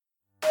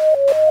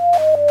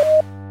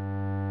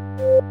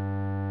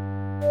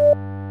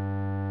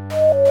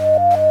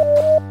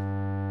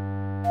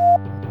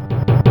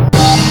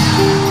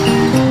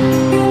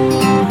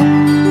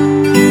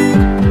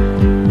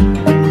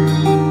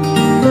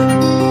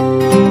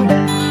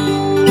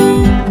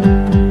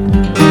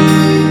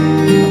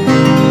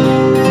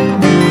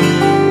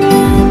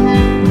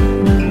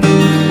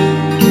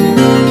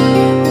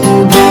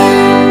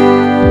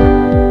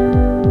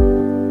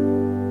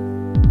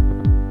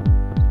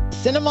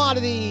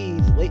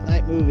Oddities, late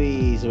night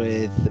movies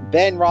with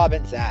Ben, Rob,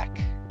 and Zach.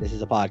 This is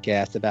a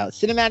podcast about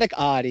cinematic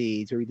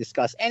oddities where we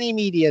discuss any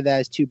media that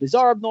is too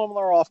bizarre, abnormal,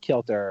 or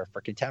off-kilter for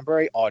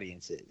contemporary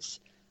audiences.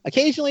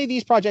 Occasionally,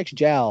 these projects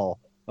gel.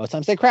 Most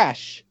times they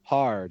crash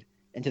hard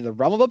into the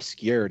realm of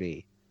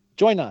obscurity.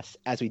 Join us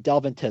as we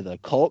delve into the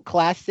cult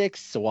classic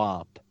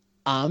swamp.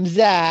 I'm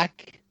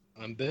Zach.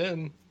 I'm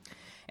Ben.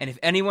 And if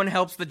anyone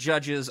helps the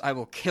judges, I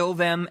will kill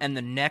them and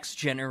the next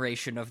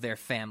generation of their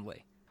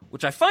family.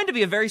 Which I find to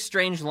be a very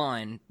strange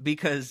line,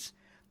 because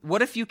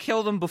what if you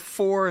kill them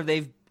before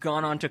they've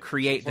gone on to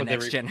create the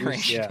next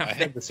generation? Yeah, I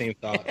had the same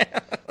thought. Yeah.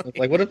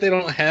 Like, what if they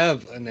don't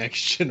have a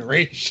next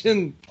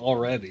generation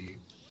already?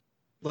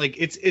 Like,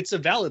 it's a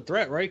valid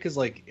threat, right? Because,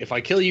 like, if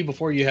I kill you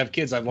before you have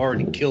kids, I've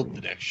already killed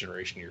the next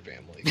generation of your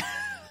family.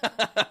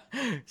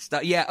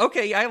 Yeah,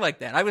 okay, I like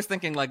that. I was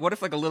thinking, like, what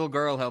if, like, a little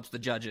girl helps the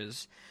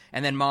judges,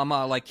 and then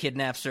mama, like,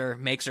 kidnaps her,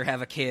 makes her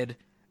have a kid,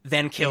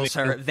 then kills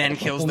her, then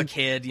kills the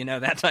kid, you know,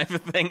 that type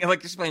of thing.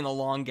 Like, just playing the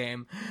long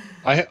game.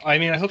 I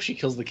mean, I hope she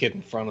kills the kid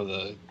in front of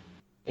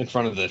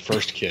the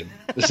first kid.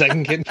 The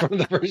second kid in front of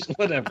the first,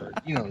 whatever.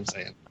 You know what I'm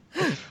saying.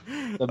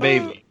 The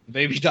baby. The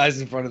baby dies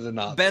in front of the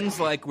Nazi.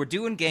 Ben's like, we're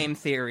doing game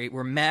theory.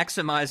 We're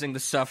maximizing the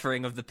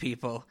suffering of the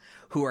people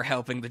who are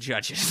helping the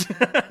judges.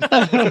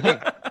 That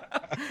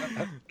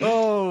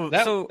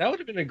would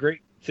have been a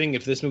great thing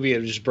if this movie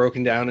had just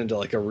broken down into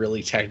like a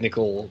really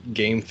technical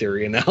game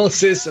theory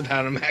analysis of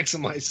how to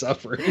maximize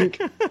suffering.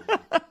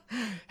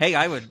 Hey,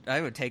 I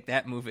would take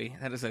that movie.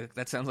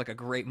 That sounds like a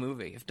great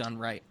movie if done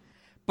right.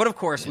 But of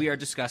course, we are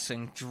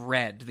discussing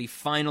Dredd, the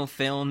final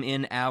film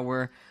in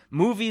our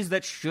Movies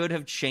That Should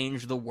Have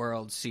Changed the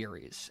World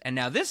series. And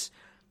now this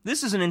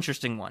is an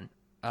interesting one.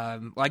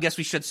 Well, I guess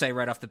we should say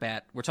right off the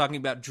bat, we're talking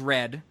about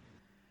Dredd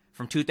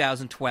from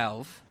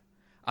 2012.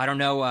 I don't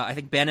know, I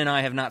think Ben and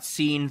I have not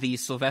seen the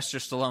Sylvester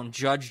Stallone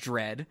Judge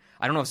Dredd.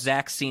 I don't know if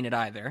Zach's seen it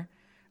either.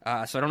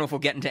 So I don't know if we'll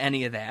get into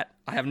any of that.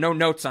 I have no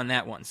notes on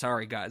that one.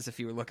 Sorry, guys, if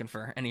you were looking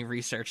for any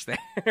research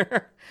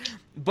there.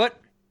 But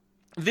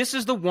this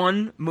is the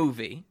one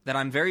movie that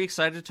I'm very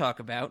excited to talk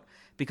about,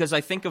 because I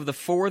think of the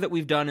four that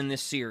we've done in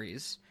this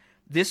series,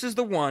 this is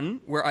the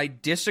one where I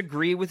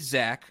disagree with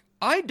Zach.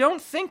 I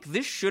don't think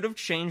this should have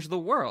changed the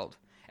world.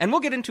 And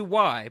we'll get into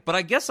why, but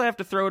I guess I have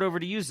to throw it over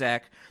to you,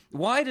 Zach.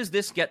 Why does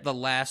this get the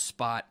last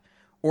spot,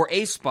 or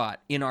a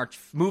spot, in our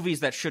Movies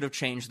That Should Have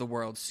Changed the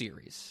World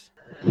series?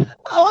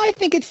 Oh, I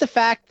think it's the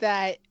fact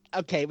that,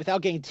 okay,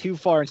 without getting too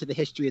far into the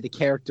history of the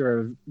character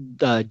of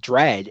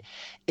Dredd,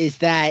 is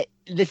that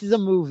this is a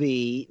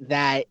movie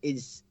that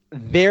is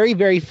very,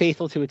 very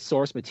faithful to its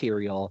source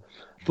material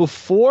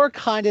before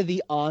kind of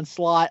the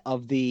onslaught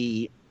of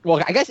well,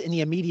 I guess in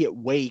the immediate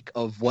wake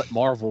of what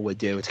Marvel would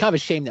do. It's kind of a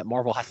shame that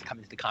Marvel has to come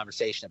into the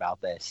conversation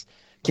about this,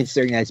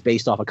 considering that it's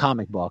based off a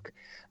comic book.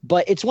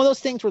 But it's one of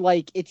those things where,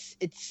 like, it's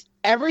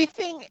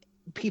everything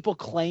people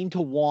claim to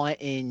want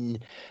in,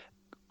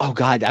 oh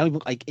God,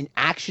 like in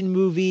action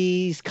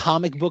movies,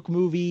 comic book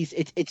movies.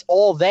 It's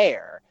all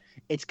there.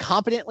 It's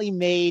competently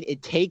made.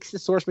 It takes the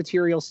source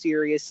material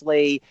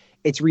seriously.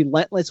 It's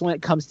relentless when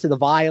it comes to the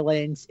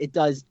violence. It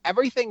does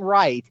everything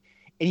right.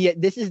 And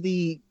yet this is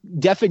the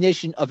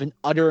definition of an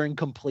utter and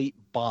complete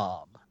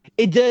bomb.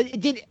 It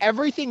did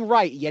everything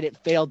right, yet it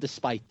failed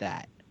despite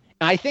that.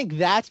 And I think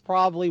that's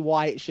probably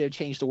why it should have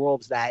changed the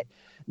world, is that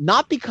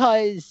not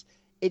because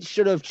it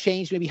should have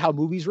changed maybe how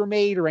movies were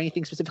made or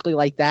anything specifically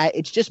like that.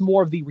 It's just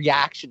more of the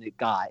reaction it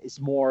got. It's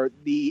more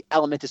the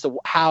element as to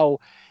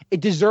how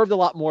it deserved a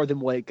lot more than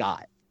what it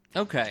got.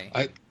 Okay.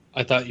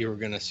 I thought you were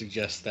going to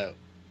suggest that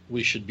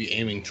we should be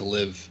aiming to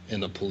live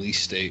in a police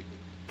state.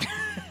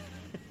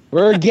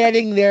 We're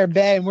getting there,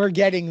 Ben. We're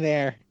getting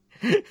there.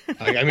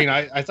 I mean,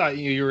 I thought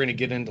you were going to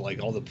get into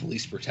like all the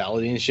police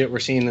brutality and shit we're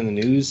seeing in the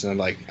news,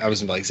 and I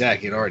was like,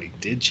 Zach, it already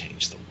did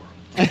change the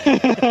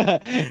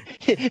world.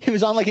 It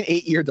was on like an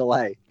 8-year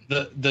delay.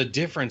 The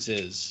difference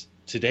is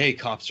today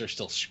cops are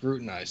still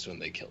scrutinized when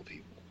they kill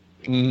people.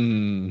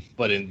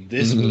 But in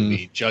this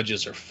movie,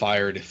 judges are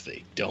fired if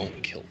they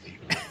don't kill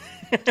people.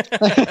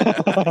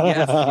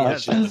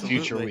 Yes, the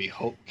future we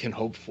can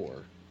hope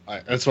for.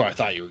 That's where I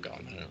thought you were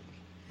going. I don't know.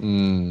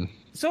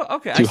 So,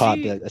 okay. Too hot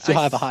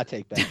of a hot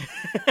take, Ben.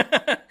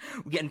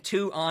 We're getting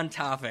too on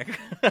topic.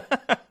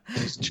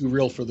 It's too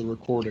real for the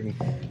recording.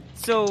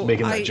 So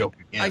making that joke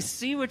again. I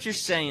see what you're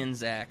saying,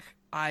 Zach.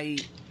 I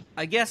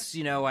guess,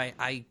 you know,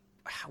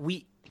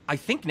 I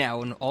think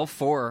now in all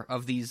four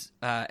of these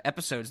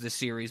episodes this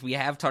series, we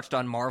have touched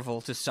on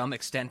Marvel to some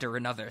extent or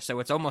another. So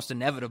it's almost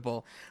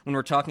inevitable when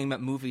we're talking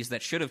about movies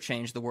that should have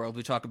changed the world,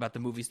 we talk about the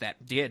movies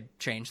that did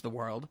change the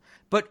world.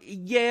 But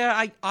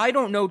yeah, I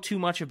don't know too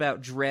much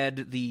about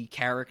Dredd, the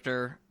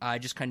character. I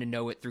just kind of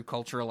know it through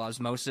cultural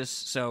osmosis.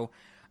 So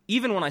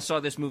even when I saw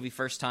this movie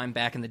first time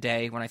back in the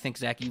day, when I think,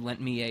 Zach, you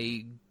lent me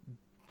a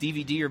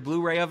DVD or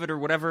Blu-ray of it or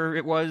whatever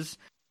it was.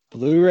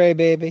 Blu-ray,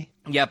 baby.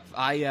 Yep,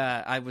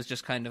 I was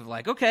just kind of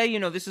like, okay, you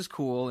know, this is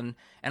cool, and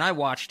I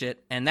watched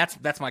it, and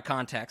that's my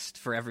context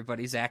for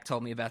everybody. Zach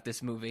told me about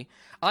this movie.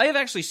 I have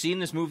actually seen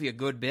this movie a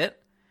good bit.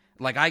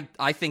 Like,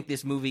 I think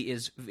this movie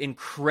is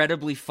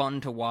incredibly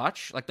fun to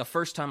watch. Like, the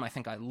first time, I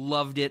think I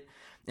loved it.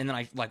 And then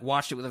I, like,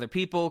 watched it with other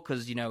people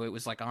because, you know, it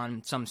was, like,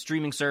 on some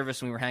streaming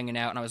service and we were hanging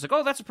out. And I was like,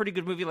 oh, that's a pretty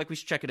good movie. Like, we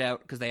should check it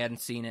out because they hadn't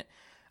seen it.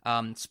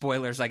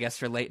 Spoilers, I guess,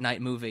 for late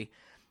night movie.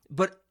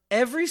 But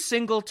every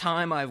single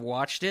time I've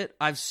watched it,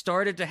 I've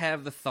started to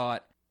have the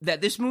thought that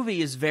this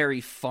movie is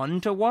very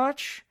fun to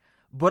watch,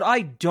 but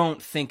I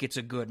don't think it's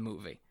a good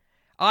movie.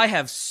 I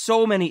have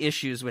so many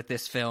issues with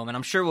this film, and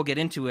I'm sure we'll get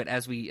into it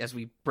as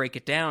we break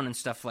it down and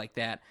stuff like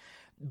that.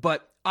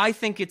 But I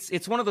think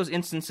it's one of those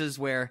instances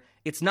where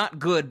it's not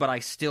good, but I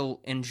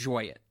still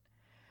enjoy it.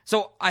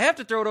 So I have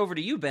to throw it over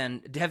to you,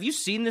 Ben. Have you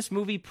seen this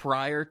movie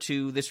prior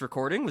to this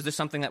recording? Was this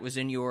something that was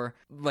in your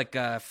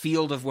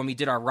field of when we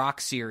did our Rock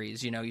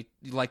series? You know, you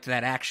liked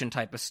that action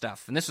type of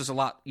stuff, and this was a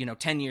lot,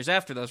 10 years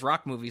after those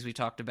Rock movies we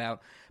talked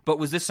about. But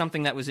was this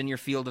something that was in your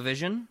field of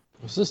vision?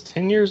 Was this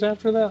 10 years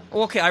after that?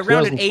 Okay, I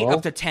rounded 8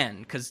 up to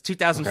 10 because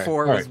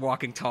 2004 was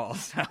Walking Tall.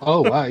 So.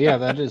 Oh, wow. Yeah,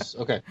 that is.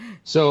 Okay.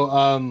 So,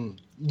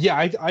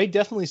 I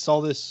definitely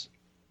saw this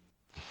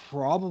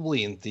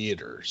probably in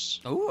theaters.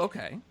 Oh,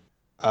 okay.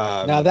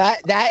 Now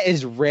that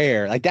is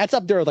rare. Like, that's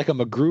up there with like a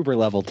MacGruber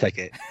level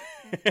ticket.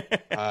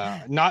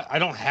 I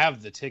don't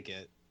have the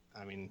ticket.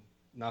 I mean,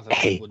 not that.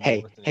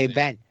 Hey,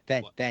 Ben.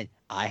 Ben.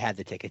 I have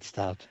the ticket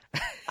stub. I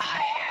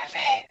have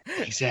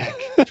it.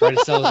 Exactly. Try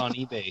to sell it on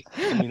eBay.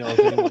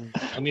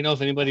 Let me know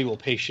if anybody will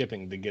pay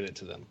shipping to get it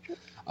to them.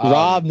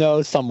 Rob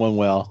knows someone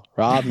will.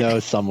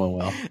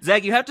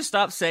 Zach, you have to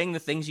stop saying the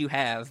things you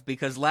have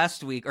because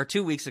last week or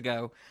 2 weeks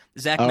ago,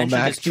 Zach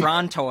mentioned his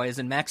Tron toys,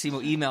 and Maximo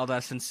emailed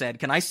us and said,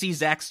 "Can I see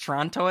Zach's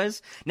Tron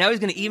toys?" Now he's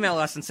going to email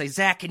us and say,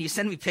 "Zach, can you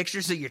send me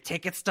pictures of your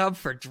ticket stub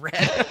for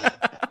Dredd?"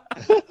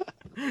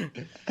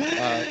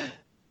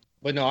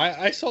 But no,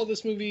 I saw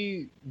this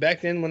movie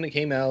back then when it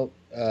came out.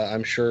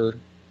 I'm sure.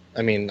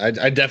 I mean,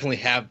 I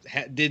definitely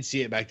did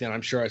see it back then.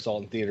 I'm sure I saw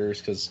it in theaters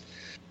because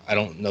I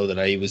don't know that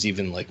I was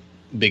even like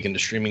big into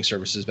streaming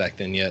services back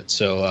then yet.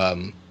 So,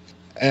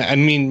 I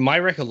mean, my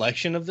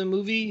recollection of the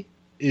movie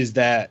is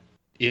that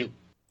it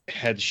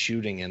had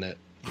shooting in it,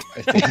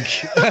 I think.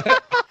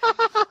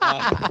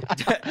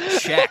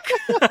 Check.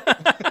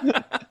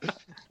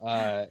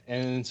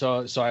 And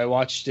so I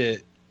watched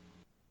it.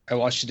 I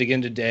watched it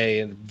again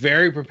today, and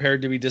very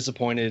prepared to be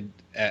disappointed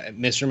at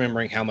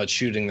misremembering how much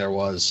shooting there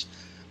was,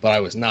 but I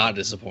was not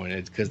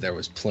disappointed because there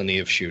was plenty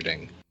of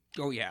shooting.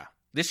 Oh yeah,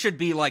 this should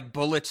be like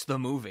Bullets the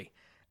movie.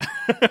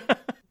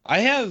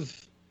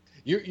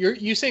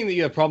 You saying that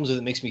you have problems with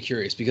it makes me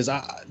curious because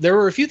there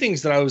were a few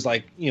things that I was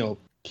like,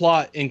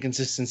 plot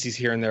inconsistencies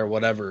here and there,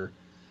 whatever.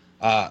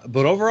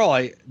 But overall,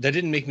 that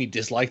didn't make me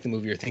dislike the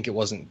movie or think it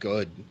wasn't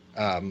good.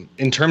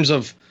 In terms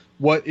of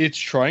what it's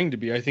trying to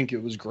be, I think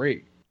it was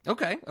great.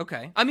 Okay.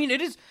 I mean,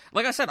 it is,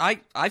 like I said,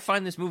 I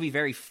find this movie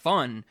very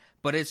fun,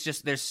 but it's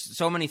just, there's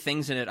so many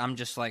things in it. I'm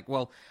just like,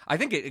 well, I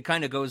think it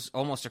kind of goes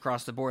almost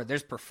across the board.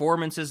 There's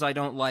performances I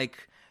don't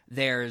like.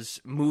 There's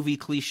movie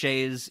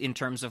cliches in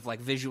terms of like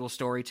visual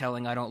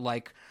storytelling I don't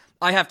like.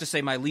 I have to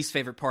say my least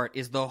favorite part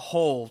is the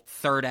whole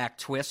third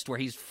act twist where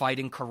he's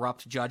fighting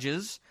corrupt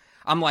judges.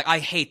 I'm like, I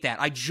hate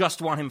that. I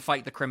just want him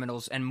fight the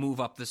criminals and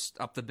move up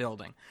the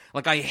building.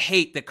 Like, I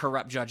hate that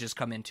corrupt judges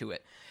come into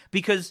it.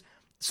 Because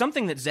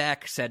something that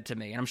Zach said to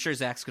me, and I'm sure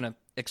Zach's going to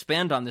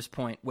expand on this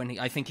point when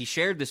I think he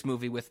shared this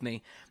movie with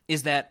me,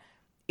 is that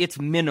it's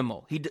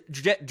minimal.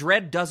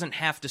 Dredd doesn't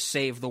have to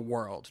save the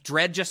world.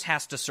 Dredd just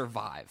has to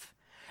survive.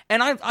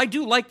 And I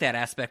do like that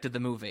aspect of the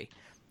movie,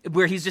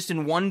 where he's just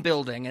in one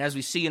building, and as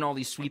we see in all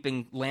these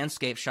sweeping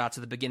landscape shots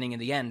at the beginning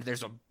and the end,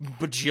 there's a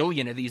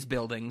bajillion of these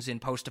buildings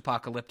in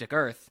post-apocalyptic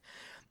Earth.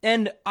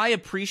 And I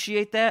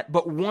appreciate that,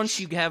 but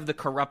once you have the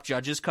corrupt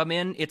judges come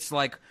in, it's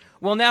like,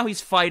 well, now he's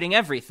fighting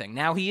everything.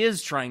 Now he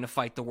is trying to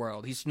fight the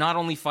world. He's not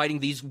only fighting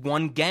these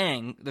one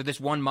gang,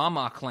 this one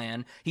Mama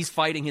clan, he's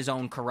fighting his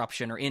own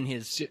corruption or in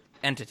his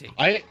entity.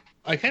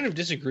 I kind of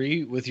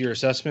disagree with your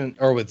assessment,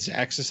 or with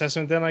Zach's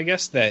assessment then, I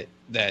guess, that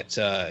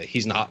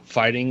he's not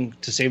fighting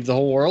to save the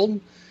whole world.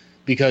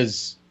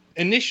 Because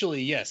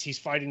initially, yes, he's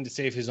fighting to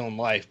save his own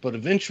life, but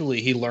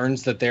eventually he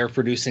learns that they're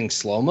producing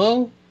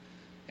slow-mo,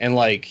 and,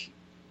 like,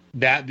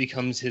 that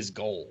becomes his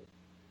goal.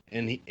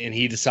 And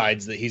he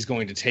decides that he's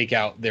going to take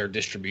out their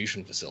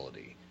distribution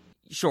facility.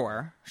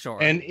 Sure.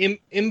 And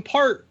in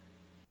part,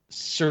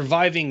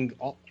 surviving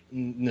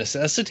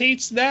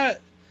necessitates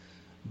that,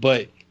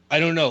 but I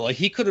don't know. Like,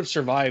 he could have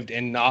survived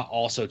and not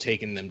also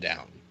taken them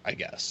down, I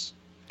guess.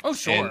 Oh,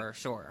 sure.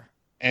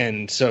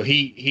 And so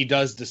he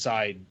does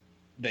decide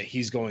that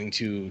he's going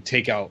to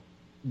take out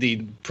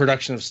the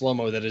production of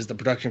slow-mo that is the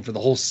production for the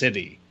whole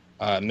city,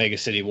 Mega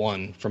City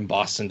 1, from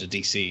Boston to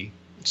DC.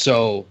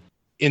 So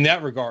in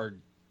that regard,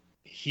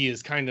 he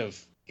is kind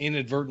of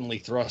inadvertently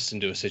thrust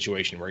into a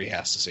situation where he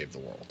has to save the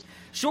world.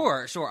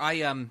 Sure.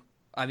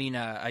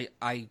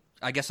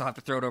 I guess I'll have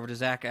to throw it over to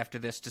Zach after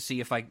this to see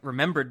if I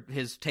remembered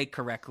his take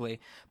correctly.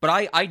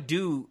 But I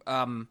do.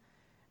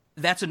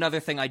 That's another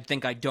thing I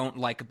think I don't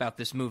like about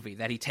this movie,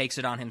 that he takes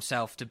it on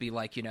himself to be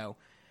like,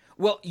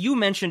 Well, you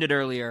mentioned it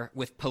earlier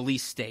with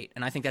police state,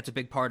 and I think that's a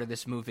big part of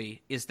this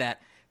movie, is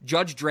that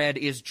Judge Dredd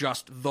is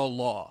just the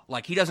law.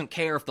 Like, he doesn't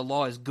care if the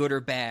law is good or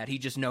bad. He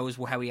just knows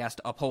how he has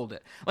to uphold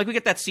it. Like, we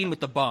get that scene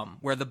with the bum,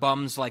 where the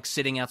bum's, like,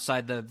 sitting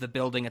outside the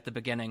building at the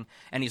beginning,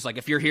 and he's like,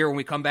 if you're here when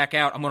we come back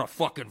out, I'm gonna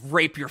fucking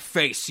rape your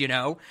face, you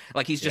know?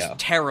 Like, he's just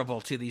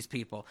terrible to these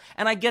people.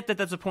 And I get that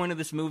that's the point of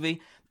this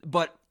movie,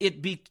 but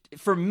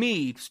for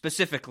me,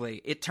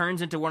 specifically, it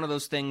turns into one of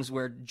those things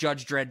where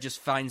Judge Dredd just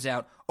finds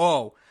out,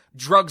 oh,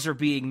 drugs are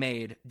being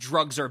made,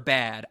 drugs are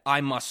bad,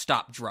 I must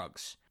stop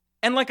drugs.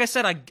 And like I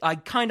said, I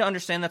kind of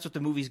understand that's what the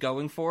movie's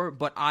going for,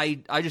 but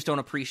I just don't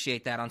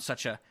appreciate that on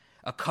such a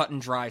cut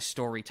and dry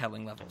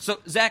storytelling level. So,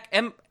 Zach,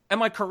 am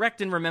I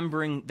correct in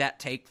remembering that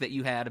take that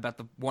you had about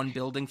the one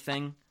building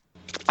thing?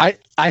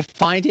 I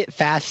find it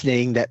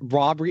fascinating that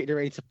Rob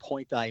reiterates a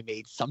point that I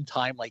made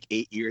sometime like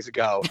 8 years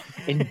ago.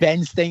 And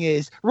Ben's thing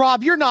is,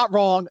 Rob, you're not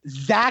wrong.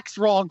 Zach's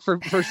wrong for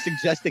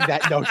suggesting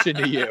that notion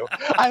to you.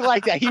 I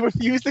like that. He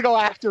refused to go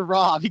after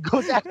Rob. He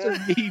goes after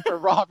me for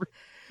Rob.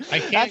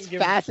 That's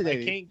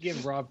fascinating. I can't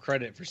give Rob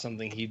credit for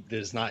something that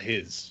is not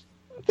his.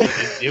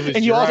 It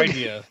was your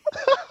idea.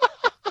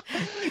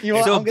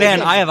 So Ben,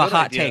 I have a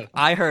hot take.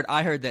 I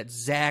heard that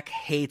Zach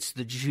hates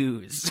the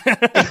Jews.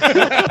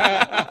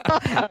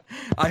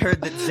 I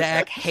heard that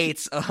Zach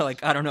hates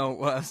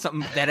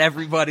something that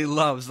everybody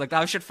loves. Like,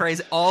 I should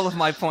phrase all of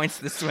my points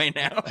this way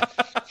now.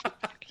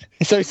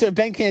 So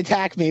Ben can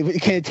attack me, but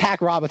can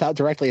attack Rob without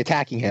directly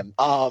attacking him.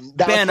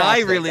 Ben, I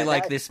really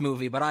like this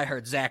movie, but I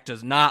heard Zach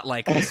does not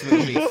like this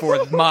movie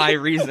for my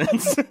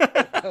reasons.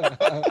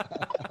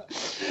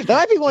 That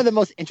might be one of the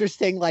most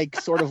interesting,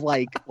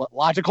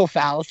 logical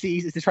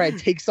fallacies, is to try to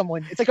take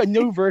someone. It's like a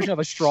new version of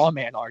a straw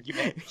man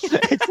argument.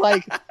 It's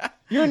like,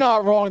 you're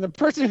not wrong. The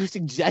person who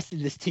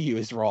suggested this to you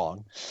is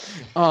wrong.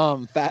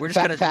 We're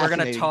gonna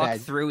talk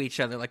through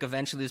each other. Like,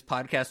 eventually, this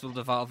podcast will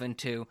devolve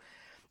into,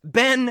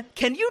 Ben,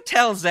 can you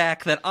tell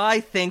Zach that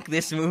I think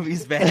this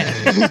movie's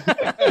bad?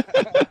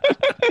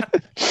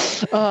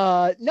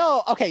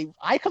 No, okay.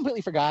 I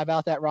completely forgot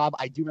about that, Rob.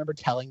 I do remember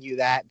telling you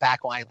that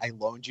back when I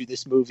loaned you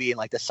this movie in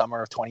like the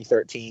summer of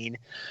 2013.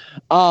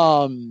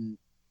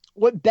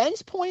 What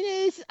Ben's point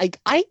is, like,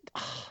 I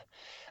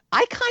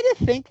kind of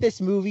think this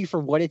movie, for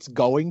what it's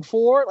going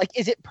for, like,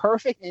 is it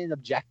perfect in an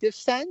objective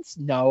sense?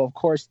 No, of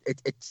course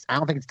it's. I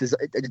don't think it's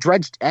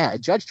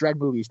Judge Dredd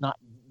movie is not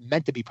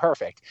meant to be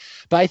perfect,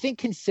 but I think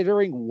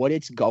considering what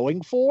it's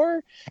going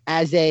for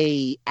as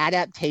a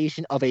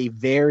adaptation of a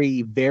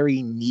very,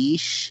 very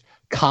niche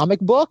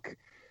comic book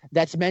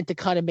that's meant to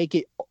kind of make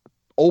it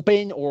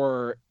open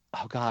or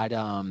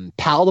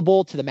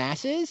palatable to the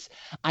masses,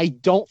 I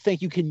don't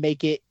think you can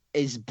make it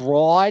as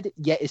broad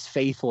yet as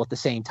faithful at the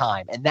same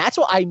time. And that's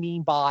what I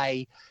mean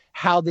by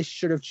how this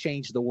should have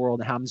changed the world,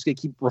 and how I'm just going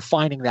to keep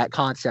refining that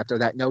concept or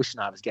that notion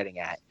I was getting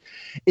at,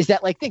 is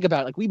that, like, think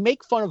about it. Like, we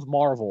make fun of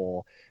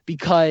Marvel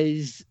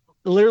because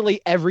literally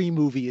every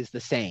movie is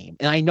the same.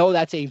 And I know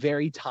that's a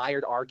very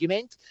tired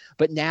argument,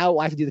 but now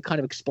I have to do the kind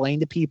of explain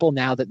to people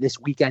now that this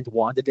weekend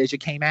WandaVision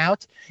came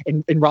out,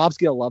 and Rob's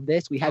going to love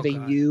this. We have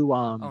new,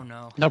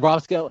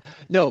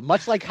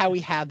 much like how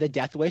we have the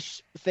Death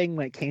Wish thing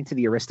when it came to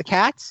the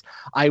Aristocats,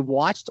 I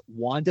watched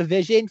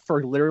WandaVision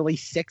for literally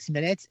 6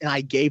 minutes and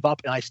I gave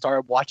up and I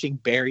started watching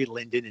Barry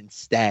Lyndon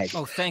instead.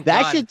 Oh, thank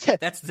God.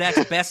 That's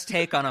Zach's best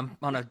take on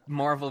a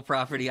Marvel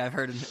property I've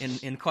heard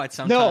in quite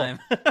some time.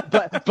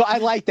 but I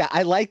like that.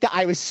 I like that.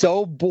 I was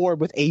so bored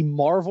with a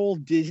Marvel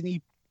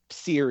Disney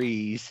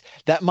series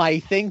that my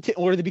thing, in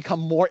order to become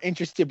more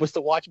interested, was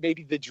to watch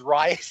maybe the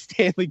driest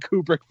Stanley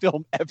Kubrick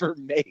film ever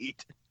made.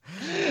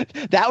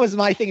 That was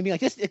my thing, and being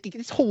like,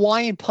 this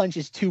Hawaiian Punch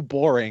is too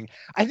boring.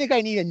 I think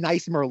I need a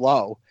nice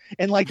Merlot,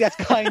 and like that's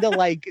kind of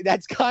like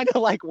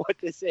what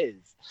this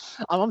is.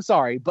 I'm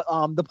sorry, but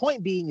the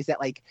point being is that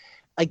like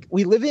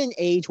we live in an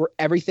age where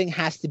everything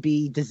has to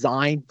be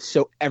designed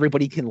so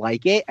everybody can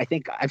like it. I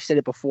think I've said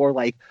it before,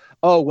 like,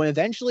 when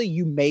eventually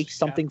you make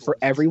something for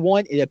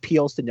everyone, it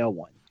appeals to no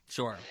one.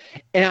 Sure.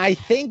 And I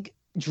think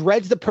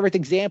Dredd's the perfect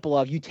example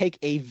of, you take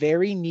a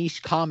very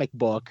niche comic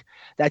book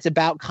that's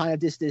about kind of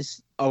this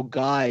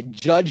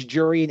judge,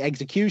 jury, and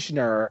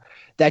executioner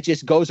that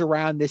just goes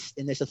around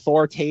in this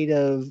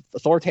authoritarian,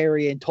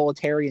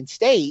 totalitarian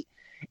state.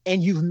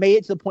 And you've made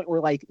it to the point where,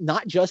 like,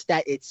 not just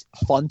that it's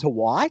fun to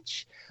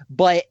watch,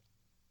 but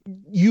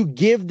you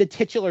give the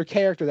titular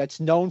character that's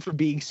known for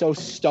being so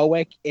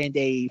stoic and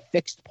a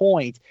fixed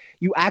point,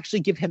 you actually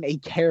give him a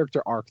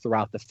character arc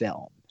throughout the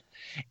film.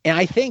 And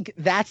I think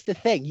that's the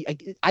thing.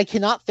 I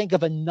cannot think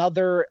of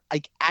another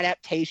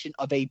adaptation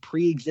of a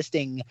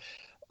pre-existing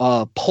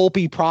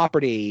pulpy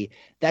property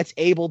that's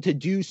able to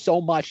do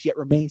so much yet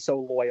remain so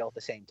loyal at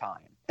the same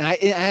time. And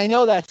I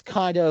know that's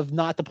kind of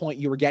not the point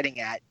you were getting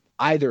at,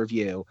 either of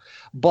you,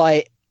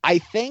 but I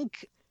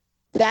think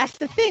that's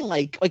the thing.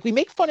 Like we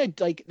make fun of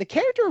the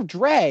character of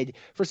Dredd.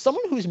 For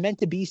someone who's meant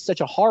to be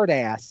such a hard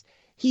ass,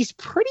 he's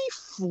pretty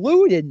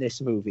fluid in this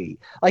movie.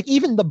 Like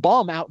even the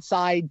bum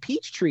outside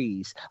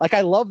Peachtree's. Like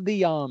I love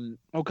the oh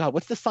god,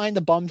 what's the sign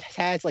the bum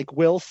has? Like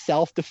will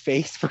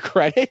self-deface for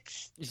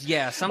credits.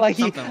 Yeah,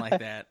 something like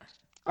that.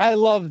 I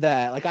love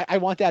that. Like I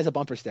want that as a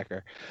bumper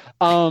sticker.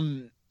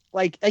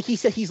 Like he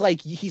said, he's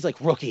like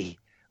rookie.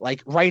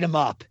 Like write him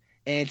up.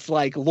 And it's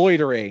like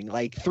loitering.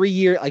 Like 3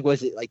 years. Like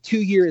was it like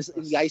 2 years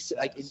in the ice?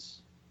 Like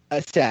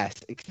assess.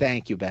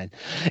 Thank you, Ben.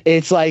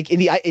 It's like in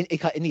the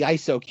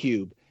ISO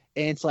cube,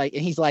 and it's like,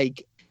 and he's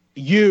like,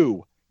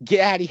 you get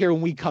out of here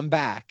when we come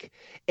back.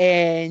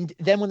 And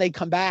then when they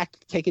come back,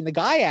 taking the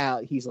guy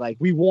out, he's like,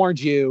 we warned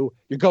you.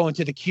 You're going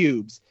to the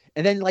cubes.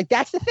 And then like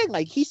that's the thing.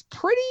 Like he's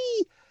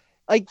pretty.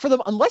 Like for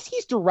them, unless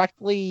he's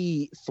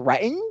directly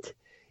threatened,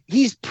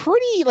 he's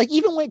pretty like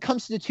even when it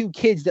comes to the two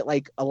kids that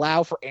like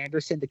allow for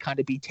Anderson to kind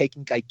of be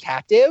taken like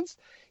captive,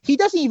 he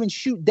doesn't even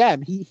shoot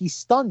them. He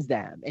stuns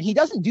them, and he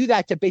doesn't do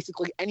that to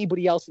basically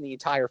anybody else in the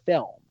entire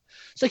film.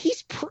 So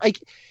he's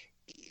like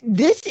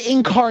this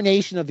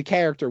incarnation of the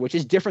character, which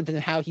is different than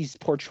how he's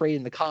portrayed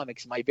in the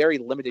comics. My very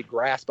limited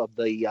grasp of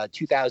the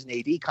 2000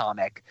 AD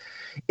comic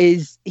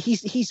is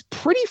he's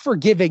pretty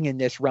forgiving in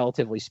this,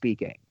 relatively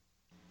speaking.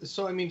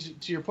 So, I mean,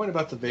 to your point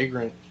about the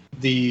vagrant,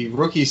 the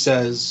rookie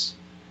says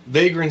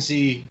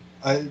vagrancy,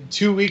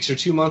 2 weeks or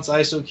 2 months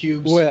ISO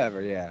cubes.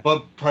 Whatever, yeah.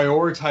 But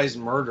prioritize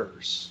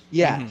murders.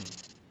 Yeah.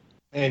 Mhm.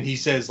 And he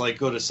says, like,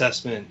 go to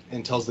assessment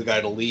and tells the guy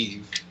to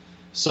leave.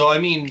 So, I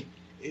mean,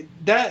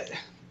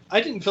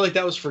 I didn't feel like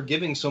that was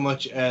forgiving so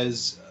much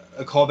as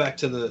a callback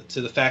to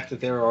the fact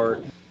that there are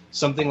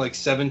something like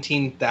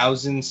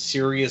 17,000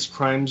 serious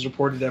crimes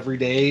reported every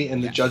day,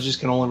 and the judges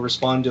can only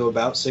respond to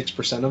about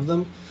 6% of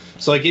them.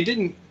 So like it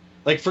didn't,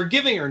 like,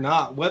 forgiving or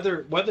not,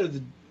 whether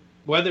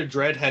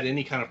Dredd had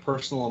any kind of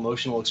personal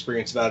emotional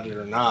experience about it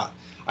or not,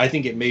 I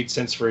think it made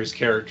sense for his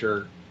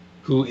character,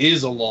 who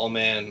is a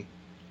lawman,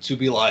 to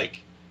be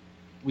like,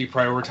 we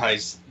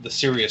prioritize the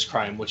serious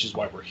crime, which is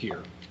why we're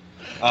here.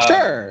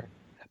 Sure.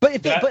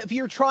 But if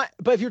you're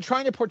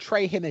trying to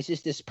portray him as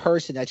just this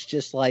person that's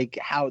just like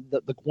how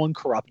the one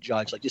corrupt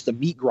judge, like just a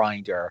meat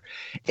grinder,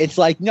 it's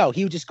like, no,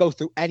 he would just go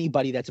through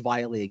anybody that's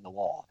violating the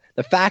law.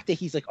 The fact that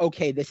he's like,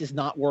 okay, this is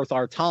not worth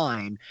our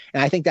time.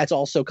 And I think that's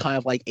also kind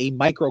of like a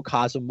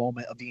microcosm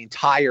moment of the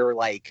entire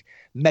like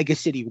Mega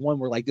City 1,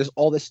 where like there's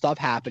all this stuff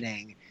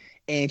happening,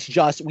 and it's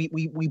just we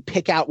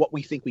pick out what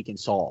we think we can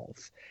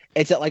solve.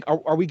 It's that like,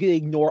 are we going to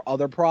ignore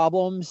other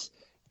problems?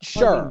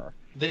 Sure.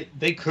 I mean,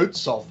 they could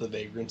solve the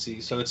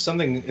vagrancy, so it's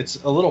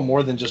a little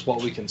more than just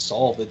what we can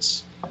solve.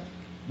 It's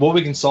what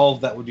we can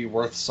solve that would be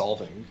worth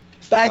solving.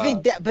 But I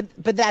think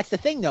but that's the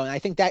thing, though, and I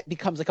think that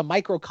becomes like a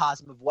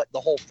microcosm of what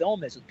the whole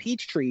film is with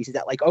Peachtree's. Is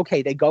that like,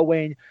 okay, they go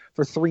in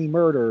for 3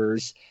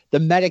 murders, the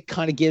medic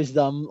kind of gives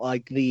them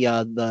like the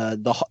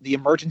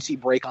emergency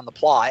break on the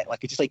plot.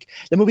 Like it's just like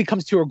the movie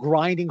comes to a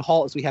grinding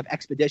halt as we have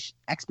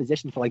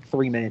exposition for like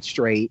 3 minutes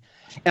straight,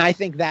 and I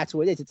think that's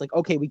what it is. It's like,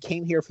 okay, we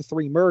came here for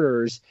 3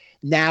 murders,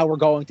 now we're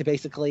going to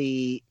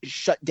basically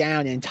shut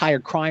down an entire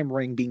crime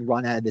ring being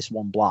run out of this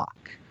one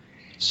block.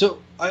 So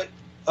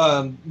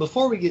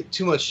before we get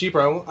too much deeper,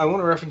 I want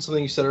to reference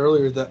something you said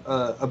earlier that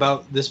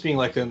about this being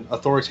like an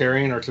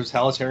authoritarian or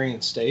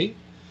totalitarian state.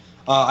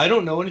 I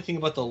don't know anything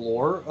about the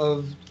lore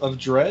of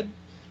Dredd,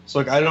 so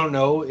like I don't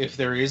know if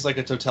there is like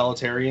a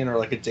totalitarian or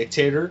like a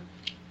dictator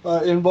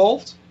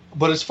involved.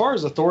 But as far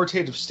as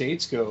authoritative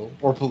states go,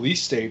 or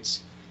police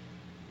states,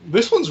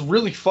 this one's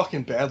really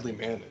fucking badly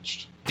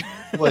managed.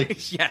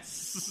 Like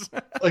yes,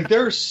 like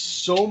there's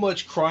so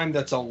much crime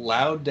that's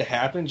allowed to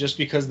happen just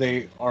because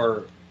they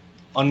are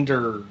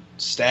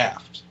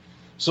understaffed.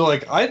 So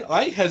like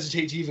I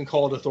hesitate to even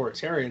call it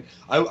authoritarian.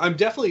 I'm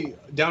definitely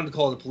down to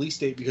call it a police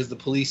state because the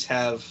police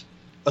have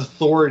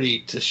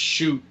authority to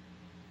shoot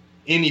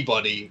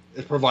anybody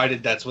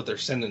provided that's what their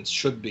sentence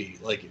should be.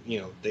 Like, you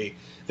know,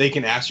 they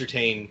can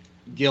ascertain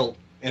guilt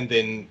and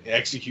then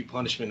execute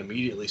punishment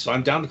immediately. So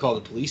I'm down to call it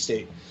a police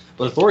state.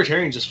 But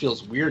authoritarian just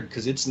feels weird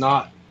because it's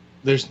not,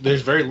 there's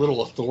very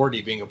little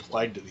authority being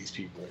applied to these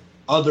people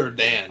other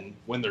than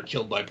when they're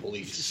killed by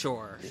police.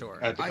 Sure.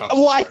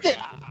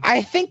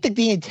 I think that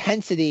the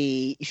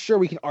intensity, sure,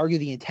 we can argue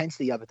the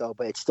intensity of it though,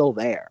 but it's still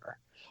there.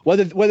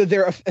 Whether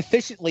they're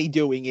efficiently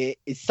doing it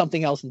is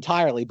something else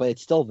entirely, but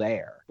it's still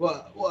there.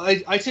 Well,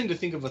 I tend to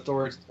think of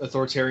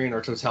authoritarian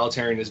or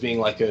totalitarian as being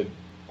like a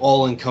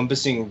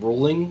all-encompassing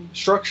ruling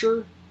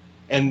structure,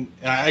 and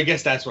I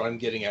guess that's what I'm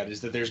getting at, is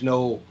that there's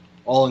no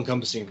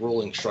all-encompassing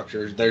ruling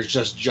structure. There's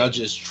just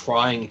judges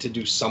trying to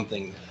do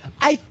something.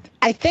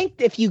 I think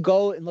if you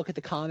go and look at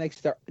the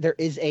comics, there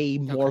is a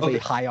more of a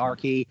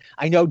hierarchy.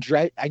 I know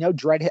Dredd. I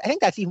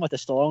think that's even what the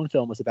Stallone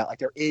film was about. Like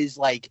there is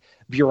like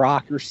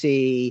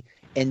bureaucracy,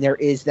 and there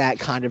is that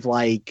kind of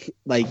like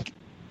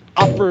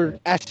upper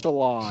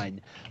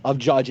echelon of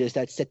judges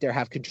that sit there,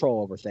 have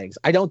control over things.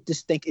 I don't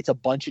just think it's a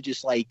bunch of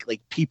just like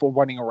people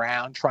running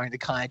around trying to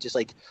kind of just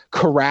like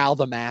corral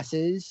the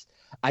masses.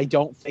 I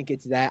don't think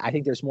it's that. I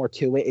think there's more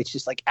to it. It's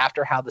just like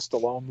after how the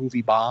Stallone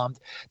movie bombed,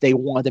 they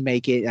wanted to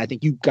make it, and I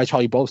think you guys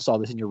probably both saw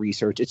this in your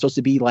research, it's supposed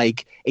to be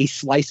like a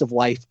slice of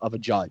life of a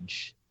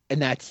judge.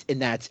 and that's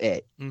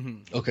it.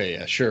 Mm-hmm. Okay,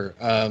 yeah, sure.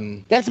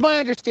 That's my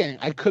understanding.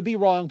 I could be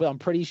wrong, but I'm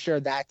pretty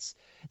sure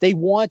they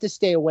want to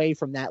stay away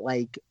from that.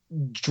 Like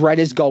Dredd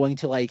is going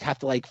to like have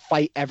to like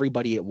fight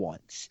everybody at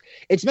once.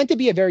 It's meant to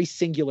be a very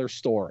singular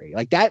story.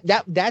 Like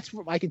that's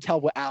what I can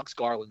tell what Alex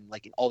Garland,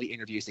 like in all the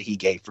interviews that he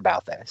gave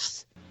about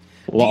this.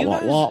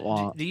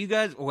 Do you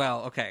guys?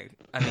 Well, okay.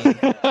 I mean,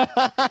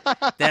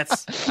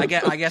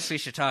 I guess we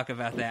should talk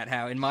about that.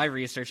 How in my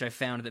research I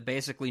found that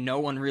basically no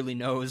one really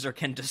knows or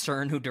can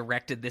discern who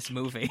directed this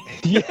movie.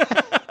 Yeah.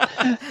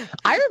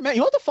 I remember. You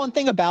know what the fun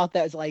thing about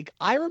that is? Like,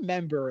 I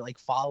remember like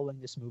following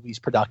this movie's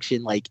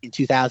production like in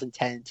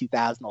 2010,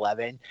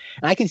 2011, and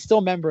I can still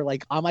remember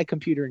like on my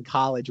computer in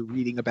college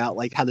reading about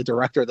like how the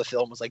director of the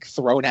film was like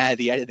thrown out of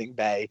the editing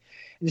bay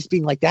and just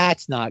being like,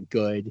 "That's not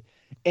good."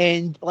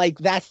 And like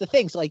that's the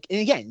thing. So like,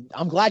 and again,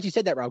 I'm glad you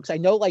said that, Rob, because I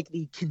know like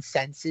the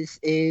consensus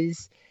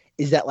is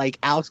that like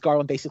Alex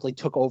Garland basically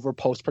took over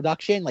post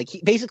production. Like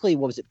he basically,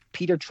 what was it,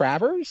 Peter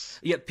Travers?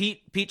 Yeah,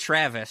 Pete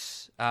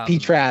Travis.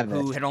 Pete Travis,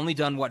 who had only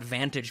done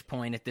Vantage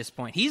Point at this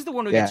point. He's the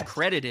one who gets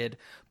credited.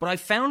 But I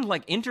found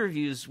like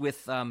interviews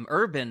with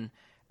Urban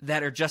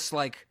that are just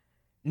like,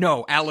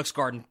 no, Alex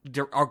Garland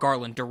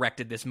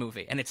directed this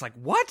movie, and it's like,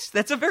 what?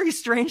 That's a very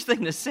strange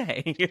thing to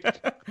say.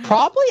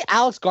 Probably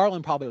Alex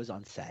Garland was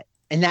on set.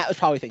 And that was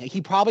probably the thing. Like, he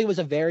probably was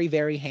a very,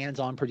 very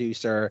hands-on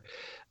producer.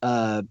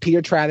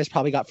 Peter Travis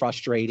probably got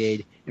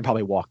frustrated and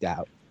probably walked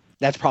out.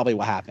 That's probably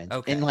what happened.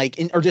 Okay. And like,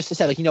 or just to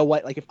say, like, you know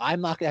what? Like, if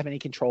I'm not gonna have any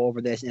control over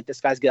this, and if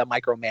this guy's gonna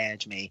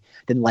micromanage me,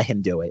 then let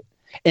him do it.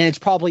 And it's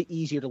probably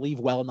easier to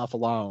leave well enough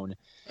alone.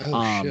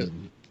 Oh shit!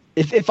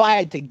 If I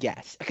had to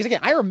guess, because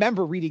again, I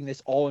remember reading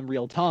this all in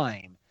real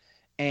time.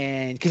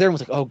 And because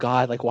everyone's like, oh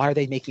God, like, why are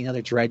they making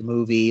another Dredd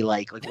movie?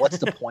 Like what's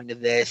the point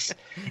of this?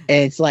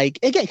 And it's like,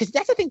 again, because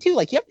that's the thing too.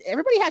 Like,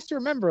 everybody has to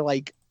remember,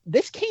 like,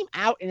 this came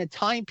out in a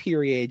time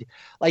period,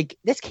 like,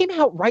 this came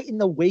out right in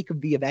the wake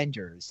of the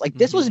Avengers. Like,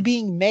 this was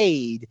being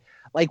made,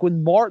 like,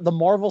 when the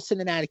Marvel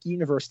Cinematic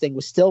Universe thing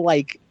was still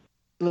like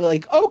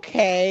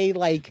okay,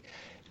 like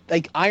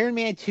Iron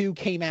Man 2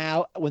 came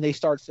out when they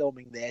started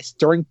filming this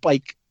during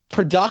like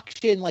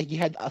production. Like, you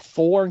had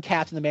Thor and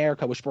Captain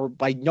America, which were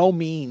by no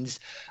means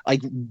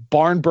like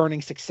barn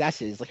burning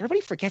successes. Like, everybody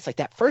forgets, like,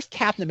 that first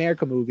Captain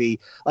America movie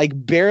like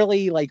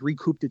barely like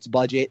recouped its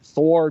budget.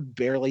 Thor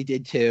barely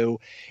did too.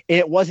 And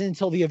it wasn't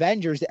until the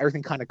Avengers that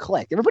everything kind of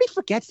clicked. Everybody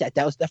forgets that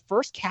was the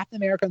first Captain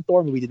America and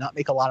Thor movie did not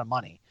make a lot of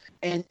money.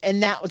 And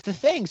that was the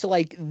thing. So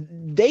like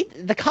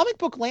the comic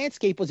book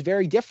landscape was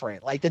very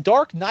different. Like, The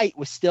Dark Knight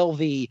was still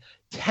the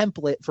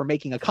template for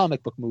making a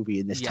comic book movie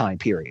in this time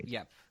period.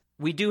 Yeah.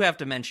 We do have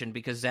to mention,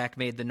 because Zach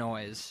made the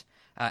noise,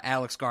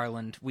 Alex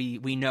Garland,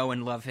 we know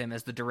and love him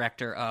as the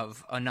director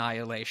of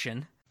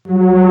Annihilation.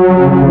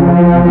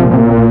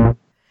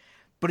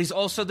 But he's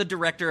also the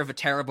director of a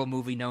terrible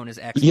movie known as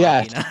Ex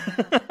Machina.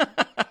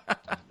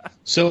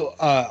 So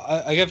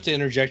I have to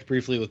interject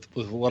briefly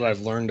with what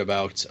I've learned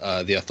about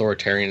the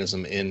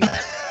authoritarianism in the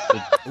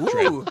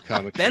Dredd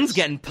comic. Ben's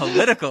getting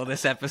political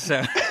this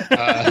episode.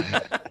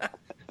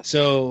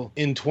 So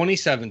in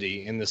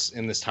 2070, in this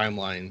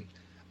timeline,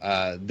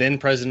 then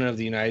President of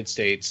the United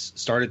States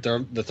started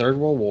the Third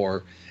World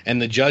War,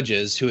 and the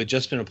judges, who had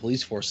just been a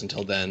police force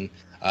until then,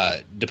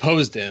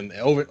 deposed him,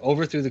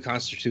 overthrew the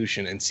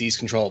Constitution, and seized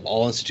control of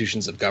all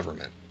institutions of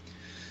government.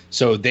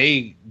 So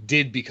they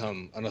did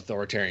become an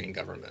authoritarian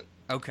government.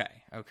 Okay.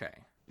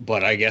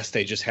 But I guess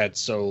they just had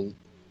so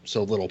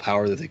little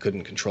power that they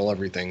couldn't control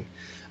everything.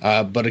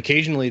 But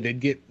occasionally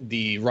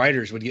the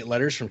writers would get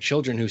letters from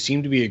children who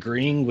seemed to be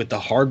agreeing with the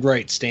hard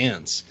right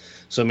stance.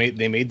 So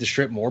they made the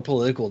strip more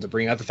political to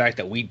bring out the fact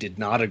that we did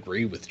not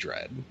agree with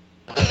Dredd.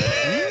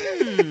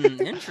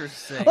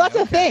 Interesting. Well, that's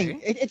the thing.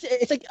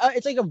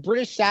 It's like a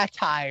British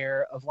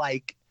satire of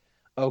like,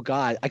 oh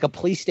God, like a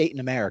police state in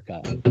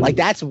America. Like,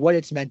 that's what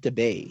it's meant to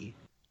be.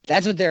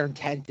 That's what their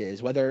intent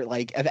is. Whether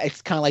like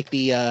it's kind of like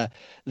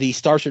the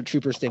Starship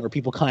Troopers thing, where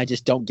people kind of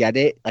just don't get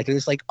it. Like, they're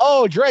just like,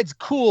 oh, Dredd's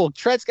cool,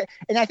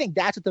 and I think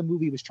that's what the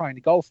movie was trying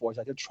to go for. It's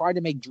like they're trying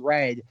to make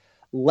Dredd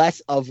less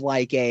of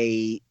like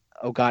a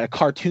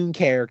cartoon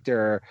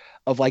character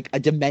of like a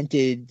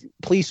demented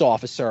police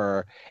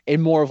officer,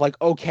 and more of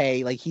like,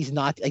 okay, like he's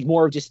not like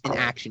more of just an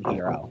action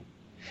hero.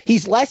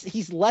 He's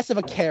less of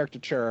a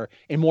caricature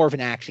and more of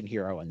an action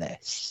hero in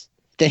this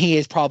than he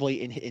is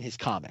probably in his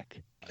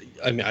comic.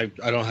 I mean, I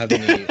don't have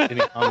any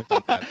comments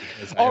on that.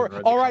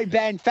 All right,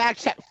 Ben.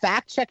 Fact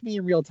check me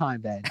in real time,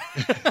 Ben.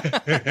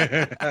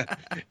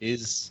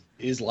 Is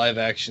live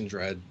action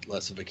Dredd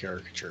less of a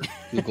caricature?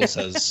 Google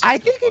says. I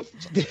think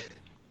it's.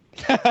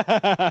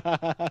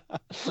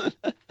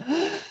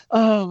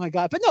 Oh my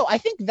God! But no, I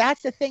think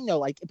that's the thing, though.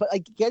 Like, but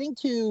like getting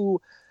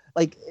to.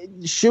 Like,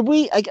 should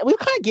we? Like, we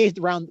kind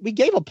of we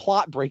gave a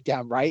plot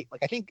breakdown, right?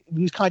 Like, I think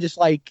we was kind of just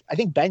like, I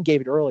think Ben gave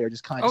it earlier,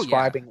 just kind of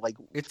describing like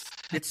it's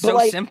so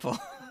like, simple.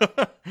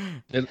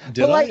 Did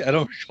I? Like, I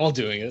don't recall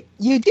doing it.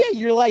 You did.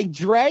 You're like,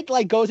 Dredd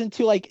like goes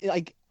into like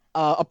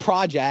a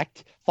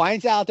project,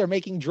 finds out they're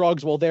making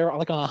drugs while they're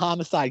like on a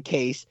homicide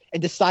case,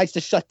 and decides to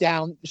shut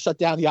down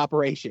the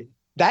operation.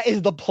 That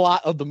is the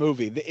plot of the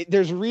movie.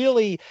 There's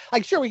really,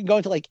 like, sure, we can go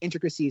into like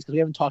intricacies because we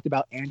haven't talked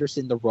about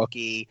Anderson the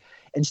rookie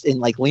and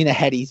like Lena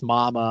Headey's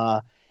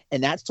mama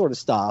and that sort of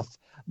stuff.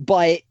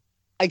 But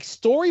like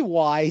story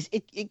wise,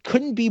 it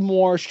couldn't be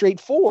more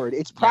straightforward.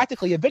 It's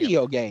practically a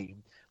video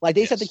game. Like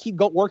they just have to keep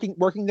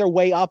working their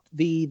way up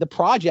the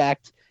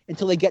project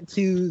until they get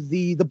to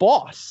the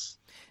boss.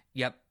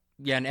 Yep.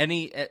 Yeah,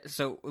 and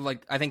so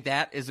like I think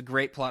that is a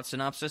great plot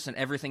synopsis, and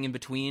everything in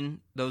between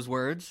those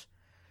words,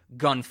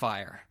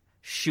 gunfire,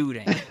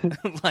 shooting,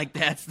 like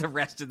that's the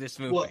rest of this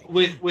movie.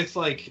 Well, with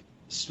like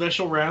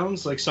special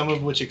rounds, like some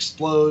of which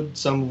explode,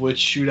 some of which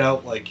shoot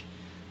out like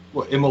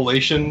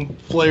immolation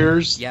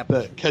flares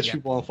that catch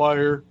people on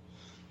fire.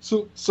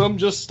 So some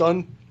just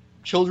stun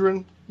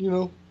children, you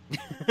know.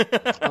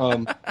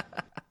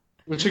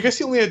 Which I guess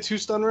he only had 2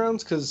 stun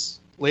rounds because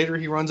later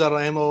he runs out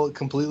of ammo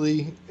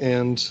completely,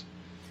 and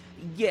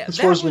as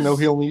far as we know,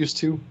 he only used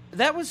 2.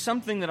 That was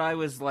something that I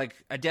was like,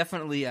 I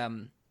definitely,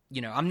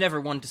 you know, I'm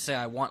never one to say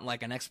I want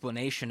like an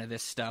explanation of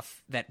this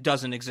stuff that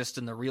doesn't exist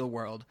in the real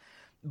world,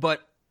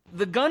 but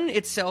the gun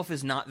itself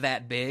is not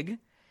that big,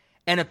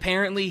 and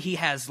apparently he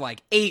has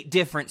like 8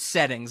 different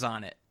settings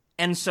on it.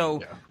 And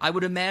so I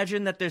would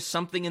imagine that there's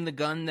something in the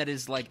gun that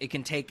is like, it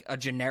can take a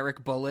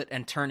generic bullet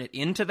and turn it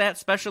into that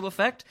special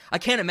effect. I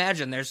can't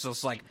imagine there's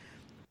just like,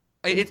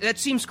 that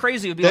seems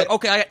crazy. It would be like,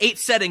 okay, I got 8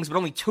 settings, but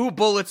only 2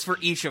 bullets for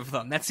each of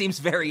them. That seems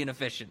very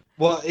inefficient.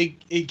 Well,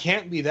 it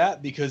can't be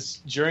that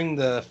because during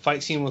the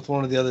fight scene with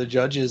one of the other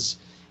judges,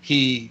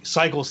 he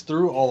cycles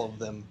through all of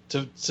them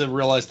to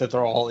realize that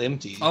they're all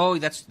empty. Oh,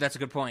 that's a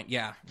good point.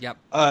 Yeah, yep.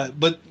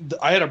 But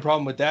I had a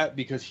problem with that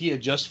because he had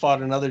just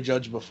fought another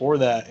judge before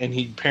that, and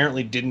he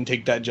apparently didn't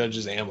take that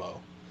judge's ammo.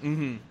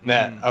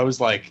 I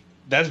was like,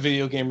 that's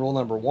video game rule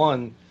number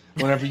 1.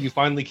 Whenever you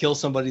finally kill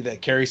somebody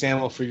that carries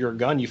ammo for your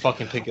gun, you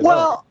fucking pick it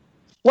up.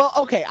 Well,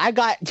 okay, I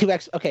got 2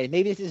 Okay,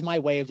 maybe this is my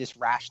way of just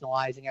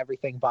rationalizing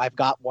everything, but I've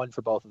got one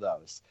for both of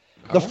those.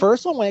 The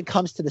first one, when it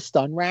comes to the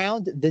stun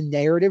round, the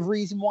narrative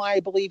reason why I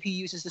believe he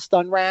uses the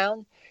stun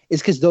round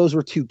is because those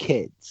were 2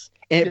 kids.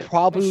 And it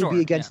probably would be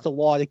against the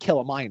law to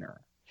kill a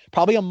minor.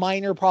 Probably a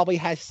minor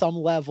has some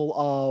level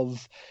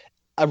of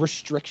a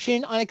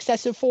restriction on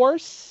excessive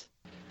force.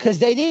 Because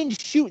they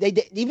didn't shoot.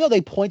 Even though they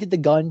pointed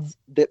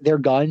their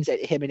guns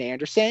at him and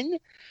Anderson,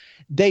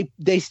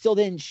 they still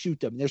didn't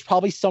shoot them. There's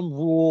probably some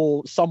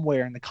rule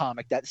somewhere in the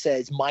comic that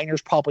says minors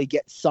probably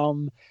get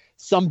some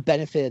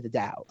benefit of the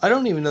doubt. I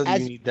don't even know that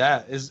you need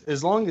that.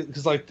 As long as,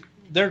 because like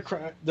their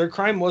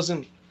crime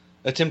wasn't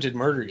attempted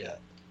murder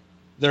yet.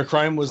 Their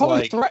crime was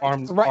like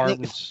armed.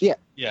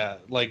 Yeah,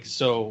 like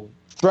so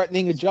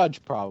threatening a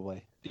judge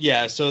probably.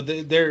 Yeah, so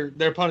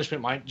their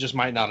punishment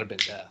might not have been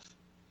death.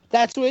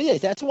 That's what it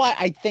is. That's why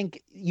I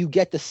think you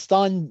get the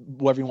stun,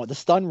 whatever you want, the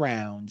stun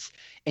rounds,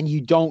 and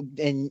you don't.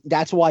 And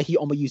that's why he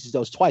only uses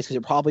those twice, because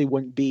it probably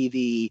wouldn't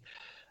be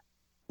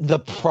the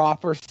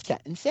proper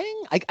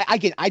sentencing.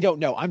 I don't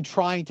know. I'm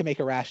trying to make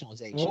a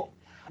rationalization. Well,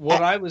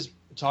 what I was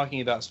talking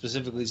about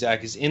specifically,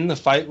 Zach, is in the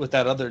fight with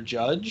that other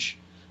judge,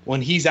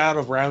 when he's out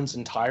of rounds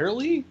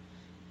entirely,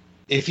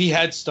 if he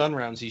had stun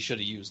rounds, he should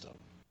have used them.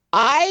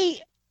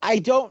 I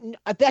don't.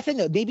 That's the thing,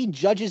 though. Maybe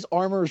Judge's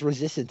armor is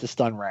resistant to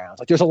stun rounds.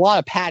 Like there's a lot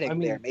of padding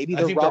there. Maybe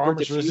the rubber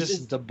armor is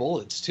resistant to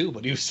bullets too,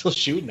 but he was still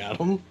shooting at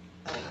them.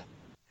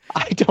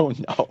 I don't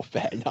know,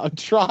 Ben. I'm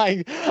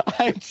trying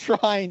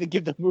to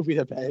give the movie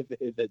the benefit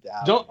of the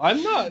doubt.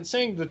 I'm not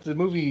saying that the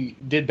movie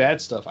did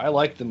bad stuff. I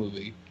like the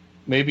movie.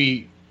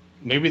 Maybe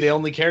they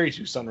only carry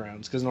 2 stun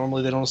rounds because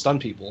normally they don't stun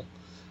people.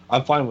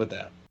 I'm fine with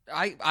that.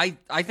 I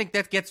think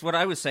that gets what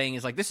I was saying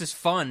is like, this is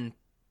fun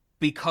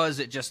because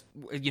it just,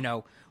 you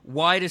know,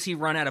 why does he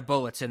run out of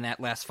bullets in that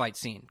last fight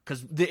scene?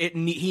 Because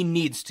he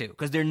needs to.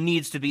 Because there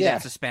needs to be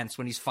that suspense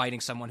when he's fighting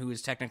someone who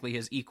is technically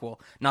his equal,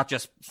 not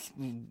just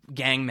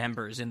gang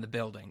members in the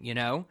building, you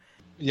know?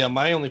 Yeah,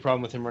 my only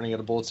problem with him running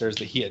out of bullets there is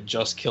that he had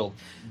just killed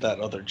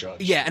that other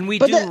judge. Yeah, and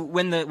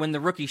when the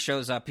rookie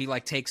shows up, he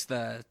like takes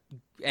the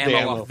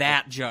ammo off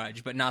that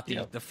judge, but not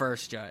the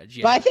first judge.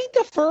 Yeah. But I think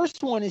the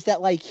first one is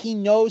that like he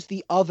knows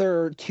the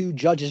other 2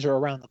 judges are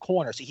around the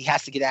corner, so he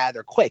has to get out of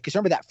there quick. Because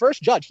remember, that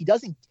first judge,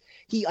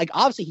 he like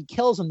obviously he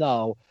kills him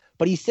though,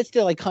 but he sits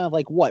there like kind of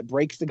like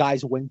breaks the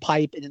guy's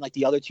windpipe, and then like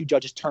the other 2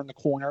 judges turn the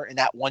corner, and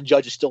that one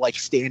judge is still like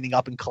standing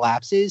up and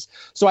collapses.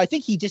 So I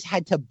think he just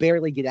had to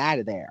barely get out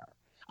of there.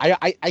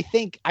 I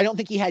don't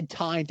think he had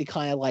time to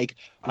kind of like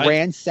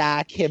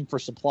ransack him for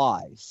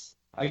supplies.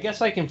 I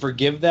guess I can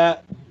forgive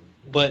that,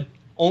 but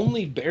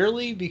only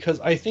barely, because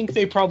I think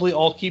they probably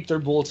all keep their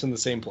bullets in the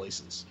same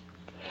places.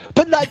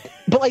 But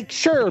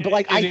sure, but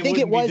like I think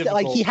it was that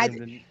like he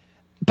had.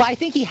 But I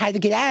think he had to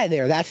get out of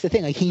there. That's the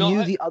thing. Like he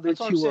knew the other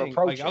two were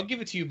approaching. Like, I'll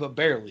give it to you, but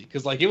barely,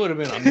 because like it would have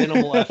been a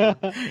minimal effort.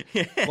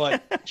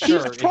 But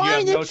sure, if you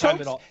have no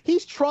time at all,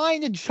 he's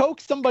trying to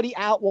choke somebody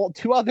out while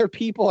two other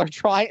people are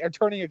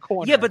turning a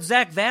corner. Yeah, but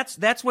Zach,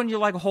 that's when you're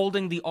like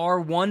holding the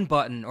R1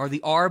 button or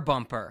the R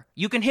bumper.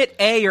 You can hit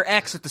A or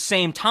X at the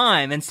same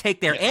time and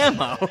take their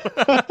ammo.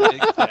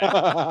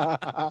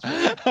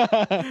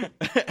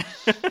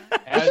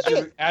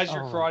 As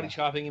you're karate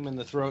chopping him in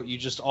the throat, you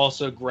just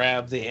also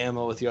grab the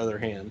ammo with the other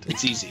hand.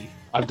 It's easy.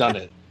 I've done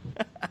it.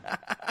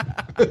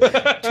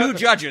 2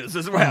 judges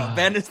as well.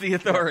 Ben is the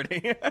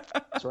authority.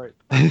 That's right.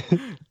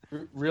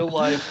 Real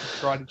life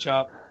karate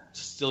chop,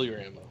 steal your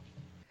ammo.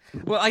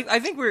 Well, I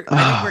think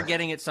we're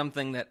getting at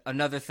something that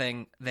another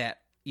thing that,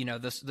 you know,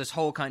 this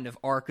whole kind of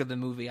arc of the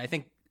movie. I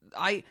think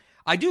I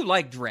do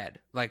like Dredd.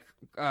 Like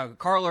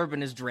Karl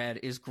Urban as Dredd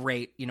is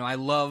great. You know, I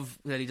love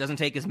that he doesn't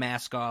take his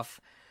mask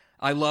off.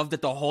 I love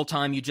that the whole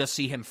time you just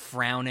see him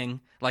frowning,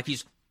 like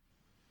he's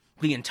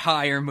the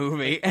entire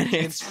movie, and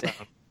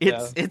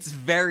it's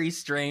very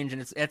strange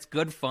and it's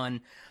good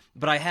fun.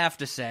 But I have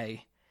to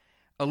say,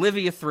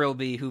 Olivia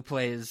Thirlby, who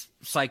plays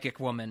Psychic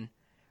Woman,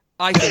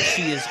 I think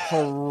she is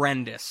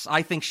horrendous.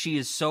 I think she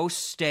is so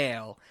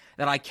stale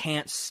that I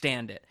can't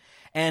stand it.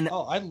 And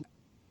I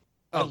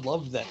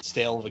love that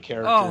stale of a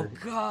character. Oh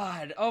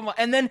God! Oh my!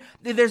 And then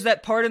there's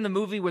that part in the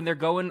movie when they're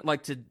going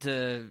like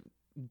to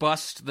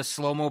bust the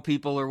slow-mo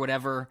people or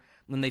whatever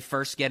when they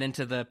first get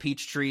into the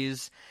peach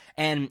trees,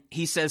 and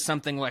he says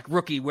something like,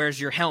 "Rookie, where's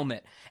your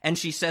helmet?" And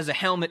she says, "A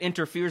helmet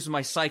interferes with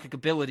my psychic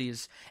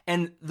abilities."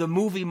 And the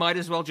movie might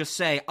as well just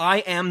say, "I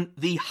am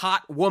the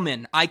hot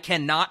woman. I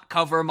cannot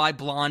cover my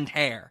blonde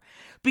hair."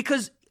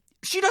 Because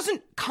she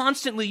doesn't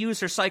constantly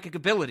use her psychic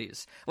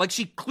abilities. Like,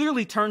 she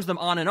clearly turns them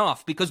on and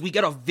off because we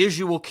get a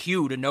visual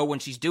cue to know when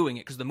she's doing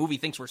it because the movie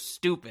thinks we're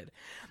stupid.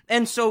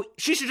 And so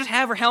she should just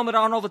have her helmet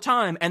on all the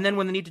time, and then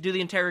when they need to do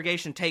the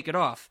interrogation, take it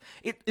off.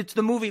 It's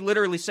the movie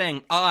literally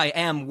saying, "I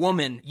am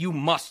woman, you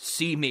must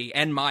see me,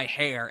 and my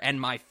hair, and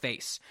my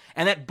face."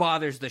 And that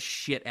bothers the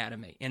shit out of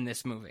me in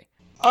this movie.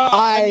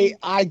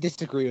 I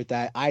disagree with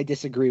that.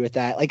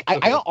 Like, okay,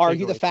 I don't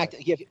argue the fact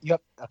that you have.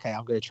 Okay,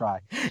 I'm going to try.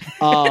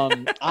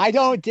 I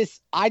don't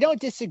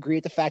disagree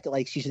with the fact that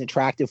like she's an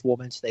attractive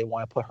woman, so they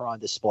want to put her on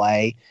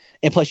display,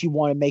 and plus you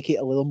want to make it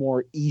a little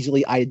more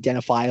easily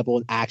identifiable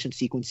in action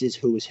sequences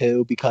who is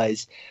who,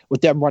 because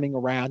with them running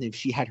around, if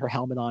she had her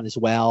helmet on as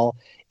well,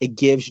 it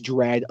gives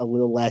Dredd a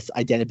little less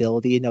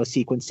identity in those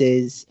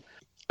sequences.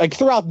 Like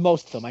throughout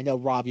most of them, I know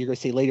Rob, you're going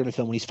to say later in the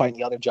film when he's fighting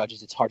the other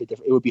judges,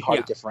 it would be hard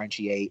to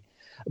differentiate.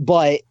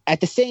 But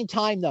at the same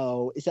time,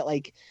 though, is that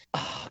like,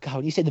 oh God,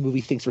 when you say the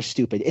movie thinks we're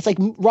stupid, it's like,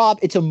 Rob,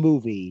 it's a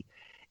movie.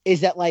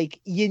 Is that like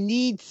you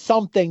need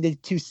something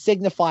to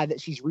signify that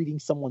she's reading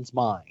someone's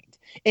mind,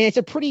 and it's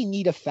a pretty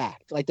neat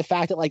effect. Like the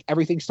fact that like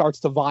everything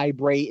starts to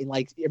vibrate and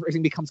like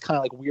everything becomes kind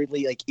of like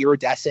weirdly like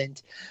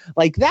iridescent.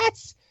 Like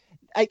that's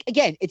like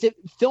again,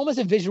 film is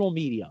a visual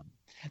medium.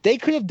 They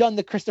could have done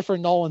the Christopher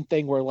Nolan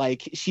thing where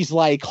like she's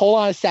like, hold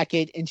on a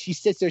second, and she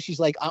sits there. She's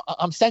like,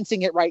 I'm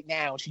sensing it right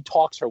now, and she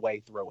talks her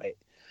way through it.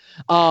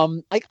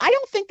 Like I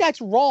don't think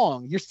that's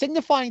wrong. You're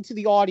signifying to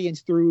the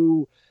audience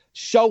through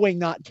showing,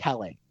 not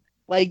telling.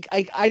 Like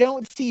I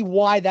don't see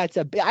why that's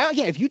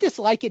again, if you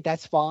dislike it,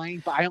 that's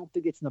fine, but I don't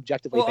think it's an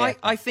objectively bad thing.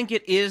 I think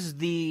it is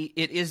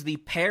the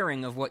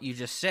pairing of what you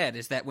just said,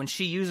 is that when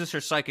she uses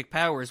her psychic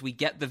powers, we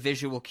get the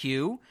visual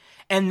cue,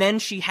 and then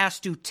she has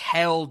to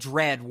tell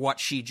Dredd what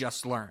she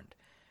just learned.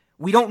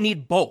 We don't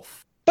need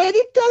both. But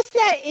it does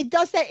that. It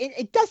does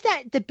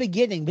that at the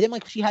beginning. But then,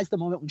 like, she has the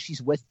moment when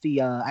she's with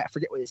the I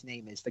forget what his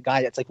name is. The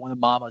guy that's like one of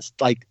Mama's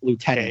like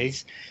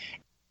lieutenants. Okay.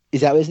 Is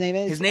that what his name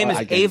is? His name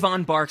is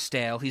Avon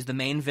Barksdale. He's the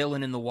main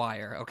villain in The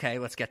Wire. Okay,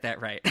 let's get that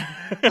right.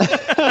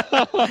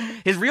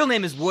 His real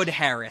name is Wood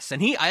Harris,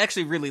 and I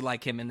actually really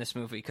like him in this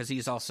movie because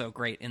he's also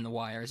great in The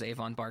Wire as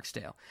Avon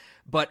Barksdale.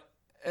 But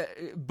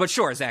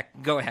sure,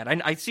 Zach, go ahead.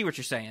 I see what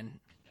you're saying.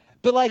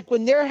 But like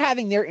when they're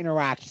having their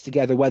interactions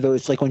together, whether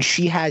it's like when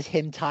she has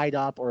him tied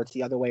up or it's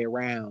the other way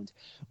around,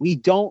 we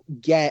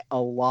don't get a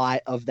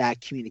lot of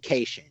that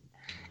communication.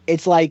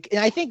 It's like, and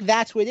I think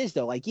that's what it is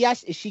though. Like,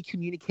 yes, is she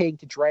communicating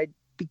to Dredd?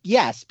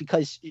 Yes,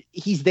 because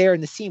he's there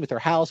in the scene with her.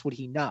 How else would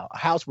he know?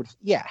 How else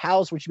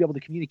would she be able to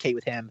communicate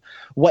with him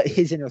what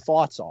his inner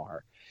thoughts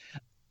are?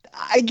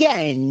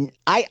 Again,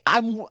 I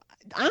don't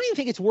even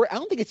think it's I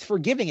don't think it's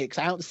forgiving it because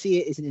I don't see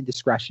it as an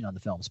indiscretion on the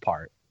film's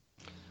part.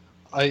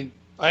 I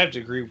have to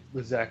agree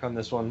with Zach on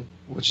this one,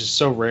 which is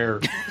so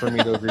rare for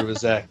me to agree with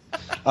Zach.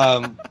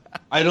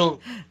 I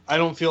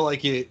don't feel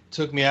like it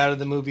took me out of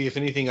the movie. If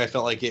anything, I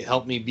felt like it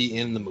helped me be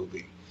in the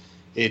movie.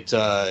 It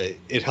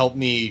helped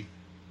me.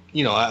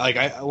 You know,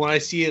 when I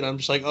see it, I'm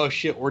just like, oh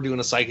shit, we're doing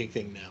a psychic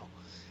thing now,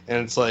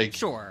 and it's like,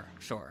 sure.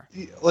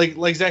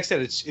 Like Zach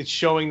said, it's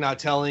showing, not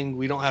telling.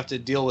 We don't have to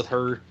deal with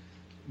her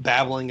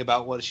babbling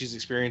about what she's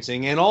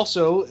experiencing, and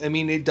also, I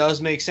mean, it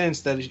does make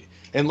sense that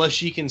unless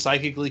she can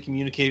psychically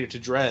communicate it to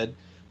Dredd,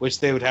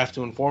 which they would have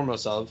to inform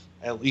us of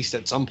at least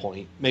at some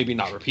point, maybe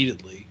not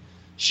repeatedly,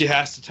 she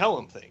has to tell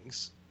him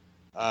things.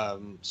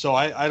 So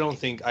I don't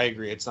think I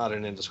agree. It's not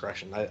an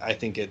indiscretion. I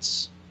think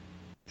it's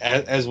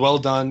as well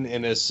done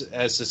and as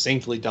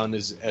succinctly done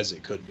as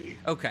it could be.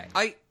 Okay,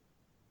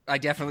 I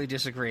definitely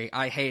disagree.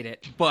 I hate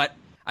it, but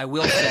I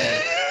will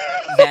say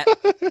that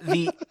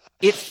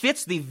it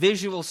fits the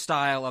visual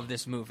style of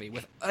this movie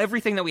with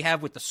everything that we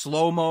have with the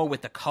slow-mo,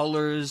 with the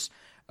colors,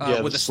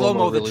 with the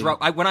slow-mo, really... the drum.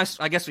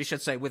 I guess we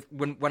should say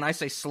when I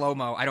say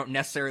slow-mo, I don't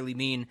necessarily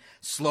mean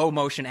slow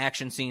motion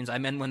action scenes. I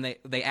meant when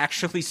they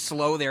actually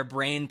slow their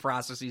brain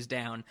processes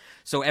down,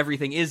 so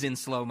everything is in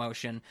slow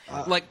motion.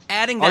 Like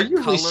adding that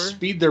color,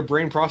 speed their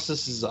brain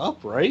processes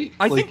up, right?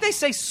 I think they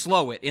say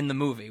slow it in the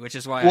movie, which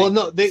is why.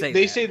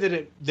 They say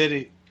that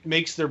it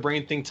makes their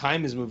brain think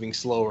time is moving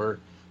slower.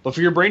 But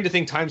for your brain to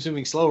think time's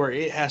moving slower,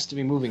 it has to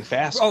be moving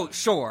faster. Oh,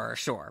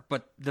 sure.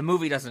 But the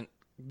movie doesn't.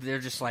 They're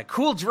just like,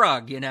 cool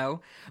drug, you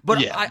know? But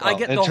yeah, I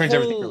get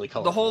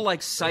the whole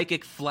like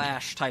psychic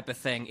flash type of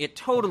thing. It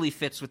totally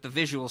fits with the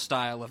visual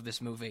style of this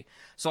movie.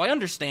 So I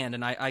understand,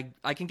 and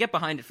I can get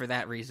behind it for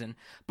that reason.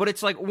 But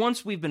it's like,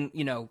 once we've been,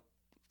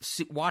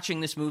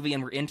 watching this movie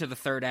and we're into the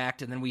third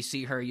act, and then we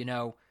see her,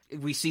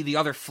 we see the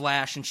other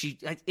Flash, and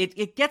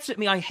it gets at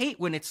me. I hate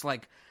when it's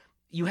like,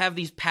 you have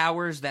these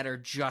powers that are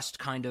just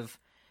kind of...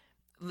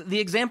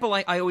 The example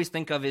I always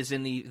think of is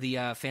in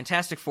the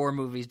Fantastic Four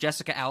movies.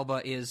 Jessica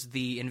Alba is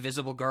the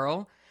Invisible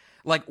Girl.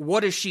 Like, what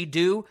does she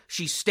do?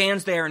 She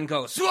stands there and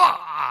goes,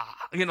 "Wah!"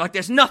 Like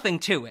there's nothing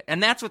to it.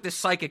 And that's what this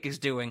psychic is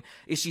doing,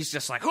 is she's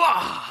just like,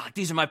 "Wah!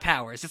 These are my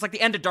powers." It's like the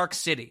end of Dark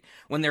City,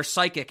 when they're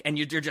psychic and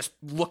you're just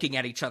looking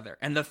at each other.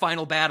 And the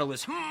final battle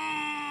is,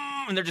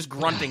 and they're just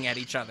grunting at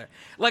each other.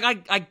 Like,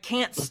 I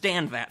can't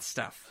stand that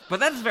stuff. But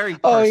that's very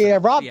personal. Oh, yeah,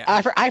 Rob, yeah.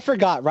 I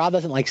forgot. Rob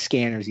doesn't like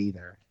scanners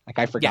either. Like,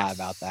 I forgot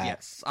about that.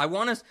 Yes,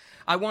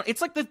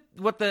 it's like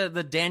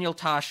the Daniel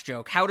Tosh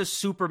joke. How does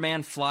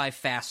Superman fly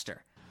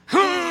faster?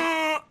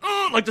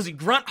 Like, does he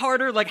grunt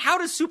harder? Like, how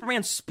does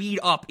Superman speed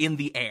up in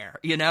the air,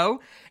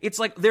 It's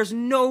like, there's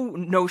no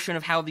notion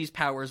of how these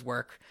powers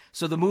work,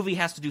 so the movie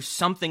has to do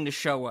something to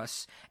show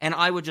us, and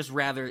I would just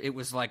rather it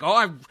was like,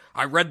 oh,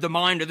 I read the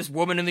mind of this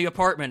woman in the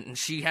apartment, and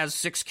she has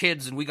 6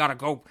 kids, and we gotta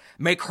go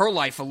make her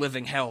life a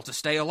living hell to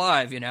stay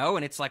alive,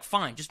 And it's like,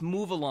 fine, just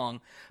move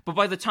along. But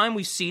by the time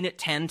we've seen it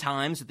 10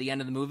 times at the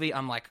end of the movie,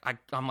 I'm like,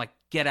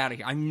 get out of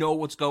here. I know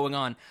what's going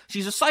on.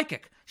 She's a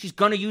psychic. She's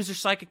gonna use her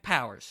psychic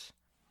powers.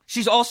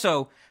 She's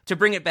also, to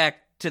bring it back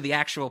to the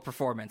actual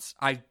performance,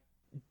 I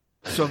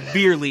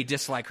severely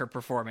dislike her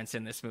performance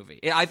in this movie.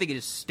 I think it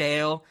is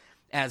stale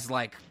as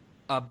like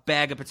a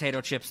bag of potato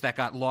chips that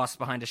got lost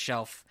behind a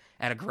shelf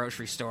at a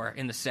grocery store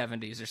in the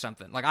 70s or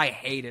something. Like, I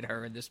hated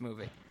her in this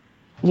movie.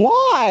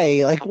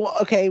 Why? Like,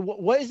 okay,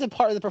 what is the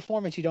part of the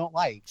performance you don't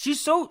like? She's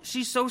so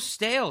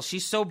stale.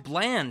 She's so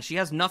bland. She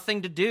has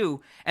nothing to do.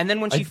 And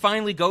then when she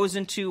finally goes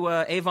into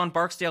Avon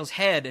Barksdale's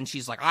head and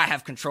she's like, I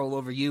have control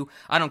over you.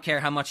 I don't care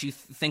how much you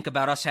think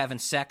about us having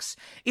sex.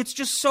 It's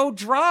just so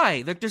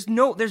dry. Like,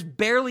 there's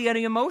barely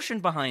any emotion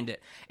behind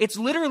it. It's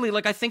literally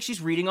like, I think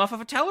she's reading off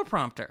of a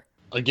teleprompter.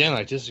 Again,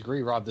 I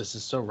disagree, Rob. This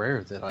is so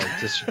rare that I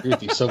disagree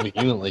with you so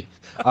vehemently.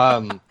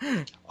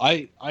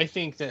 I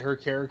think that her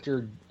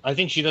character, I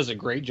think she does a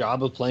great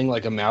job of playing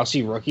like a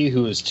mousy rookie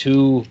who is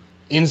too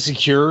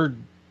insecure,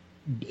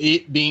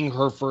 it being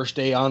her first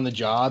day on the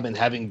job and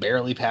having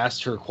barely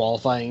passed her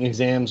qualifying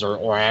exams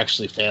or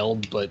actually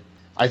failed. But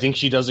I think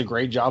she does a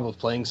great job of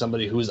playing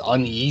somebody who is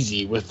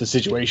uneasy with the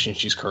situation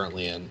she's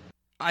currently in.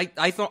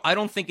 I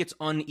don't think it's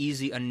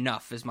uneasy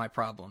enough is my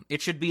problem.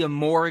 It should be a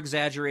more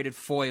exaggerated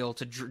foil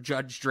to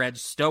Judge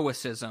Dredd's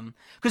stoicism.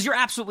 Because you're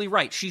absolutely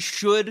right. She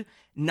should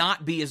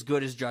not be as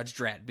good as Judge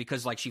Dredd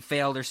because, like, she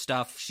failed her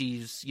stuff.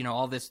 She's,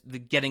 all this,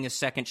 getting a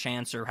second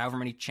chance or however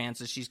many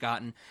chances she's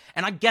gotten.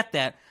 And I get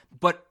that,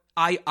 but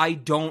I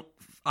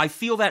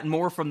feel that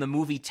more from the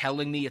movie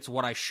telling me it's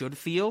what I should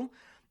feel,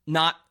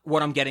 not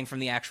what I'm getting from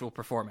the actual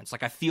performance.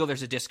 Like, I feel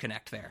there's a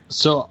disconnect there.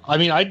 So, I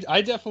mean, I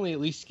definitely at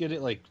least get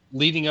it, like,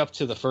 leading up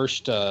to the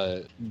first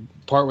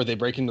part where they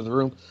break into the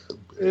room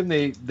and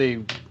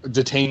they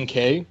detain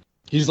Kay.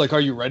 He's like,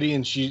 are you ready?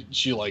 And she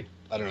like,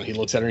 I don't know, he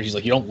looks at her and he's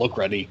like, you don't look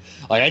ready.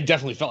 Like, I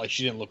definitely felt like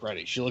she didn't look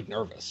ready. She looked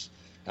nervous.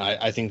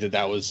 I think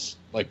that was,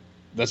 like,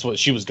 that's what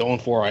she was going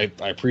for. I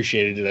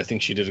appreciated it. I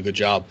think she did a good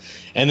job.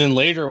 And then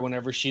later,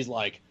 whenever she's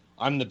like,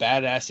 I'm the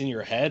badass in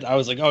your head, I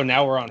was like, oh,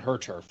 now we're on her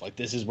turf. Like,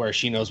 this is where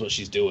she knows what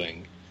she's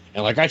doing.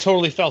 And, like, I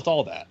totally felt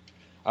all that.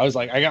 I was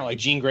like, I got, like,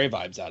 Jean Grey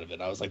vibes out of it.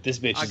 I was like, this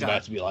bitch is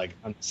about to be, like,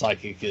 I'm the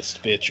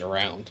psychicest bitch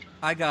around.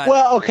 I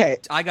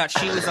got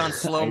she was on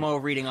slow-mo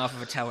reading off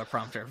of a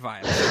teleprompter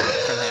vibe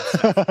from that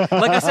stuff.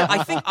 Like I said,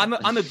 I think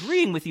I'm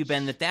agreeing with you,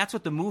 Ben, that's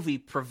what the movie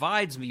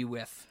provides me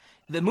with.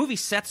 The movie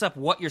sets up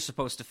what you're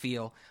supposed to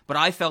feel, but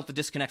I felt the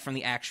disconnect from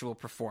the actual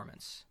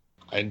performance.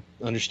 I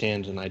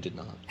understand, and I did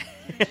not.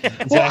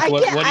 Zach,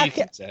 what do you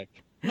think, Zach?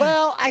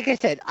 Well, like I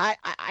said, I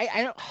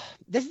don't.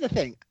 This is the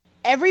thing.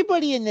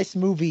 Everybody in this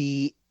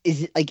movie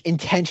is like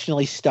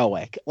intentionally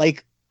stoic.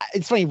 Like,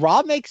 it's funny.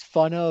 Rob makes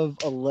fun of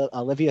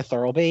Olivia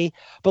Thirlby,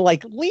 but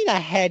like Lena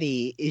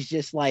Headey is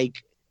just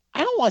like,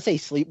 I don't want to say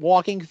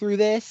sleepwalking through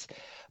this,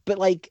 But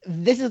like,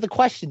 this is the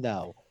question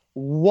though.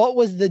 What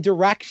was the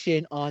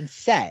direction on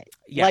set?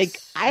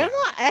 Yes. Like,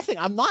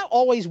 I'm not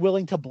always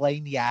willing to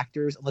blame the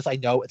actors unless I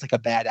know it's like a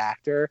bad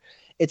actor.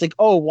 It's like,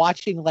 oh,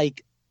 watching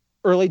like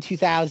early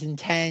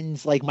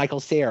 2010s like Michael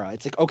Cera.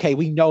 It's like, okay,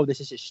 we know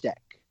this is his shtick.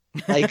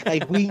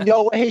 Like we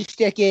know what his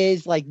shtick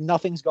is. Like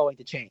nothing's going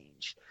to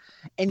change.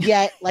 And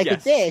yet, like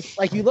with this,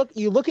 like you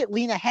look at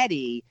Lena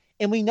Headey,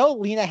 and we know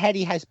Lena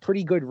Headey has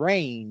pretty good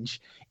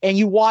range, and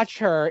you watch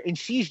her, and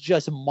she's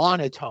just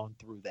monotone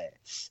through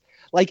this.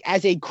 Like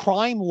as a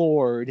crime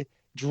lord,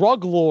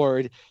 drug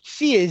lord,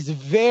 she is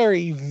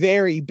very,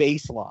 very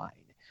baseline.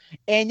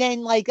 And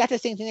then like that's the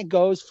same thing that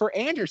goes for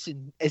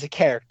Anderson as a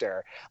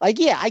character. Like,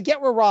 yeah, I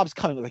get where Rob's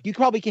coming. Like you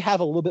probably could have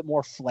a little bit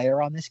more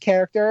flair on this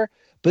character,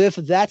 but if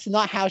that's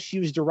not how she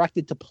was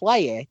directed to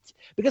play it,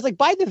 because like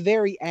by the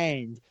very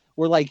end,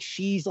 where like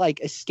she's like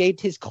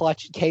escaped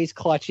Kay's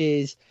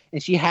clutches,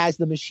 and she has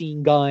the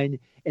machine gun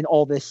and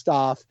all this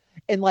stuff,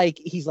 and like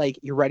he's like,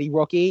 "You ready,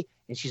 rookie?"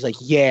 And she's like,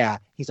 "Yeah."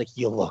 He's like,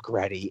 "You look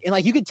ready." And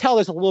like you could tell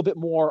there's a little bit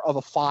more of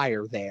a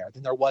fire there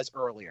than there was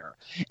earlier.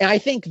 And I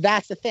think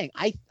that's the thing.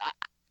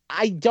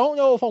 I don't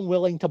know if I'm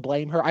willing to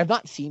blame her. I've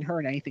not seen her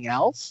in anything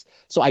else,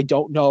 so I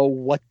don't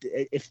know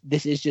if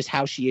this is just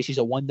how she is. She's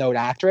a one-note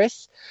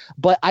actress,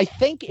 but I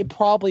think it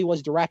probably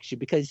was direction,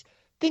 because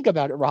think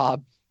about it,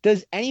 Rob.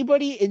 Does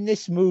anybody in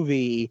this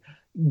movie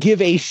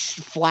give a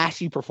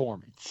flashy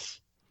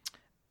performance?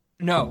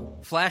 No.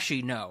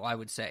 Flashy, no, I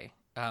would say.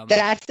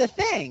 That's the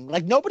thing.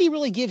 Like, nobody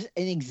really gives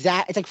an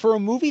exact... It's like, for a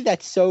movie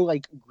that's so,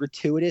 like,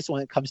 gratuitous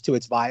when it comes to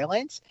its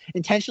violence,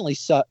 intentionally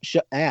so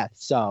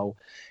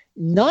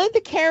none of the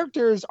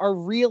characters are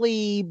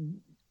really,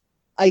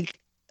 like,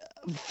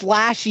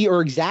 flashy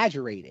or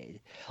exaggerated.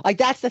 Like,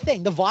 that's the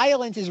thing. The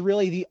violence is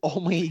really the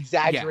only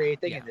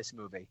exaggerated thing in this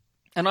movie.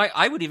 And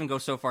I would even go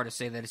so far to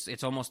say that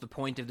it's almost the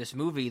point of this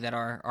movie that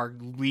our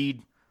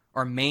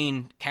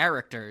main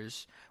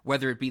characters,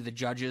 whether it be the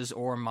judges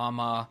or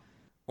Mama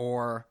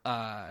or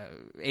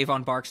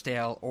Avon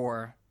Barksdale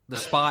or the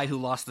spy who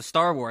lost the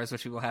Star Wars,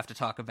 which we will have to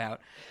talk about.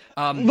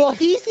 Well,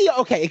 he's the...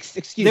 Okay,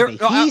 excuse me. He's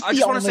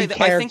the only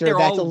character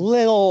that's a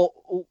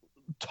little...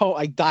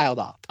 like dialed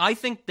up. I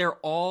think they're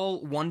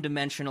all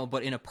one-dimensional,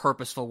 but in a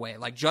purposeful way.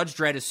 Like Judge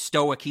Dredd is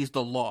stoic; he's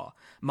the law.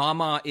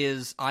 Mama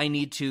is, I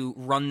need to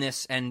run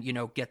this and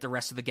get the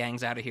rest of the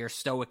gangs out of here.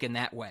 Stoic in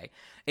that way.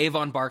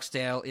 Avon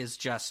Barksdale is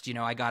just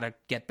I gotta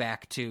get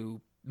back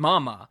to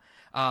Mama,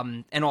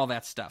 and all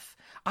that stuff.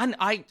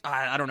 I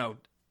don't know.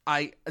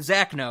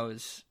 Zach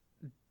knows.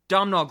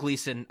 Domhnall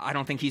Gleeson, I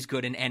don't think he's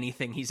good in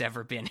anything he's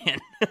ever been in.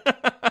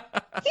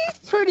 He's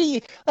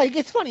pretty... Like,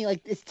 it's funny.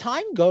 Like, as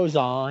time goes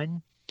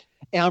on,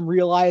 and I'm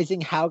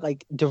realizing how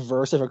like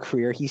diverse of a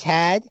career he's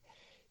had,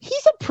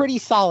 he's a pretty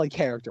solid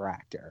character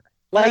actor.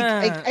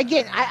 Like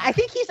again, I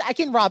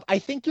think Rob, I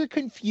think you're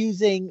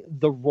confusing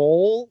the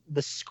role,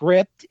 the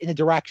script, and the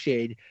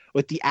direction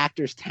with the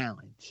actor's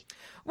talent.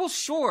 Well,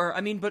 sure.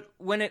 I mean, but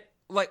when it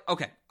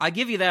okay, I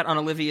give you that on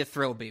Olivia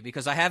Thirlby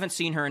because I haven't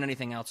seen her in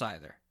anything else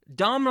either.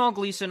 Domhnall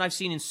Gleeson, I've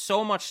seen in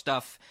so much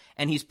stuff,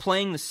 and he's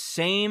playing the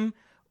same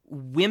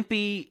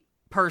wimpy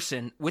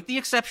person, with the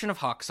exception of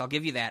Hux. I'll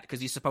give you that, because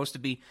he's supposed to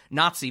be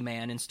Nazi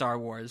man in Star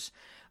Wars,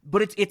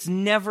 but it's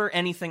never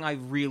anything I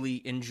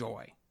really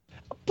enjoy.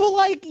 But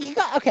like,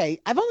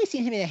 I've only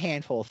seen him in a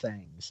handful of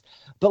things,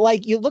 but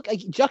like, you look, like,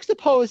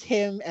 juxtapose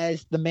him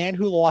as the man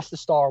who lost the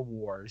Star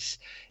Wars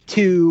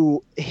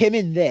to him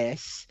in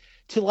this,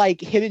 to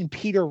like him in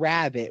Peter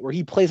Rabbit, where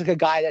he plays like a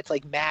guy that's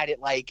like mad at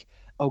like,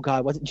 oh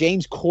God, what's it?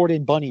 James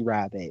Corden Bunny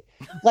Rabbit.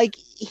 Like,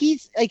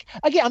 he's like,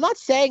 again, I'm not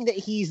saying that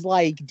he's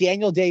like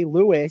Daniel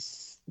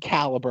Day-Lewis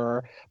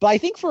caliber, but I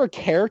think for a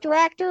character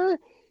actor,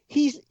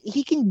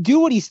 he can do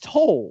what he's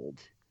told.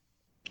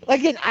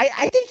 Like, again,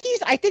 I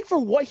think for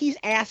what he's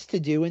asked to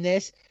do in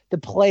this, to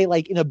play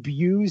like an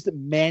abused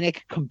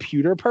manic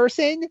computer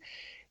person,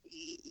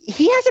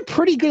 he has a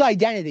pretty good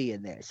identity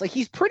in this. Like,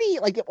 he's pretty,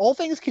 like, all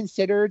things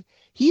considered,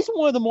 he's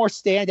one of the more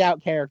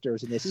standout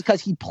characters in this, is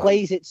because he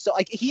plays it so,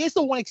 like, he is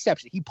the one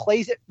exception. He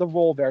plays the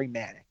role very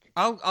manic.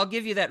 I'll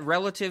give you that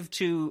relative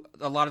to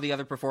a lot of the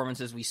other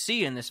performances we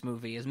see in this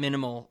movie, as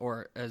minimal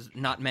or as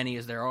not many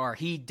as there are.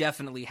 He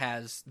definitely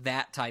has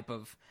that type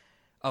of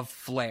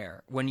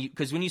flair.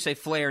 Because when you say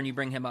flair and you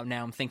bring him up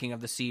now, I'm thinking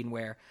of the scene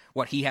where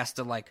he has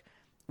to, like,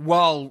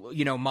 while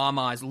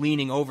Mama is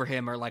leaning over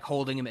him or like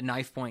holding him at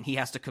knife point, he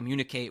has to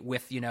communicate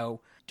with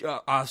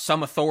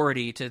some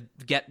authority to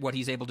get what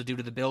he's able to do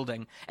to the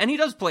building, and he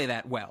does play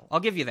that well. I'll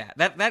give you that.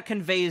 That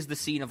conveys the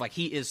scene of like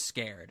he is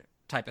scared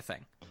type of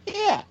thing.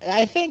 Yeah,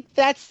 I think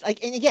that's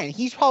like, and again,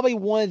 he's probably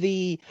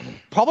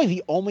probably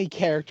the only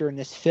character in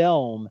this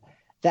film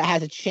that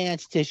has a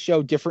chance to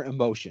show different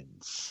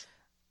emotions.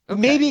 Okay.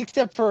 Maybe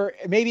except for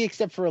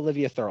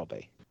Olivia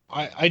Thirlby.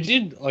 I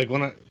did like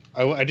when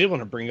I did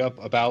want to bring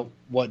up about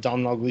what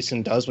Domhnall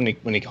Gleeson does when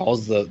he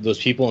calls those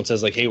people and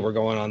says like, hey, we're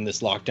going on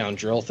this lockdown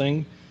drill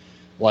thing.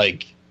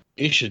 Like,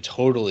 it should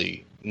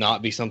totally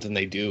not be something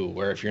they do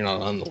where if you're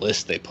not on the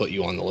list, they put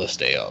you on the list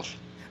day of.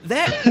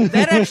 That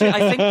actually,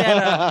 I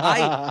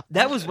think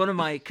that was one of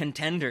my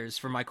contenders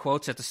for my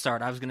quotes at the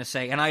start. I was going to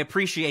say, and I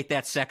appreciate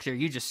that sector.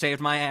 You just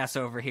saved my ass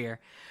over here.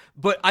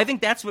 But I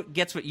think that's what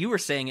gets what you were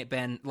saying it,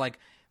 Ben. Like,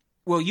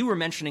 well, you were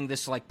mentioning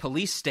this, like,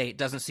 police state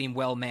doesn't seem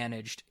well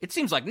managed. It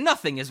seems like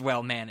nothing is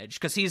well managed,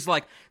 because he's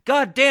like,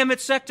 God damn it,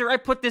 Sector, I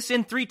put this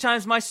in 3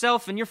 times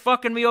myself, and you're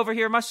fucking me over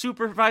here. My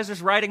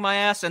supervisor's riding my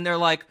ass, and they're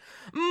like,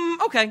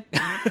 okay.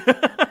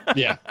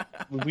 Yeah,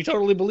 we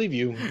totally believe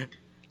you.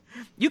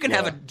 You can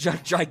have a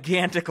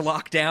gigantic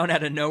lockdown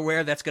out of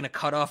nowhere that's going to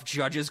cut off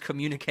judges'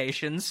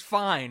 communications.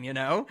 Fine, you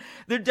know?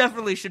 There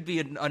definitely should be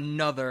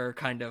another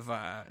kind of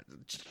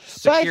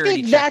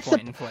security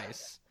checkpoint in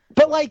place.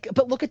 But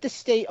look at the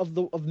state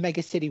of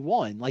Mega City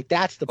 1. Like,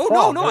 that's the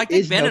problem. No, I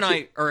think Ben and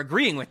I are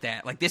agreeing with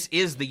that. Like, this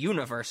is the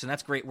universe, and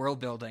that's great world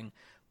building.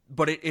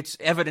 But it's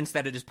evidence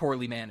that it is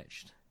poorly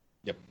managed.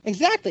 Yep.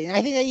 Exactly. And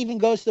I think that even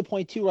goes to the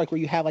point, too, like, where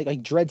you have,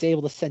 like Dredd's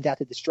able to send out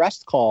the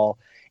distress call,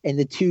 and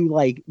the 2,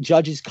 like,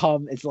 judges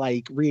come as,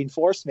 like,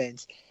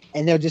 reinforcements,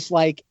 and they're just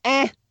like,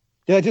 eh.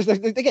 They're just,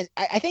 again,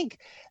 I think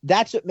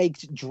that's what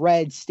makes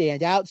Dredd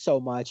stand out so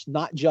much,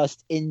 not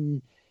just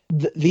in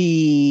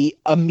the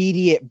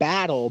immediate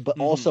battle, but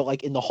also,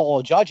 like, in the Hall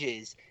of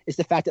Judges, is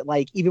the fact that,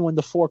 like, even when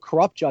the 4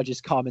 corrupt judges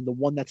come, and the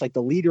one that's, like,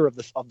 the leader of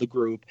the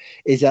group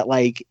is that,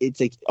 like, it's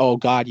like, oh,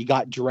 God, you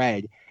got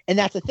Dredd. And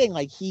that's the thing,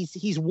 like,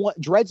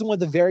 Dredd's one of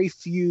the very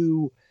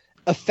few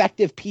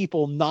effective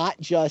people, not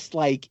just,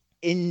 like,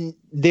 in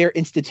their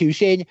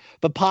institution,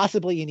 but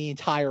possibly in the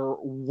entire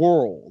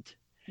world.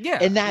 Yeah.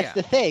 And that's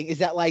the thing, is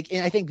that, like,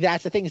 and I think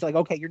that's the thing, is like,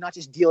 okay, you're not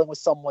just dealing with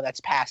someone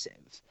that's passive.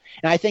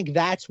 And I think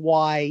that's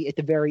why at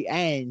the very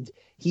end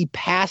he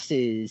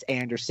passes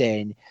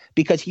Anderson,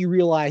 because he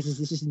realizes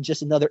this isn't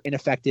just another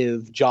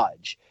ineffective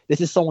judge. This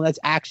is someone that's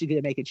actually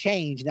going to make a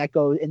change.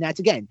 And that's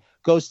again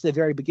goes to the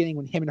very beginning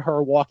when him and her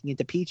are walking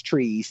into peach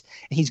trees,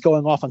 and he's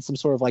going off on some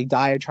sort of, like,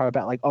 diatribe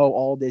about, like, oh,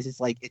 all this is,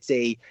 like, it's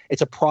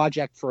a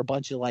project for a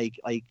bunch of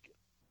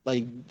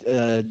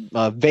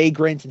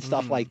vagrants and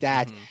stuff like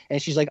that.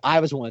 And she's like, I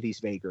was one of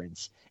these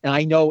vagrants, and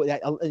I know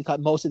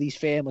that most of these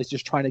families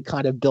just trying to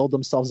kind of build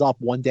themselves up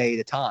one day at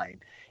a time.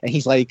 And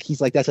he's like,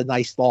 that's a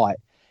nice thought.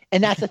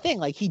 And that's the thing,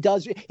 like, he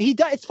does.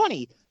 It's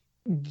funny,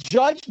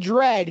 Judge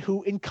Dredd,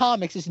 who in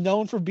comics is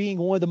known for being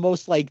one of the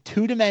most, like,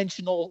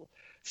 2-dimensional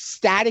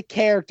static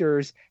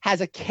characters, has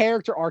a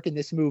character arc in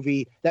this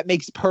movie that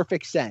makes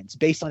perfect sense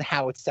based on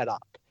how it's set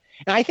up.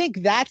 And I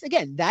think that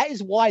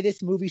is why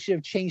this movie should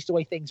have changed the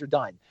way things are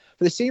done.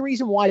 For the same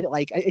reason why that,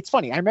 like, it's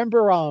funny. I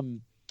remember, oh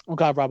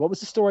God, Rob, what was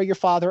the story your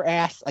father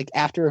asked, like,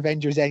 after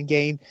Avengers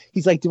Endgame?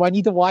 He's like, do I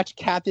need to watch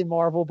Captain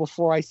Marvel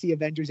before I see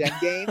Avengers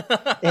Endgame?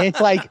 And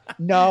it's like,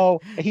 no.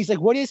 And he's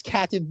like, what is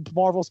Captain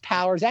Marvel's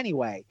powers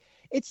anyway?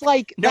 It's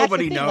like,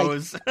 nobody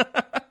knows.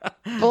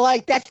 But,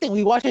 like, that's the thing.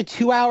 We watch a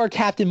 2-hour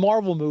Captain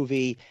Marvel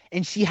movie,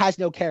 and she has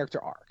no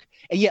character arc.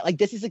 And yet, like,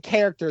 this is a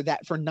character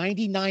that for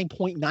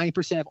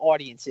 99.9% of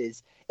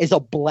audiences is a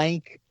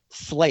blank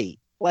slate.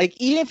 Like,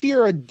 even if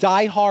you're a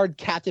diehard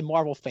Captain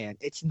Marvel fan,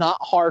 it's not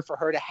hard for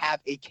her to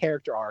have a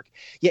character arc.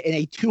 Yet in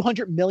a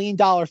 $200 million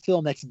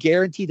film that's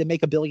guaranteed to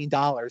make $1 billion,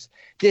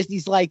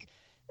 Disney's like,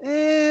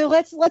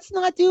 let's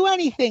not do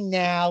anything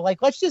now.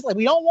 Like, let's just, like,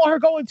 we don't want her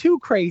going too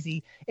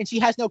crazy, and she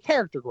has no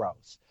character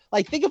growth.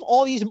 Like, think of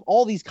all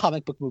these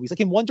comic book movies. Like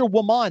in Wonder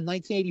Woman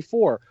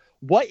 1984,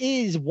 what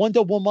is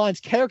Wonder Woman's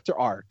character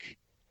arc?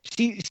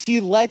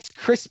 She lets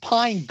Chris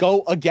Pine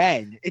go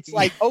again. It's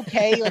like,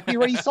 okay, like, we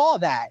already saw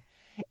that.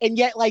 And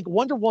yet, like,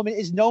 Wonder Woman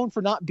is known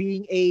for not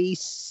being a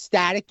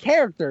static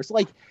character. So,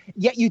 like,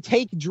 yet you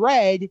take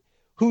Dredd,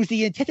 who's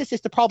the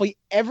antithesis to probably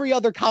every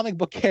other comic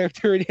book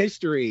character in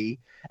history,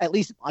 at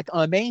least, like,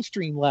 on a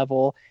mainstream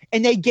level,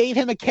 and they gave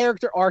him a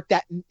character arc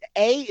that,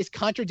 A, is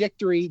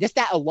contradictory, just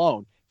that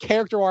alone,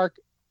 character arc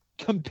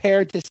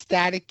compared to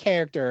static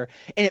character,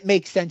 and it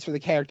makes sense for the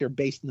character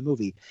based in the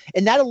movie.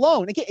 And that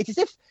alone, again, it's as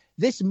if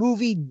this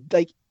movie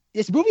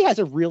has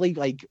a really,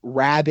 like,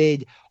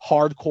 rabid,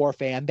 hardcore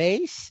fan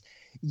base,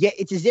 yet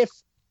it's as if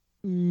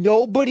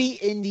nobody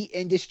in the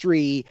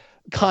industry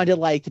kind of,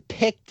 like,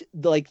 picked,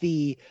 like,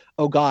 the,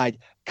 oh God,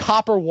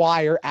 copper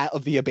wire out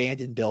of the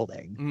abandoned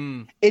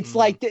building. It's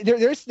like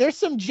there's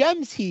some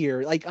gems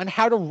here, like, on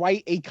how to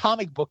write a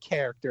comic book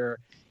character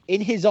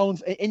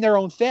in their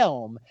own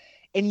film.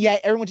 And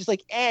yet everyone's just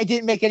like, it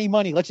didn't make any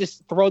money. Let's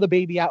just throw the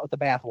baby out with the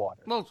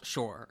bathwater. Well,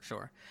 sure.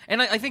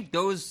 And I think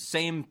those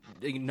same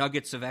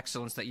nuggets of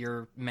excellence that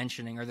you're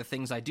mentioning are the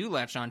things I do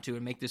latch onto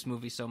and make this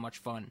movie so much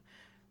fun.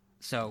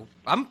 So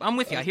I'm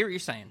with you. I hear what you're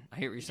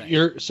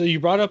saying. So you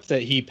brought up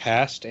that he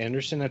passed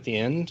Anderson at the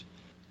end.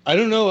 I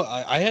don't know.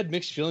 I had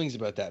mixed feelings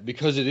about that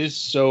because it is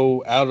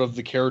so out of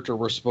the character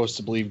we're supposed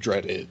to believe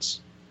Dredd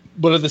is.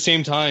 But at the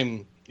same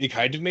time, it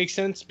kind of makes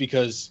sense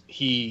because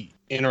he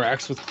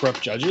interacts with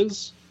corrupt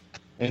judges.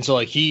 And so,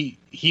 like, he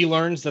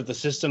learns that the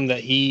system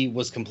that he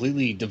was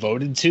completely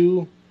devoted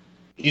to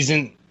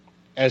isn't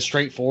as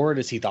straightforward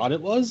as he thought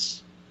it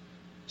was.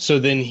 So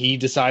then he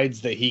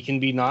decides that he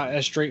can be not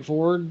as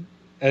straightforward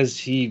as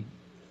he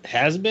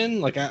has been.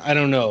 Like, I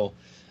don't know.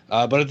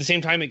 But at the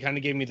same time, it kind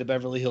of gave me the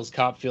Beverly Hills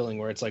Cop feeling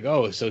where it's like,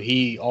 oh, so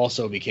he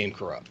also became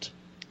corrupt.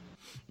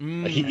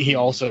 He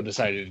also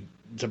decided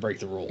to break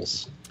the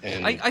rules.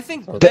 And I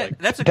think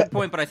that's a good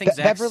point, but I think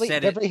Zach said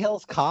it. Beverly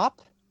Hills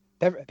Cop?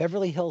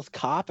 Beverly Hills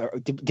Cop? Or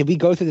did we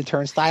go through the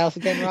turnstiles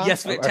again, Rob?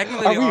 Yes,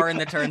 technically we are in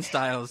the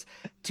turnstiles.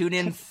 Tune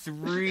in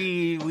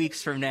 3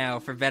 weeks from now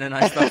for Ben and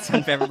I's thoughts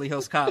on Beverly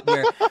Hills Cop,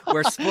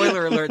 where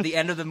spoiler alert, the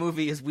end of the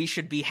movie is we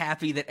should be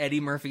happy that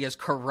Eddie Murphy has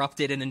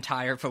corrupted an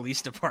entire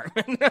police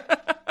department.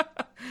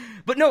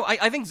 But no,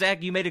 I think,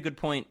 Zach, you made a good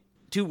point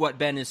to what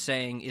Ben is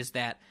saying, is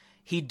that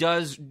he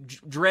does,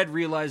 Dredd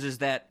realizes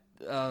that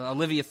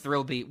Olivia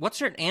Thirlby, what's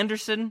her,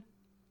 Anderson?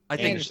 I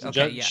think Anderson,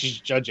 okay, yeah. She's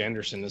Judge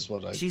Anderson is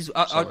what I. She's.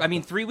 I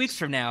mean, 3 weeks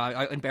from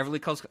now, in Beverly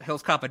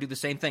Hills Cop, I do the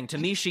same thing. To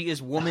me, she is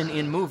woman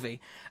in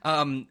movie,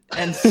 and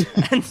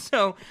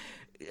so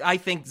I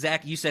think,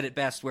 Zach, you said it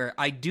best. Where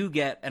I do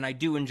get and I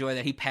do enjoy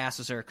that he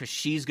passes her because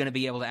she's going to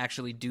be able to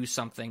actually do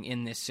something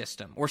in this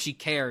system, or she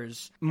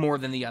cares more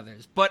than the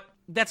others. But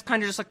that's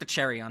kind of just like the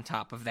cherry on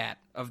top of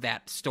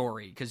that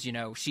story, because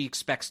she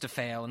expects to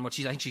fail, and I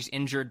think she's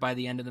injured by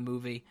the end of the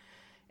movie,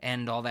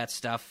 and all that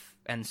stuff.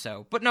 And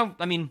so, but no,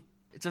 I mean.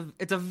 It's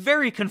a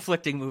very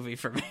conflicting movie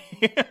for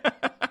me.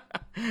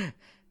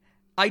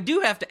 I do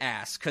have to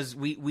ask, because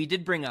we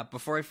did bring up,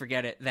 before I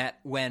forget it, that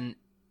when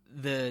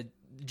the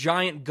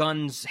giant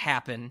guns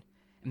happen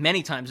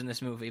many times in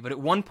this movie, but at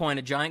one point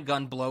a giant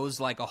gun blows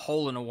like a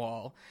hole in a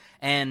wall,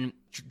 and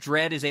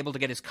Dredd is able to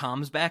get his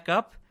comms back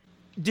up.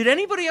 Did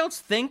anybody else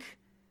think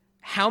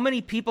how many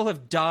people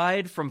have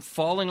died from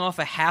falling off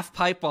a half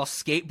pipe while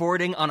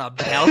skateboarding on a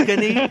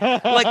balcony?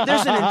 Like,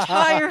 there's an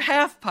entire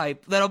half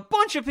pipe that a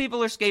bunch of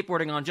people are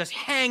skateboarding on, just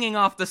hanging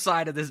off the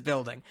side of this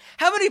building.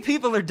 How many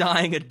people are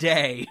dying a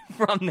day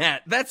from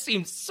that? That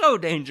seems so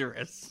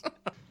dangerous.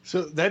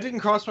 So that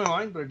didn't cross my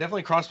mind, but it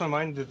definitely crossed my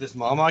mind that this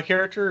Mama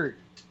character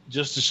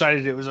just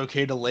decided it was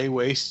okay to lay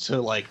waste to,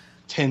 like,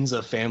 tens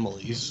of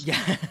families.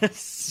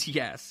 Yes.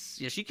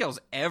 Yeah, she kills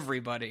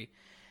everybody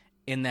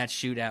in that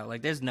shootout.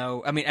 Like, there's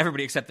no, I mean,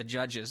 everybody except the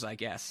judges, I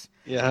guess.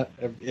 Yeah,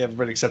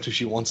 everybody except who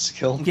she wants to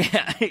kill.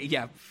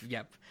 Yeah,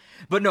 yep.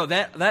 But no,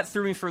 that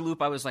threw me for a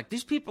loop. I was like,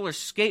 these people are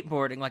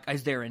skateboarding. Like,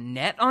 is there a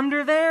net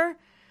under there?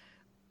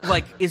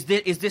 Like, is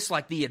this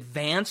like the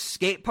advanced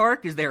skate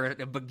park? Is there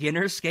a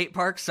beginner skate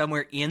park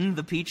somewhere in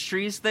the peach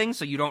trees thing,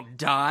 so you don't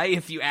die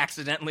if you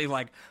accidentally,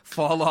 like,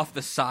 fall off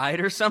the side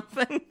or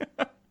something?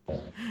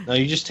 No,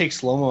 you just take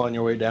slow-mo on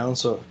your way down,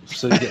 so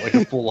you get like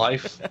a full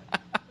life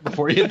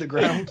before you hit the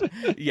ground.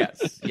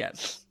 Yes.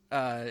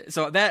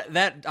 So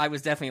that I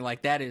was definitely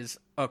like, that is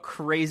a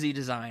crazy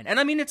design, and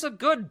I mean, it's a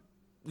good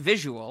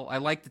visual. I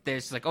like that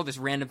there's like, oh, there's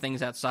random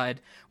things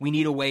outside. We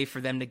need a way for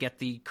them to get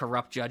the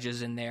corrupt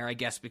judges in there, I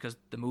guess, because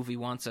the movie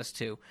wants us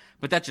to.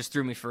 But that just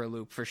threw me for a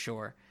loop for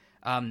sure.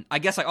 I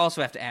guess I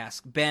also have to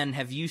ask, Ben,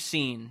 have you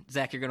seen,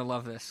 Zach, you're going to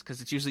love this,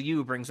 because it's usually you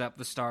who brings up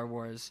the Star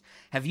Wars.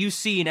 Have you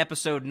seen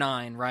Episode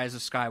 9, Rise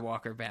of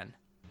Skywalker, Ben?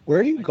 Where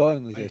are you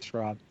going with this,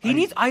 Rob?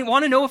 I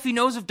want to know if he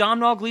knows if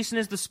Domhnall Gleeson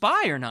is the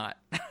spy or not.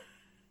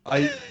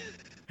 I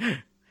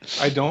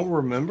don't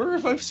remember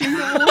if I've seen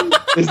that one.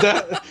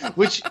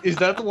 Is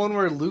that the one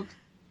where Luke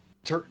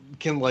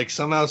can, like,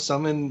 somehow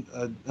summon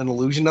an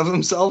illusion of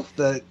himself?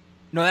 That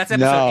No, that's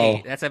Episode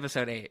 8. That's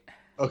Episode 8.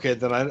 Okay,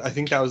 then I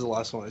think that was the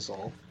last one I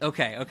saw.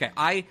 Okay.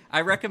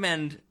 I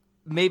recommend,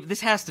 maybe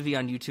this has to be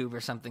on YouTube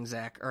or something,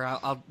 Zach, or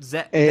I'm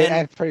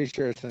pretty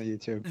sure it's on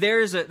YouTube.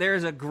 There's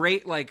a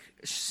great, like,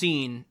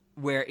 scene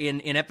where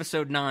in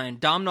Episode 9,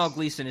 Domhnall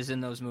Gleeson is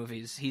in those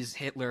movies. He's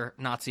Hitler,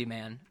 Nazi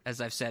man,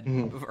 as I've said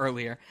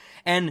earlier,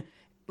 and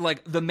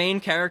like, the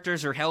main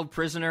characters are held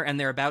prisoner and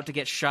they're about to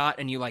get shot,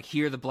 and you, like,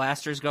 hear the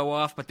blasters go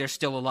off, but they're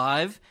still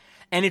alive,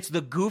 and it's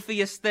the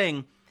goofiest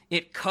thing.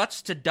 It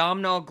cuts to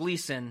Domhnall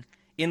Gleeson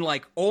in,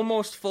 like,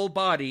 almost full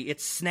body. It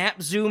snap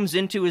zooms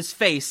into his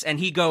face, and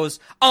he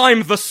goes,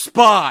 "I'm the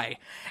spy!"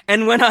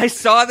 And when I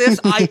saw this,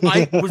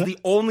 I was the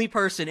only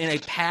person in a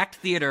packed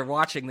theater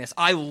watching this.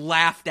 I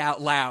laughed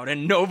out loud,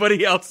 and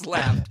nobody else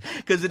laughed,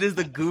 because it is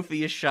the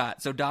goofiest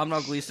shot. So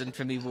Domhnall Gleeson,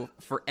 to me, will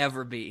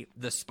forever be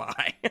the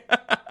spy.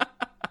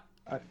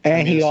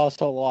 And he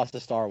also lost the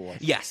Star Wars.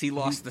 Yes, he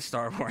lost the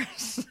Star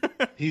Wars.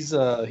 He's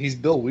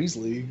Bill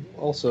Weasley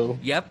also.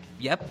 Yep.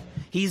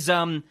 He's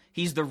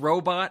the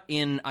robot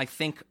in, I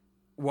think,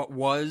 what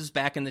was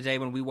back in the day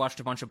when we watched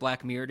a bunch of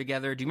Black Mirror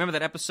together. Do you remember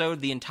that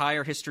episode, The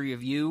Entire History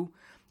of You,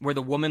 where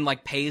the woman,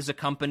 like, pays a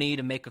company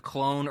to make a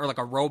clone or, like,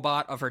 a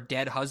robot of her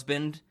dead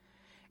husband,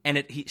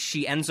 and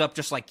she ends up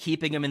just, like,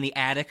 keeping him in the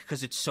attic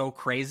because it's so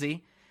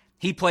crazy?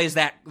 He plays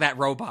that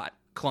robot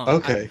clone.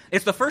 Okay.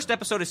 It's the first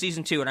episode of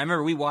season 2, and I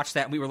remember we watched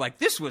that and we were like,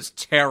 this was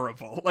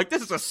terrible. Like,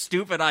 this is a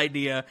stupid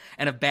idea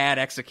and a bad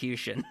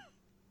execution.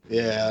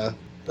 Yeah.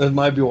 That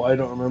might be why I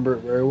don't remember it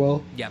very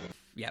well. Yep.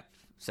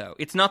 So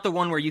it's not the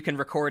one where you can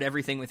record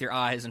everything with your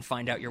eyes and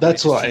find out your wife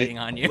is cheating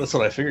on you. That's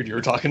what I figured you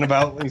were talking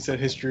about when you said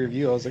History of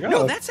You. I was like,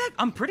 oh. No,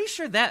 I'm pretty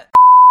sure that...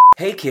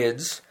 Hey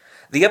kids,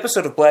 The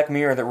episode of Black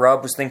Mirror that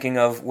Rob was thinking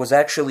of was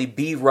actually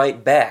Be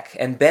Right Back,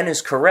 and Ben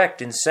is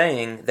correct in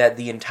saying that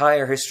the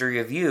entire history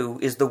of you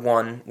is the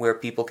one where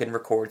people can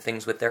record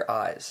things with their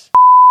eyes.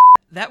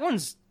 That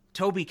one's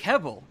Toby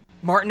Kebbell.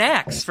 Martin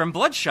Axe from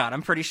Bloodshot,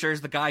 I'm pretty sure, is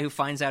the guy who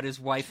finds out his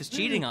wife is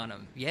cheating on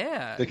him.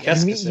 Yeah. The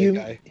Keskase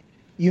guy.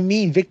 You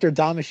mean Victor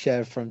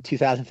Domashev from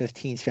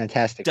 2015's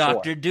Fantastic Four.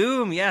 Dr.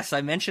 Doom, yes,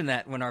 I mentioned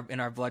that in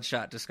our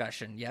Bloodshot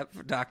discussion.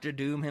 Yep, Dr.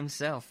 Doom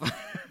himself.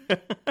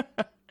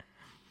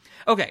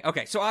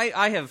 Okay, so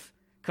I have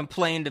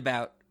complained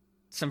about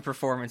some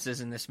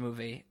performances in this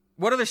movie.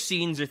 What other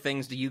scenes or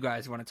things do you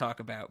guys want to talk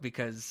about?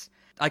 Because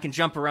I can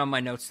jump around my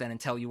notes then and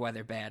tell you why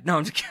they're bad. No,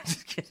 I'm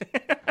just kidding.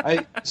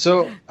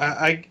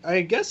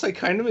 I guess I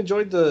kind of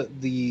enjoyed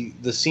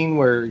the scene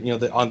where, you know,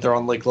 they're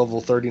on like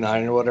level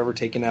 39 or whatever,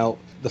 taking out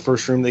the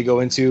first room they go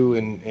into,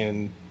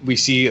 and we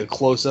see a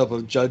close up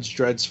of Judge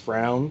Dredd's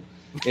frown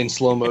in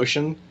slow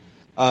motion.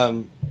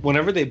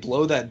 Whenever they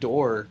blow that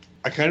door,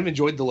 I kind of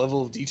enjoyed the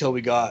level of detail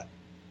we got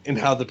in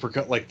how the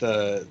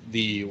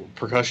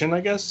percussion,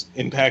 I guess,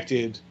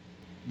 impacted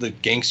the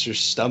gangster's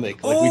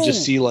stomach. Like we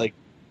just see like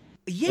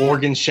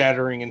organ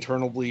shattering,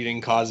 internal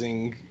bleeding,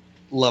 causing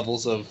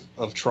levels of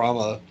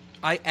trauma.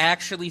 I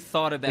actually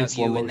thought about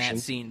you in that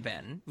scene,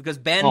 Ben, because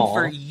Ben,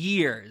 for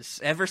years,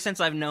 ever since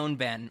I've known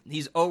Ben,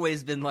 he's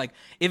always been like,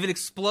 if an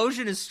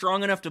explosion is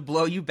strong enough to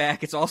blow you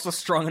back, it's also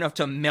strong enough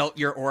to melt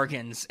your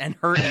organs and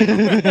hurt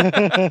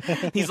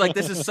you. He's like,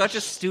 this is such a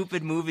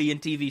stupid movie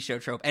and TV show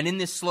trope. And in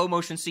this slow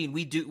motion scene,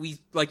 we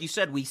like you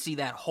said, we see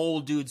that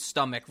whole dude's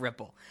stomach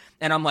ripple.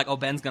 And I'm like, oh,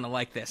 Ben's going to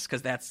like this,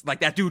 because that's like,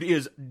 that dude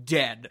is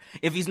dead.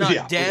 If he's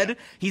not dead,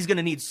 he's going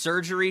to need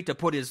surgery to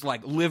put his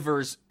like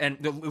liver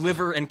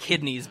and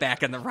kidneys back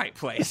in the right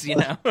place, you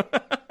know?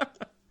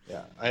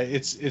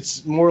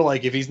 It's more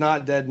like if he's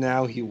not dead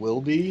now, he will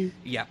be.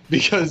 Yeah.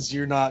 Because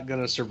you're not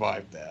going to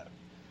survive that.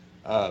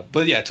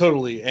 But yeah,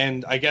 totally.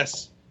 And I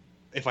guess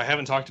if I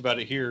haven't talked about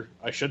it here,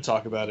 I should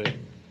talk about it.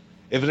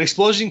 If an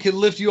explosion can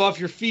lift you off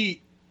your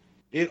feet,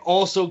 it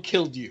also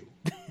killed you.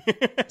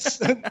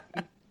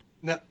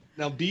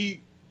 Now be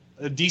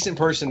a decent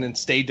person and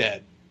stay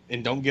dead,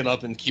 and don't get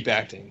up and keep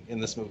acting in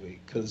this movie,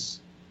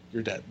 because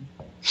you're dead.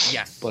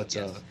 Yes. But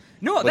yes.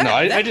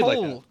 I did whole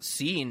like that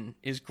scene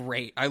is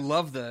great. I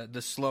love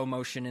the slow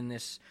motion in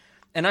this.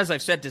 And as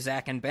I've said to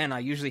Zach and Ben, I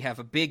usually have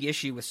a big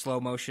issue with slow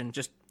motion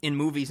just in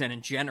movies and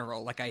in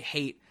general. Like, I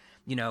hate,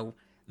 you know,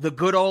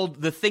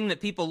 the thing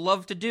that people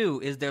love to do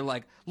is they're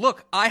like,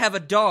 look, I have a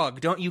dog,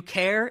 don't you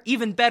care?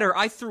 Even better,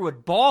 I threw a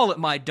ball at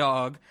my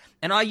dog,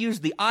 and I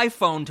used the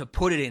iPhone to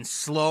put it in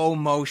slow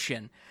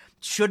motion.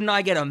 Shouldn't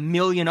I get 1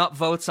 million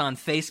upvotes on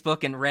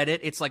Facebook and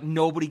Reddit? It's like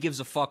nobody gives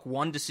a fuck,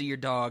 one, to see your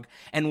dog,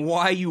 and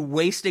why are you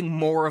wasting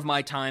more of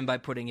my time by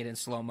putting it in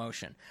slow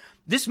motion?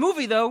 This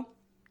movie, though,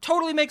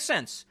 totally makes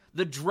sense.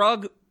 The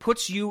drug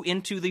puts you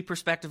into the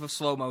perspective of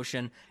slow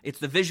motion. It's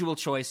the visual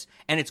choice,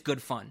 and it's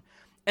good fun.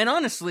 And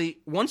honestly,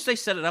 once they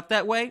set it up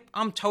that way,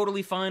 I'm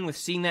totally fine with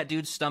seeing that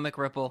dude's stomach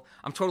ripple.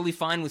 I'm totally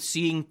fine with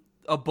seeing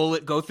a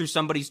bullet go through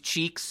somebody's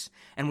cheeks,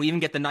 and we even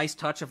get the nice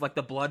touch of like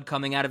the blood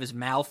coming out of his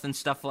mouth and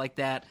stuff like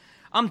that.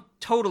 I'm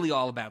totally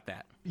all about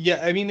that.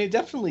 Yeah, I mean, it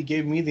definitely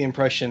gave me the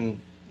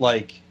impression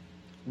like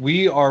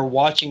we are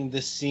watching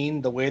this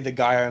scene the way the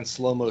guy on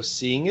slow-mo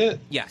seeing it.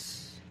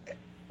 Yes.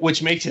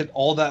 Which makes it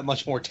all that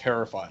much more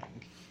terrifying.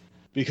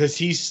 Because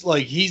he's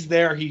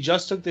there, he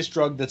just took this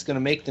drug that's going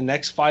to make the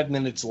next 5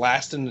 minutes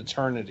last an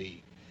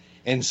eternity.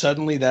 And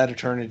suddenly that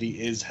eternity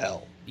is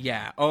hell.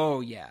 Yeah. Oh,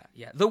 yeah.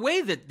 Yeah. The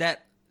way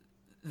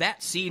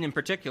that scene in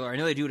particular, I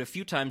know they do it a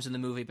few times in the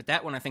movie, but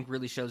that one I think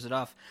really shows it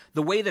off.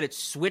 The way that it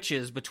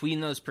switches between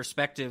those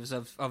perspectives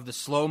of the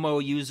slow-mo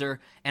user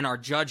and our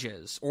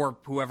judges, or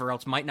whoever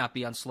else might not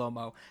be on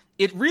slow-mo,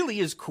 it really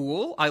is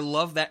cool. I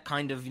love that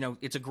kind of, you know,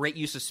 it's a great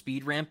use of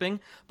speed ramping,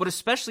 but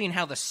especially in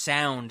how the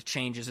sound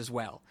changes as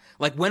well.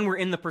 Like when we're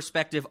in the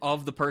perspective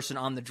of the person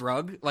on the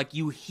drug, like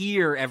you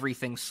hear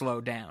everything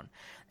slow down,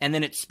 and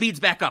then it speeds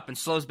back up and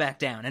slows back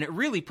down, and it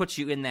really puts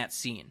you in that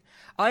scene.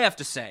 I have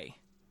to say,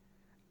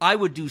 I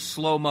would do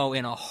slow-mo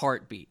in a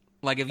heartbeat.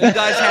 Like, if you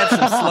guys had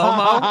some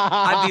slow-mo,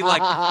 I'd be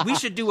like, we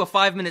should do a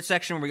 5-minute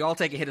section where we all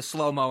take a hit of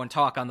slow-mo and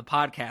talk on the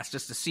podcast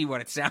just to see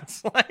what it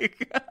sounds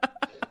like.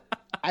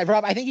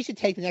 Rob, I think you should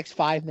take the next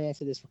 5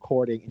 minutes of this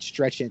recording and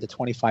stretch it into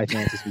 25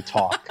 minutes as we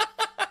talk.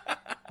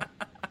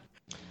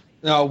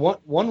 Now,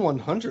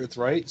 1/100th,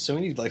 right? So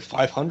we need like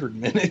 500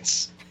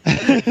 minutes.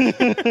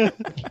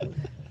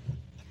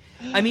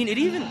 I mean, it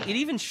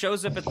even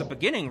shows up at the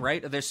beginning,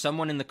 right? There's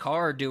someone in the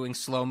car doing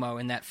slow-mo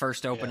in that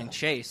first opening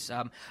chase.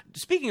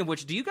 Speaking of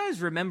which, do you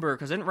guys remember,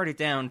 because I didn't write it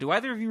down, do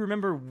either of you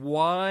remember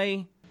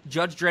why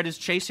Judge Dredd is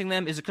chasing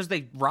them? Is it because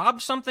they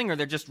robbed something, or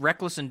they're just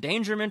reckless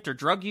endangerment or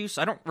drug use?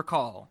 I don't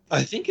recall.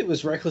 I think it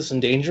was reckless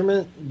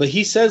endangerment, but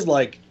he says,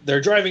 like,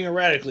 they're driving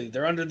erratically,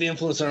 they're under the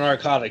influence of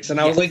narcotics, and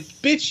I was like,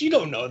 bitch, you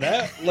don't know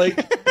that.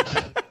 Like...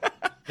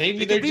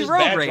 Maybe they're just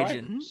bad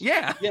raging.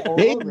 Yeah.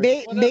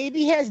 Maybe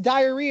he has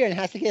diarrhea and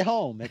has to get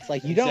home. It's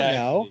like, you don't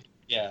know.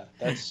 Yeah,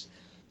 that's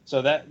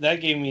So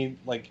that gave me,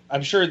 like,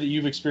 I'm sure that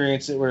you've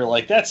experienced it where,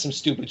 like, that's some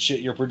stupid shit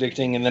you're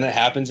predicting, and then it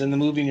happens in the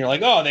movie, and you're like,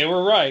 oh, they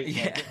were right.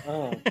 Yeah. Like,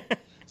 oh.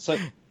 So,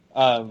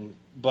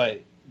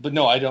 but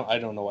no, I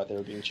don't know why they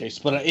were being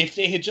chased. But if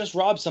they had just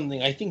robbed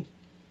something, I think,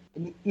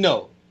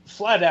 no,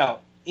 flat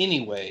out,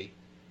 anyway,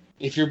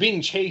 if you're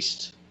being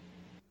chased,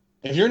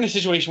 if you're in a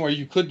situation where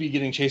you could be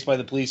getting chased by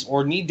the police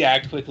or need to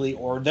act quickly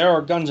or there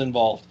are guns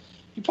involved,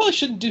 you probably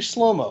shouldn't do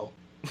slow-mo,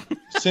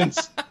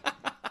 since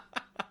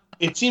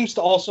it seems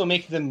to also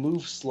make them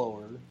move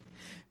slower.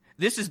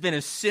 This has been a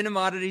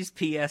Cinemodities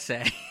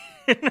PSA.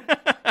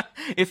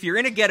 If you're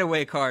in a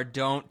getaway car,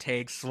 don't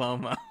take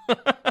slow-mo.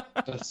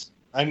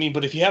 I mean,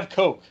 but if you have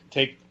Coke,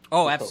 take...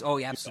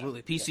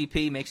 Absolutely.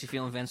 PCP makes you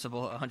feel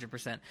invincible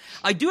 100%.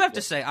 I do have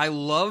to say, I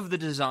love the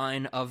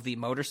design of the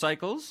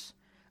motorcycles.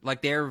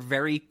 Like, they're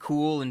very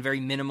cool and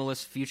very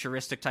minimalist,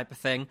 futuristic type of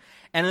thing.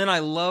 And then I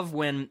love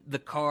when the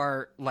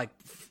car, like,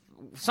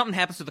 something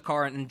happens to the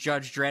car and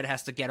Judge Dredd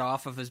has to get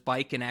off of his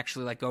bike and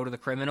actually, like, go to the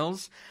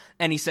criminals.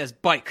 And he says,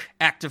 "Bike,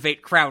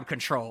 activate crowd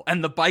control."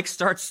 And the bike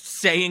starts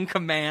saying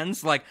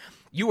commands like,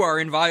 "You are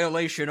in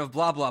violation of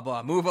blah, blah,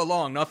 blah. Move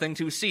along. Nothing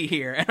to see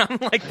here." And I'm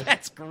like,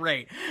 that's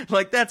great.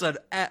 Like, that's an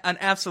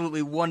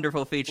absolutely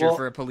wonderful feature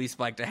for a police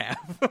bike to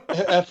have.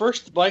 At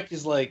first, the bike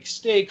is like,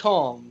 "Stay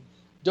calm.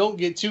 Don't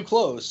get too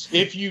close.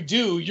 If you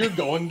do, you're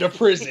going to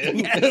prison."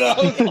 Yes. And I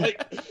was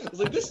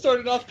like, this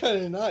started off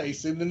kind of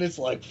nice, and then it's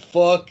like,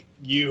 fuck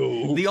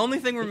you. The only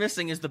thing we're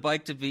missing is the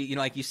bike to be, you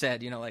know, like you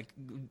said, you know, like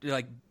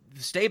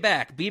stay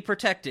back, be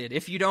protected.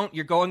 If you don't,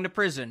 you're going to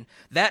prison.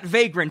 That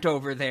vagrant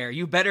over there,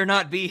 you better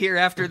not be here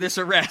after this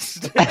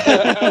arrest.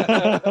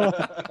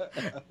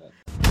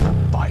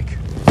 Bike,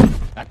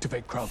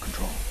 activate crowd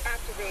control.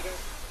 Activated.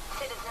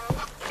 Citizens,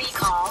 be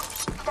calm.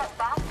 Step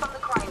back from the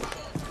crime scene.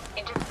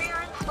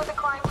 Interference with a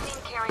crime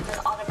scene carries an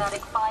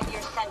automatic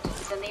 5-year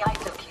sentence in the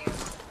ISO cube.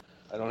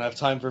 I don't have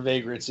time for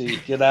vagrancy.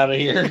 Get out of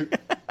here.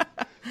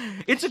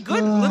 It's a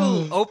good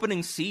little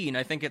opening scene.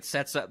 I think it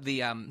sets up the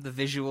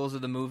visuals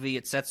of the movie.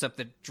 It sets up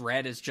that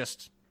Dredd is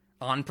just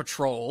on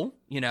patrol.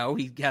 You know,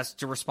 he has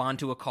to respond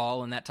to a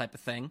call and that type of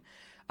thing.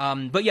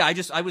 But yeah,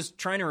 I was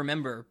trying to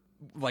remember,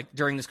 like,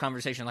 during this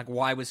conversation, like,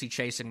 why was he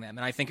chasing them?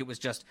 And I think it was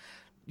just,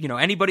 you know,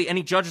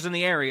 any judges in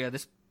the area,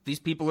 these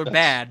people are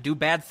bad, do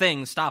bad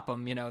things, stop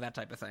them, you know, that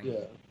type of thing. Yeah,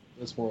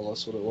 that's more or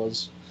less what it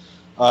was.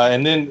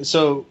 And then,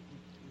 so,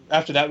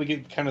 after that, we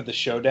get kind of the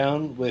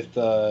showdown with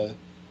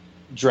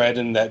Dredd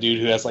and that dude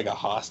who has, like, a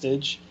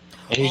hostage.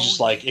 And he's just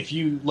like, if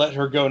you let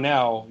her go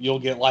now, you'll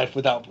get life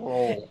without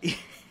parole.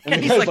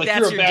 And he's like, that's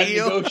you're a bad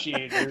deal?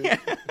 negotiator. Yeah.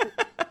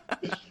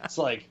 It's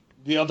like,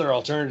 the other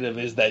alternative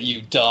is that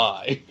you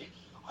die.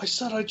 I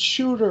said I'd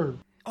shoot her.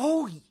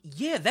 Oh,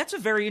 yeah, that's a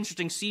very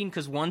interesting scene,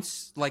 because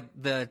once, like,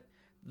 the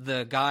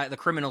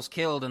criminal's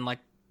killed, and, like,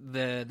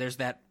 there's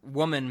that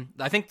woman,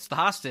 I think it's the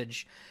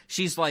hostage,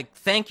 she's like,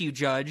 "Thank you,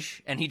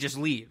 Judge," and he just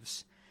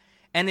leaves.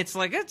 And it's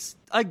like,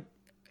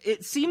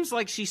 it seems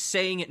like she's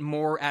saying it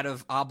more out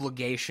of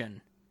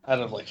obligation. Out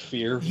of, like,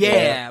 fear.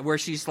 Yeah, where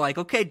she's like,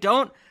 okay,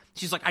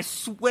 she's like, "I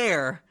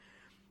swear,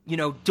 you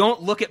know,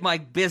 don't look at my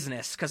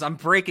business, because I'm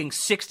breaking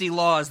 60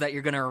 laws that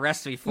you're going to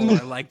arrest me for.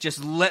 Like,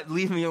 just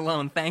leave me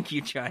alone. Thank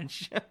you,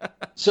 Judge."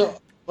 So,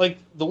 like,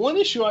 the one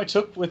issue I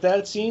took with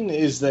that scene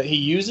is that he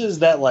uses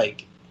that,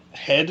 like,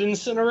 head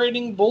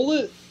incinerating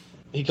bullet.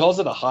 He calls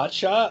it a hot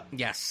shot.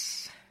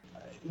 Yes.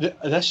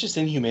 That's just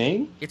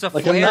inhumane. It's a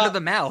like, flare to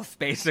the mouth,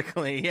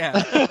 basically,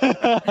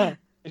 yeah.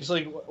 It's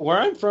like, where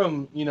I'm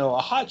from, you know,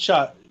 a hot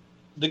shot,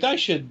 the guy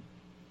should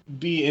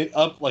be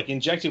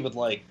injected with,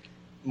 like,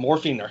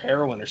 morphine or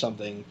heroin or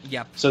something.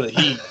 Yep. So that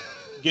he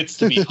gets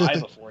to be high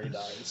before he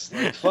dies.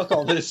 Like, fuck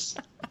all this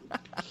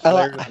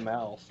flare to the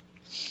mouth.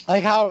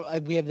 Like how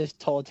we have this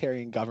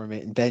totalitarian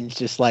government, and Ben's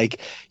just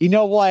like, you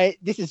know what?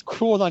 This is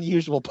cruel and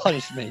unusual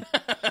punishment.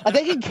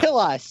 They can kill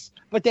us,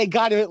 but they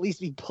got to at least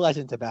be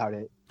pleasant about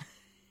it.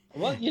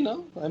 Well, you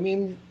know, I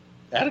mean,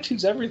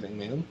 attitude's everything,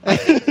 man. I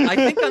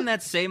think on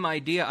that same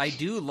idea, I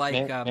do like...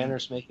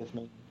 manners maketh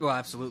man. Well,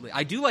 absolutely.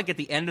 I do like at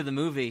the end of the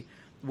movie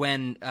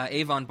when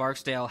Avon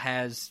Barksdale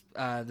has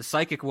the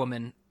psychic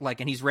woman,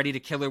 like, and he's ready to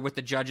kill her with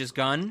the judge's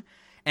gun,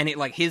 and it,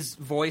 like, his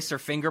voice or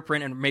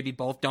fingerprint and maybe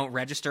both don't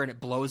register, and it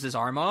blows his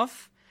arm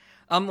off.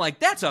 I'm like,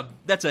 that's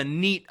a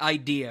neat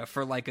idea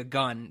for, like, a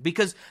gun,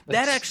 because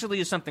that actually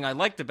is something I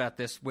liked about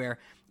this, where,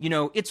 you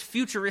know, it's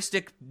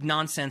futuristic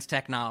nonsense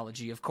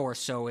technology, of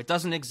course, so it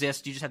doesn't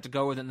exist. You just have to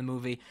go with it in the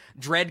movie.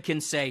 Dredd can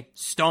say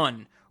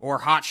stun or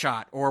hot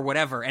shot or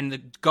whatever, and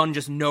the gun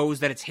just knows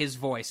that it's his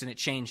voice and it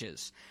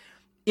changes.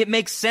 It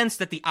makes sense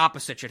that the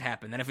opposite should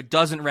happen, that if it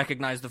doesn't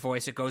recognize the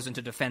voice, it goes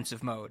into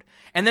defensive mode.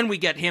 And then we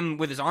get him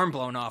with his arm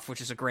blown off,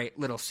 which is a great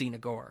little scene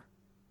of gore.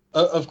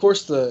 Of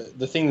course, the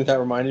thing that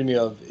reminded me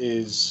of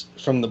is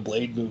from the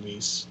Blade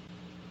movies.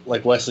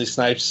 Like Wesley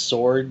Snipes'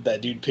 sword, that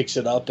dude picks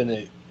it up and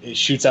it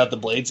shoots out the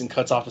blades and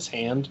cuts off his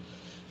hand.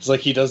 It's like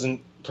he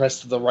doesn't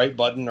press the right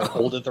button or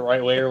hold it the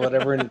right way or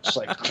whatever, and it just,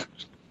 like,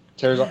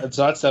 tears off.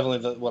 So that's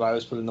definitely what I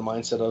was put in the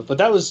mindset of. But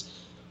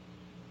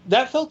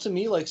that felt to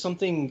me like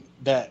something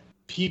that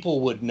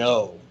people would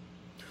know.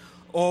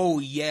 Oh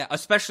yeah,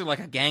 especially like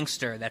a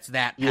gangster that's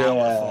that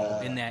powerful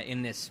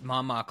in this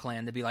Mama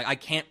clan to be like, I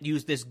can't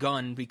use this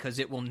gun because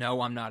it will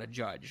know I'm not a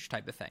judge,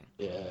 type of thing.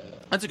 Yeah.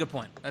 That's a good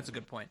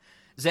point.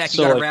 Zach, you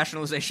So, got a like-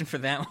 rationalization for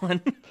that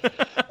one?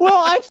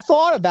 Well, I've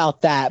thought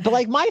about that, but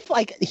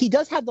like he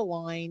does have the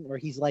line where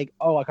he's like,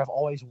 "Oh, like I've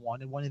always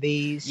wanted one of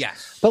these."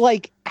 Yes. But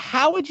like,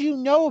 how would you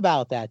know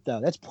about that though?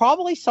 That's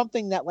probably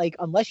something that like,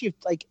 unless you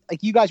like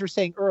you guys were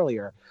saying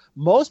earlier,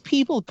 most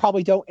people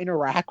probably don't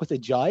interact with a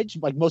judge.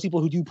 Like most people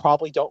who do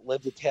probably don't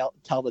live to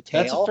tell the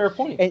tale. That's a fair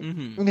point.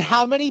 And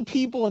how many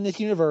people in this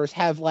universe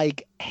have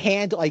like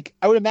I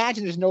would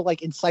imagine there's no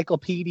like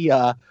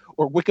encyclopedia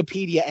or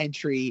Wikipedia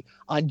entry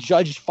on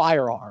judged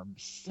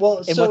firearms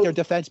and what their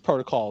defense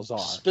protocols are.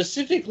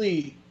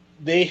 Specifically,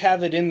 they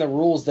have it in the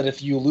rules that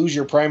if you lose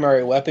your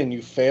primary weapon,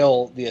 you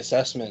fail the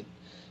assessment.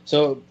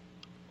 So,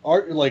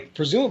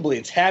 presumably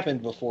it's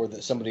happened before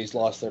that somebody's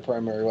lost their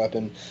primary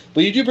weapon.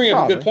 But you do bring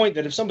up a good point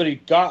that if somebody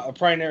got a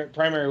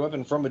primary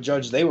weapon from a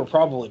judge, they were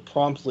probably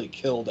promptly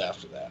killed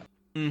after that.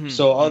 Mm-hmm.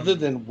 So other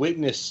than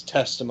witness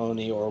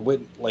testimony or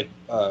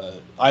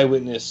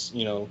eyewitness,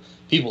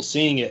 people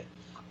seeing it,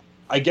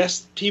 I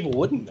guess people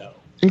wouldn't know.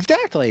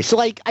 Exactly. So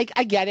like I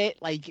get it.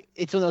 Like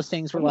it's one of those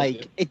things where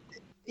like it.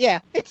 Yeah,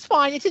 it's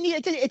fine. It's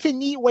a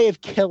neat way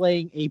of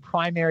killing a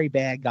primary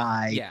bad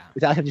guy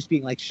without him just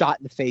being like shot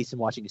in the face and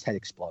watching his head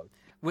explode.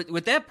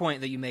 With that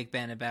point that you make,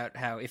 Ben, about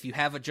how if you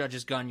have a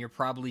judge's gun, you're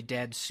probably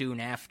dead soon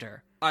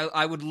after.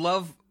 I would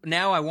love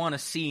now. I want a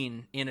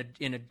scene in a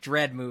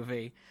Dredd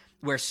movie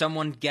where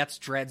someone gets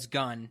Dredd's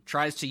gun,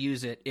 tries to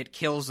use it, it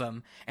kills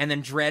them, and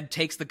then Dredd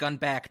takes the gun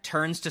back,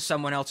 turns to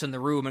someone else in the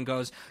room and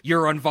goes,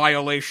 "You're in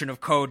violation of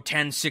Code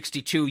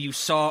 1062. You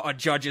saw a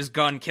judge's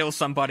gun kill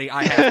somebody.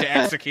 I have to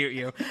execute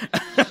you."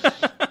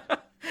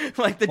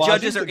 Like the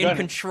judges are in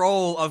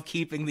control of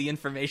keeping the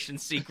information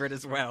secret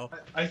as well.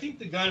 I think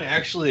the gun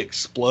actually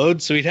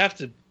explodes, so he'd have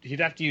to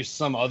use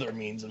some other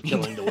means of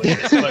killing the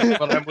witness.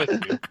 but I'm with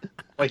you.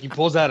 Like he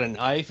pulls out a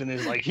knife and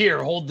is like,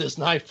 "Here, hold this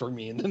knife for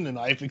me," and then the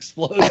knife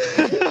explodes.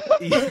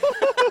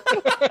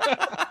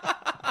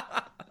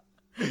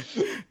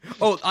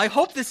 Oh, I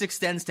hope this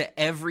extends to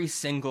every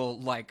single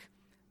like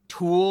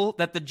tool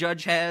that the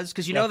judge has,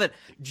 because you know that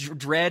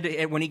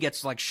Dredd, when he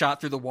gets like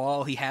shot through the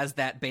wall, he has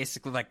that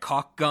basically like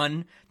caulk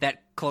gun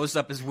that closes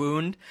up his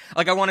wound.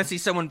 Like I want to see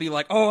someone be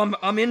like, "Oh,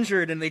 I'm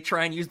injured," and they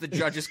try and use the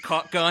judge's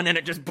caulk gun and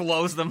it just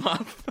blows them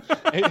up.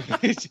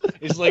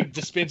 It's like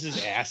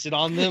dispenses acid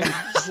on them.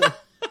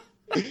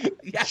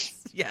 Yes.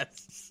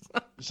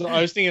 So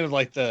I was thinking of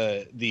like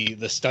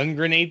the stun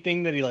grenade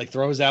thing that he like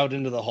throws out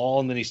into the hall,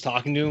 and then he's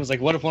talking to him. It's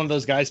like, what if one of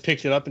those guys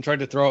picked it up and tried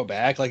to throw it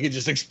back? Like it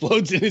just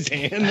explodes in his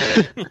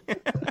hand.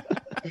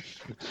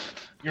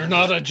 You're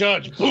not a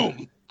judge.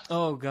 Boom.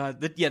 Oh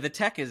god. The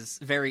tech is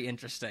very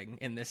interesting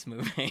in this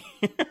movie.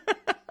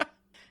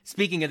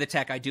 Speaking of the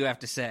tech, I do have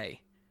to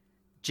say,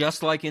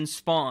 just like in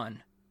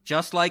Spawn,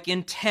 just like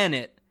in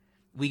Tenet,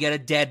 we get a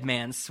dead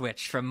man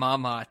switch from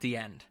Mama at the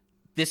end.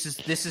 This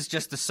is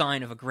just a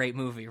sign of a great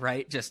movie,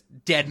 right? Just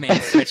dead man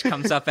switch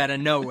comes up out of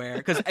nowhere.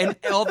 Because in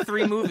all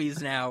three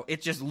movies now,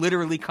 it just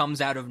literally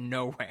comes out of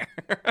nowhere.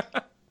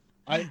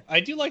 I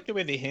do like the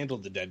way they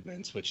handled the dead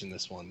man switch in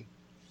this one.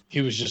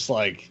 He was just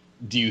like,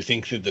 "Do you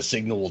think that the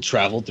signal will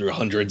travel through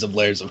hundreds of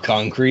layers of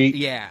concrete?"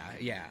 Yeah.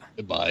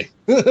 Goodbye.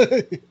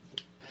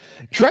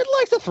 Dredd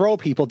likes to throw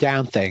people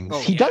down things.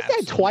 He does that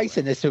absolutely. twice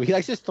in this movie. He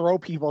likes to throw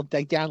people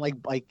down like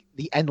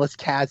the endless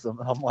chasm.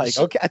 I'm like,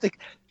 okay, I think.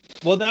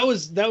 Well, that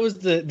was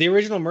the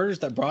original murders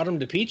that brought him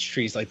to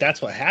Peachtree's. Like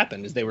that's what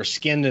happened is they were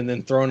skinned and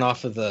then thrown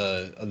off of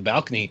the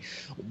balcony,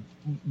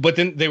 but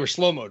then they were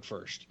slow mode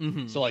first.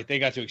 Mm-hmm. So like they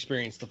got to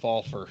experience the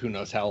fall for who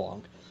knows how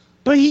long.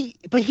 But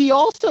he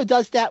also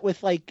does that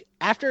with like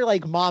after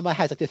like Mama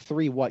has like the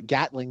three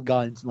Gatling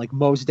guns and like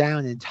mows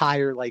down the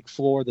entire like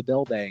floor of the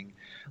building,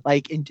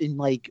 like in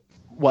like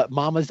what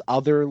Mama's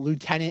other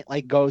lieutenant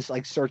like goes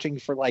like searching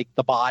for like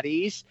the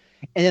bodies,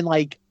 and then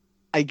like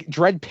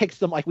Dredd picks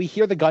them, like we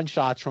hear the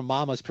gunshots from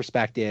Mama's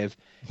perspective,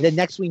 and then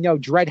next we know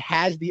Dredd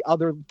has the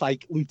other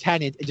like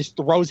lieutenant and just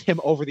throws him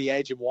over the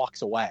edge and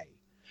walks away,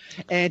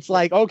 and it's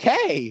like,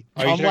 okay,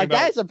 Are you I'm talking like about-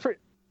 that is a pretty.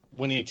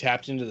 When he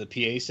tapped into the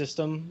PA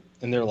system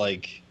and they're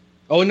like,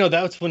 "Oh no,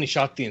 that was when he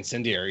shot the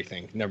incendiary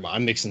thing." Never mind,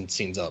 I'm mixing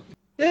scenes up.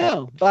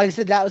 Yeah, but like I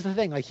said, that was the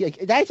thing. Like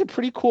that's a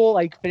pretty cool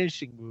like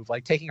finishing move.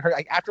 Like taking her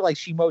like after like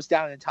she mows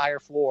down an entire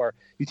floor,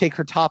 you take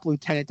her top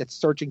lieutenant that's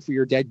searching for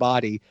your dead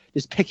body,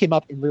 just pick him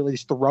up and literally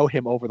just throw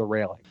him over the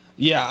railing.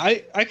 Yeah,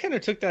 I kind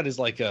of took that as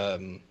like I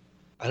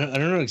don't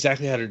know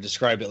exactly how to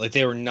describe it. Like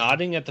they were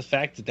nodding at the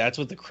fact that that's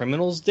what the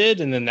criminals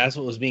did, and then that's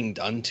what was being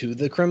done to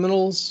the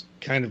criminals.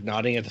 Kind of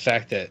nodding at the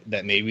fact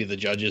that maybe the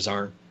judges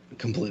aren't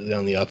completely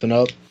on the up and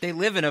up. They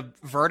live in a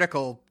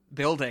vertical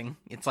building.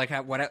 It's like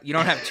you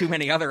don't have too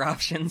many other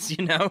options,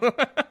 you know?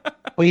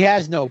 Well, he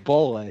has no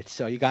bullets,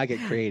 so you gotta get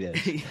creative.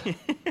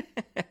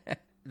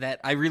 That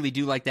I really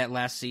do like that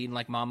last scene,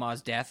 like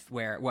Mama's death,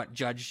 where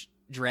Judge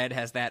Dredd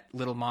has that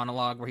little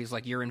monologue where he's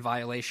like, "You're in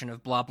violation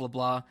of blah blah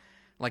blah,"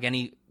 like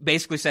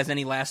basically says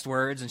any last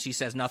words, and she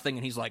says nothing,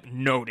 and he's like,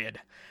 "Noted."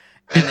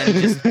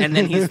 And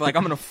then he's like,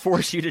 I'm going to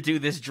force you to do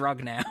this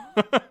drug now.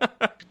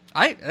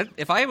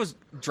 If I was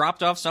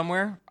dropped off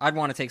somewhere, I'd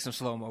want to take some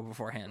slow-mo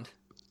beforehand.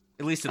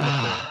 At least in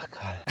the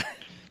God.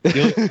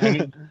 I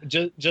mean,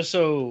 just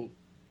so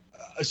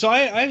I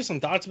have some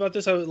thoughts about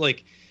this. I would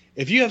like,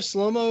 if you have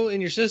slow-mo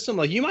in your system,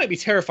 like, you might be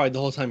terrified the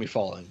whole time you're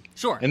falling.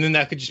 Sure. And then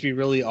that could just be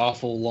really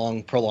awful,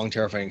 long, prolonged,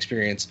 terrifying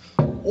experience.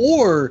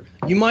 Or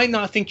you might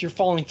not think you're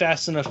falling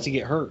fast enough to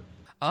get hurt.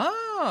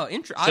 Oh,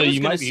 interesting. So I was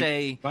you going to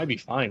say... might be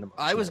fine.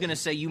 I was going to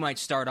say you might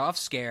start off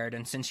scared,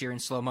 and since you're in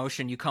slow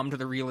motion, you come to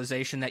the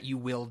realization that you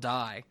will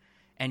die.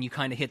 And you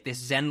kind of hit this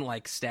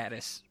Zen-like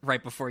status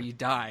right before you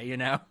die, you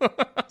know?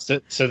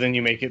 So then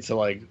you make it to,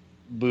 like,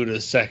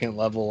 Buddha's second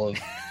level of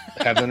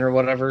heaven or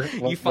whatever.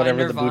 You find whatever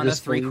Nirvana the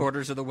Buddhists believe.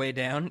 3/4 of the way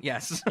down.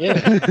 Yes.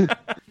 Yeah.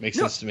 Makes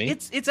sense to me.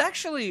 It's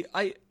actually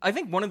I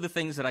think one of the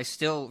things that I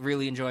still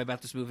really enjoy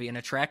about this movie and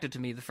attracted to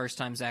me the first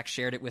time Zach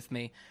shared it with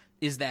me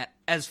is that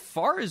as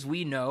far as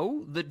we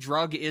know, the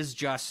drug is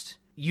just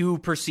you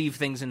perceive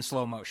things in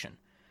slow motion.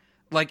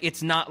 Like,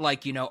 it's not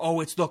like, you know,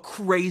 oh, it's the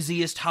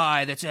craziest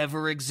high that's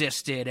ever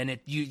existed and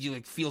it you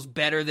like feels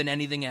better than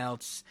anything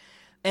else.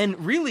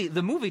 And really,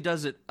 the movie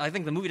does it. I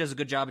think the movie does a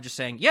good job of just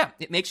saying, yeah,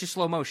 it makes you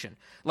slow motion.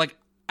 Like,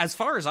 as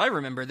far as I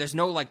remember, there's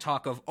no, like,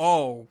 talk of,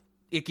 oh,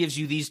 it gives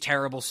you these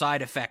terrible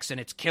side effects and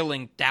it's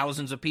killing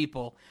thousands of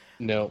people.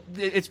 No.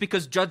 It's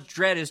because Judge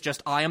Dredd is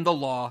just, I am the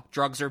law,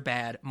 drugs are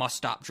bad, must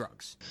stop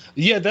drugs.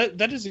 Yeah,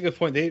 that is a good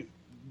point.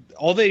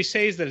 All they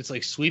say is that it's,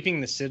 like,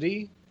 sweeping the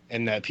city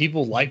and that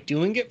people like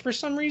doing it for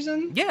some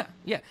reason. Yeah.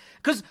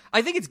 Because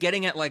I think it's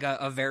getting at, like,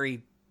 a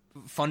very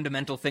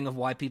fundamental thing of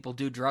why people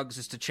do drugs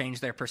is to change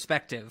their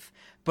perspective,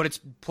 but it's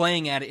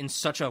playing at it in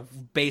such a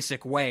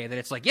basic way that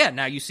it's like, yeah,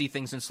 now you see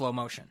things in slow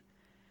motion.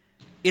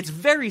 It's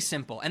very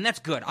simple, and that's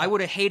good. I would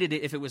have hated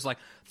it if it was like,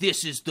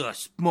 this is the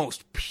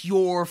most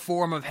pure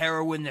form of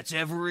heroin that's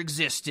ever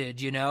existed,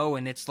 you know,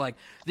 and it's like,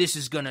 this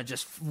is gonna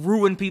just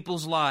ruin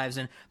people's lives,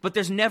 but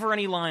there's never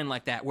any line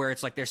like that where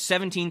it's like there's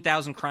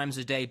 17,000 crimes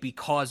a day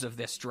because of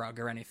this drug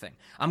or anything.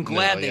 I'm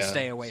glad they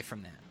stay away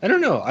from that. I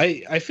don't know.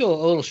 I feel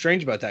a little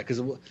strange about that,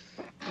 because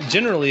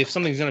generally, if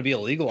something's going to be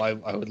illegal, I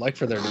would like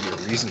for there to be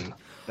a reason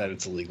that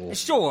it's illegal.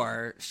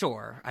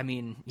 Sure. I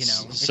mean, you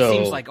know, it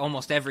seems like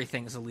almost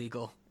everything's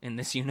illegal in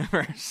this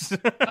universe.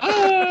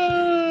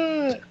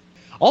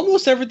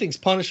 Almost everything's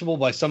punishable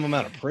by some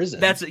amount of prison.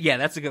 That's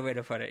a good way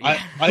to put it.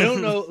 Yeah. I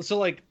don't know. So,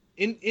 like,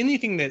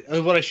 anything that,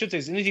 what I should say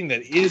is anything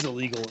that is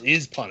illegal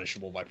is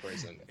punishable by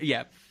prison.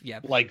 Yep.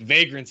 Like,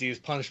 vagrancy is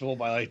punishable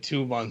by, like,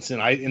 2 months in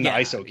the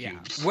ISO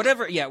cubes.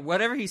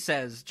 Whatever he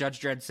says,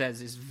 Judge Dredd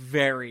says is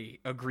very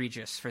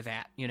egregious for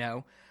that, you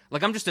know?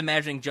 Like, I'm just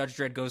imagining Judge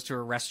Dredd goes to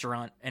a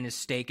restaurant and his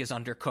steak is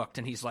undercooked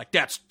and he's like,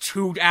 that's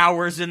 2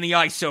 hours in the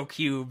ISO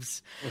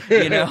cubes,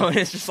 you know? And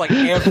it's just like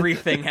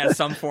everything has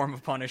some form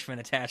of punishment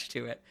attached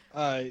to it.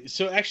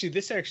 So actually,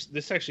 this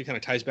actually kind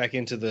of ties back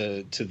into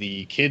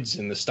the kids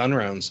in the stun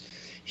rounds.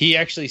 He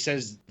actually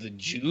says the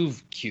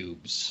Juve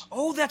cubes.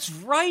 Oh, that's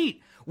right.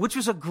 Which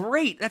was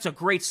that's a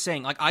great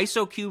saying. Like,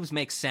 ISO cubes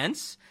make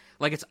sense.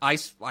 Like, it's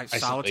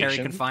solitary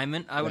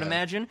confinement, I would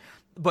imagine.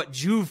 But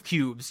Juve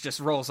cubes just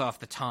rolls off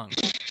the tongue.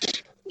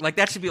 Like,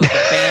 that should be like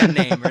a band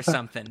name or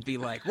something. Be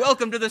like,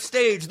 welcome to the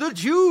stage, the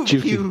Juve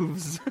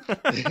cubes.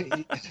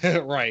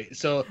 Right.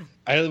 So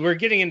we're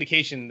getting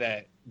indication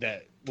that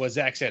what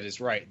Zach said is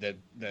right,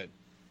 that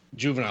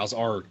juveniles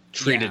are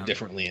treated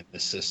differently in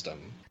this system.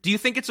 Do you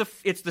think it's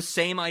the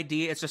same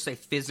idea? It's just a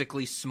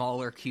physically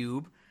smaller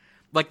cube?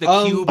 Like,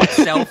 the cube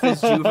itself is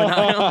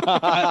juvenile?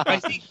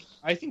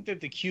 I think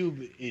that the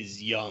cube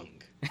is young.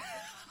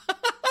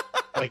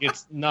 Like,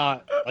 it's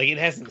not, like, it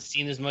hasn't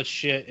seen as much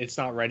shit. It's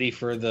not ready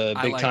for the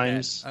big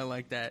times. I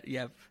like that.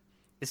 Yep.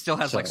 It still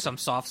has like some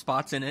soft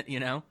spots in it, you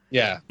know?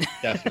 Yeah,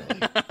 definitely.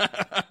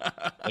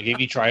 Like, if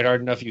you tried hard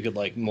enough, you could,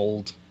 like,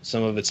 mold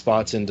some of its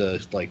spots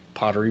into, like,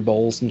 pottery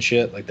bowls and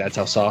shit. Like, that's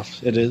how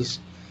soft it is.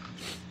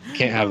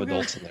 Can't have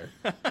adults in there.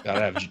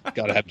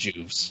 Gotta have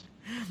Juves.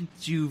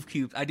 Juve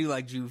cubes. I do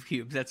like Juve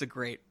cubes. That's a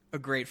great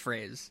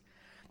phrase.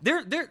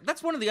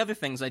 That's one of the other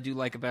things I do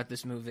like about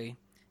this movie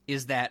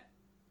is that,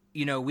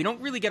 you know, we don't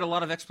really get a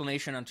lot of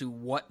explanation onto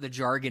what the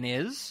jargon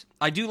is.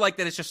 I do like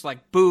that it's just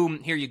like,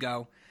 boom, here you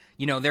go.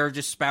 You know, they're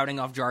just spouting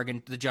off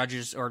jargon. The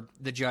judges, or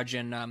the judge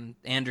and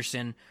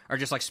Anderson, are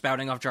just like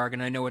spouting off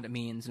jargon. I know what it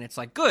means. And it's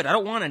like, good, I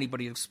don't want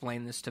anybody to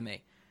explain this to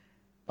me.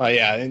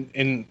 Yeah,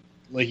 and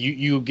like,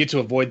 you get to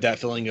avoid that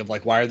feeling of,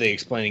 like, why are they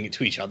explaining it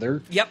to each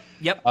other? Yep,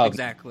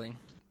 exactly.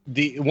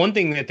 The one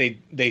thing that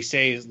they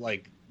say is,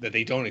 like, that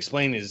they don't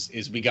explain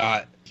is we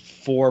got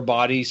 4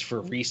 bodies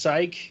for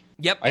Recyc.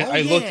 Yep.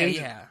 I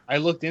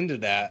looked into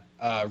that.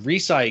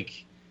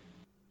 Recyc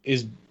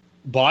is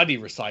body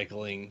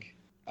recycling,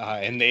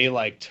 and they,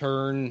 like,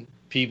 turn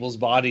people's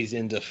bodies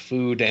into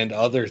food and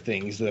other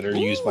things that are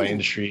used by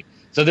industry.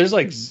 So there's,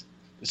 like,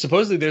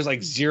 supposedly there's,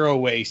 like, 0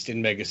 waste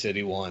in Mega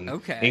City 1,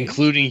 okay,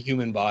 including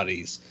human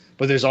bodies.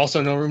 but there's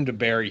also no room to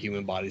bury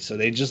human bodies, so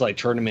they just like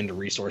turn them into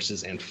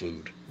resources and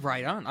food.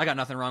 Right on. I got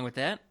nothing wrong with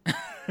that.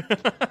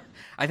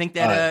 I think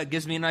that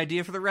gives me an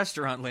idea for the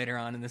restaurant later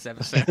on in this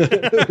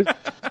episode.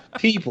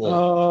 People.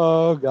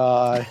 Oh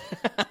God.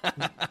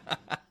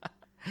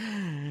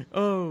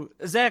 Oh,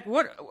 Zach,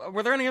 what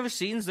were there any other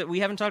scenes that we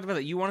haven't talked about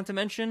that you wanted to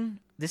mention?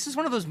 This is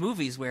one of those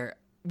movies where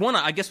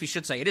I guess we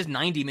should say it is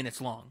 90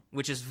 minutes long,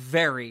 which is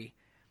very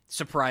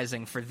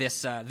surprising for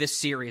this this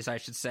series, I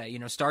should say. You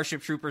know,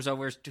 Starship Troopers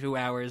over 2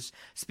 hours,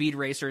 Speed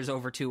Racers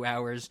over 2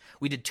 hours.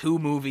 We did 2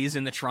 movies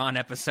in the Tron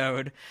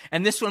episode,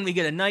 and this one we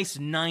get a nice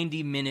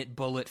 90-minute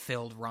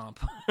bullet-filled romp.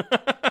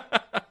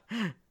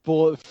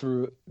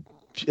 Bullet-filled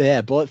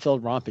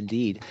romp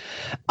indeed.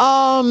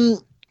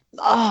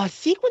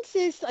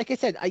 Sequences, like I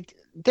said,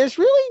 there's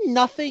really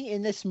nothing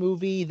in this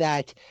movie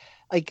that,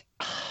 like,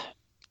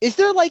 is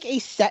there like a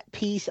set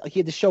piece? Like you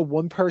had to show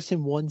one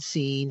person, one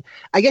scene.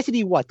 I guess it'd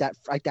be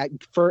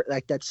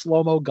that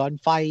slow-mo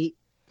gunfight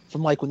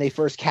from like when they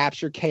first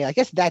captured Kay. I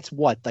guess that's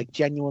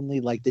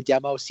genuinely like the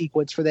demo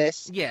sequence for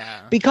this.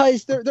 Yeah.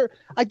 Because they're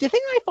like, the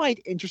thing I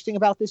find interesting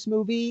about this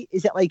movie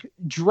is that like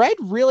Dredd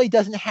really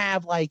doesn't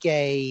have like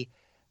a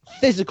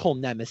physical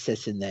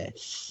nemesis in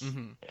this.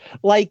 Mm-hmm.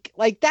 Like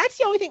that's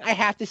the only thing I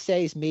have to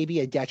say is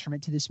maybe a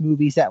detriment to this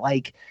movie, is that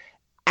like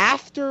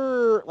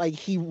after like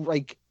he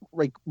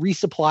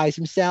resupplies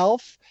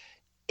himself,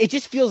 it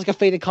just feels like a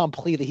fait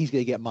accompli that he's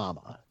gonna get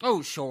Mama.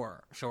 Oh,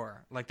 sure.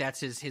 Like that's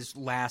his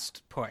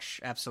last push.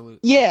 Absolutely.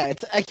 Yeah,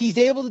 it's like he's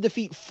able to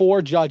defeat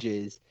 4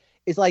 judges.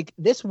 It's like,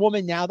 this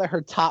woman, now that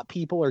her top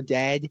people are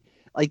dead,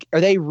 like,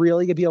 are they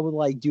really gonna be able to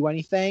like do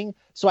anything?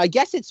 So I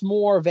guess it's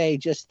more of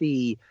just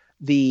the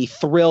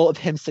thrill of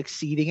him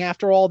succeeding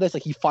after all this.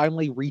 Like, he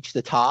finally reached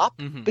the top.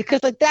 Mm-hmm.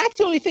 Because like that's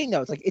the only thing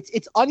though. It's like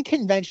it's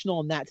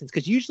unconventional in that sense,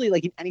 because usually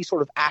like in any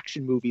sort of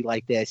action movie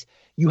like this,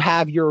 you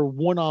have your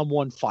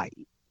one-on-one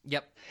fight.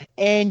 Yep.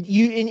 And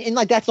and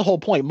like that's the whole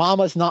point.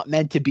 Mama's not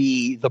meant to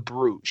be the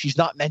brute. She's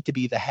not meant to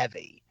be the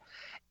heavy.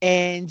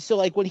 And so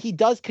like when he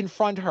does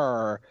confront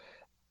her,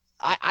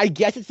 I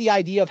guess it's the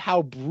idea of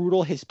how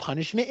brutal his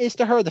punishment is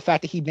to her. The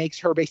fact that he makes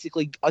her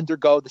basically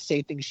undergo the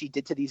same thing she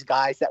did to these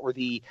guys that were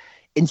the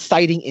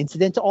inciting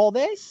incident to all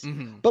this.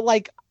 Mm-hmm. But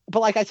like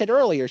I said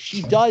earlier,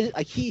 she does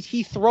like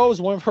he throws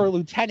one of her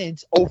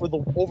lieutenants over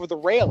the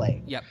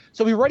railing. Yep.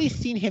 So we've already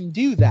seen him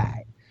do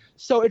that.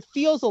 So it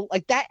feels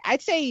like that.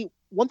 I'd say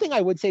one thing I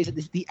would say is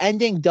that the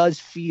ending does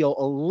feel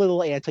a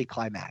little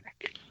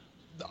anticlimactic.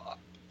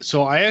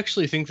 So I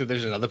actually think that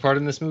there's another part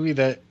in this movie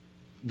that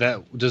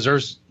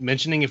deserves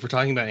mentioning if we're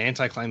talking about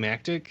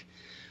anticlimactic.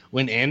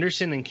 When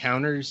Anderson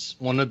encounters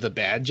one of the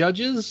bad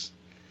judges,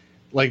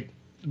 like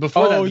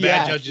before the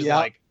bad judge is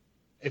like,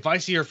 if I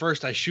see her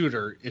first, I shoot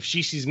her. If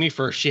she sees me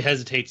first, she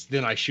hesitates,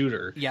 then I shoot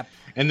her. Yep.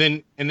 And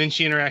then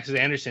she interacts with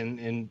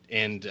Anderson,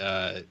 and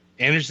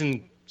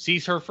Anderson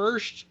sees her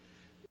first,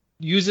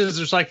 uses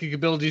her psychic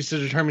abilities to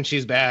determine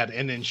she's bad,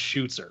 and then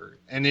shoots her.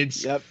 And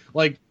it's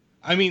like,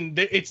 I mean,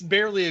 it's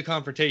barely a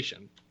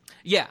confrontation.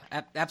 Yeah,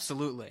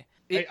 absolutely.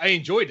 I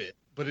enjoyed it,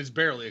 but it's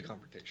barely a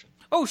confrontation.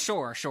 Oh,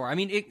 sure. I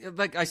mean,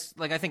 I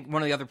think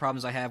one of the other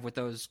problems I have with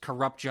those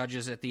corrupt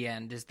judges at the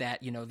end is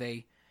that, you know,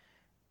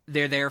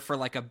 they're there for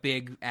like a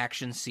big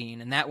action scene,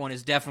 and that one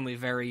is definitely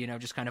very, you know,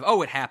 just kind of,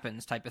 oh, it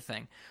happens type of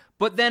thing.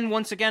 But then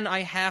once again,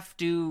 I have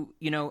to,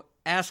 you know,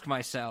 ask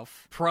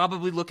myself,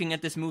 probably looking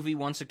at this movie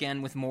once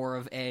again with more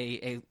of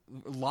a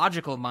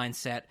logical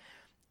mindset,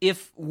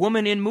 if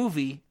woman in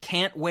movie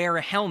can't wear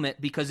a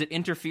helmet because it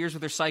interferes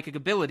with her psychic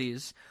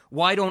abilities,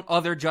 why don't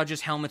other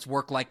judges' helmets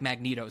work like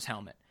Magneto's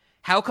helmet?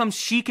 How come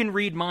she can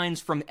read minds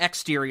from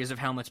exteriors of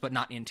helmets but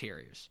not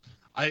interiors?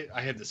 I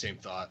had the same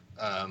thought.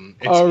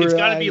 It's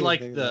got to be like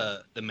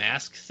the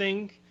mask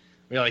thing,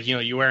 where like, you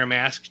know, you wear a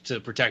mask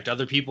to protect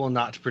other people,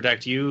 not to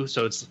protect you.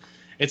 So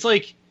it's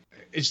like,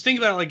 just think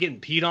about it like getting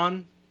peed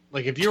on.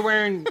 Like if you're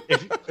wearing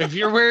if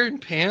you're wearing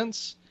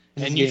pants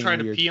and you try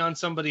to pee on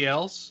somebody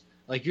else,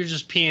 like you're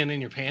just peeing in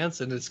your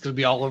pants and it's gonna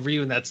be all over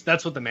you, and that's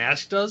what the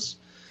mask does.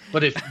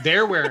 But if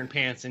they're wearing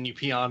pants and you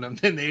pee on them,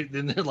 then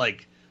they're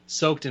like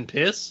soaked in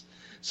piss.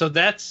 So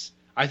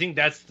I think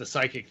that's the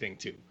psychic thing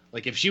too.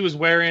 Like if she was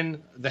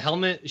wearing the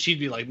helmet, she'd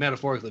be like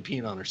metaphorically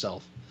peeing on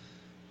herself,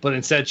 but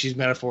instead she's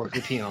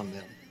metaphorically peeing on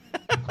them.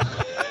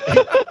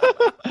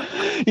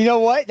 You know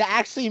what? That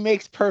actually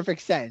makes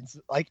perfect sense.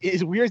 Like,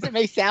 as weird as it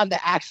may sound,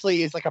 that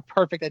actually is like a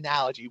perfect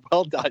analogy.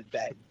 Well done,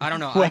 Ben. I don't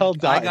know. Well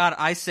done.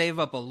 I save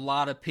up a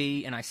lot of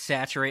pee and I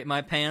saturate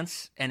my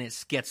pants, and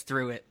it gets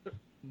through it.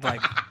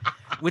 Like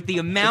with the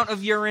amount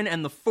of urine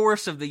and the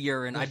force of the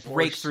urine, I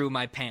break through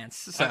my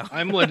pants. So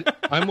I'm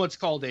what's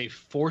called a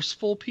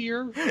forceful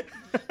peer.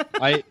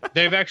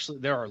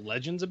 There are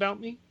legends about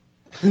me.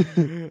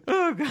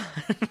 Oh god.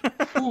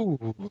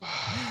 Ooh.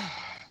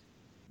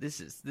 This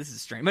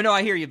is strange. But no,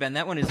 I hear you, Ben.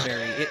 That one is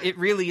very it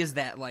really is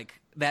that, like,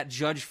 that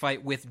judge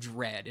fight with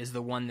Dredd is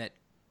the one that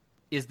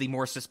is the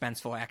more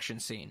suspenseful action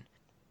scene.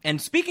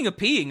 And speaking of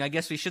peeing, I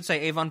guess we should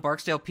say Avon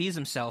Barksdale pees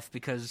himself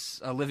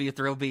because Olivia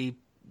Thirlby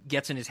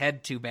gets in his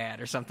head too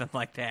bad or something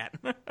like that.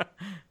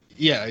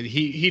 Yeah,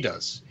 he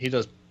does. He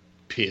does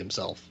pee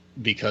himself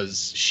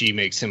because she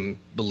makes him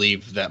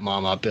believe that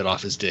Mama bit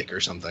off his dick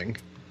or something.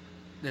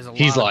 There's a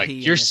He's lot of like, pee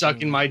in "You're this sucking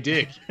movie. my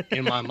dick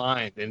in my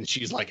mind," and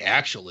she's like,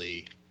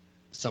 "Actually,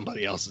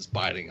 somebody else is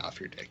biting off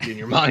your dick in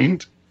your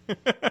mind." So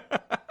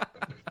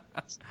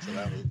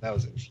that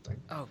was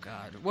interesting. Oh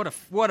God, what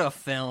a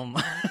film!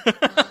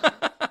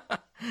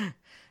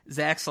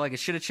 Zach's like, it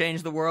should have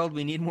changed the world.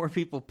 We need more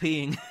people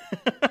peeing.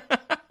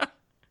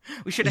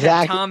 We should have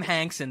had Zach- Tom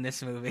Hanks in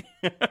this movie.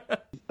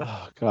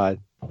 Oh God,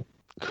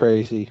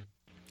 crazy.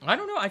 I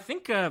don't know. I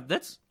think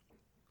that's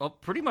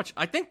pretty much.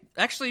 I think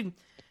actually,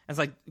 as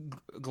I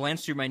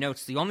glanced through my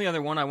notes, the only other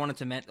thing I wanted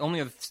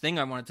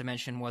to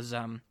mention was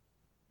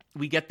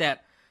we get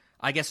that.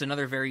 I guess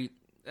another very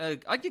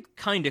I get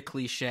kind of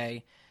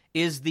cliche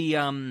is the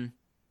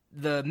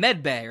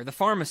med bay or the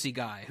pharmacy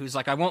guy who's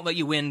like, I won't let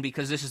you in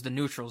because this is the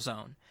neutral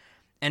zone,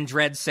 and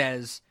Dredd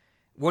says,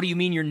 "What do you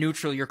mean you're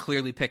neutral? You're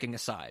clearly picking a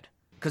side,"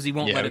 because he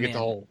won't let him we get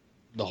in.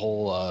 the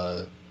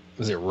whole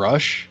was it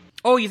Rush?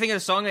 Oh, you think of the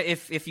song?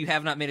 If you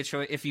have not made a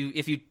choice, if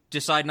you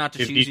decide not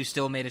to If choose, you you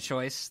still made a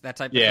choice. That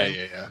type of Yeah. thing.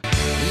 You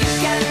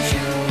can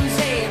choose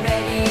a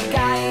ready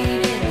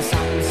guide in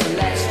some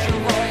celestial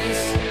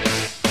voice.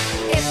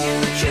 If you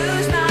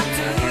choose not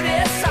to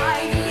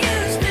decide, you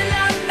still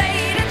have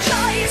made a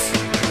choice.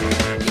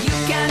 You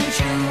can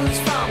choose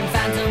from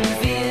phantom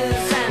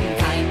fears and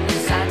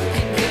kindness that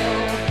can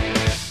kill.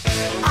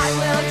 I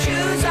will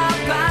choose a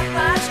path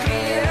that's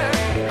clear.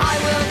 I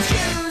will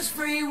choose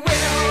free will.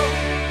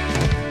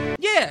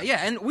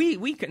 Yeah, and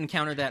we could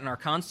encounter that in our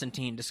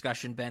Constantine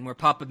discussion, Ben, where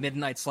Papa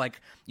Midnight's like,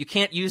 you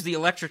can't use the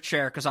electric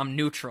chair because I'm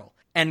neutral.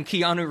 And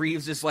Keanu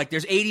Reeves is like,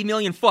 there's 80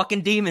 million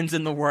fucking demons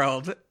in the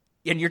world,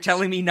 and you're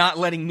telling me not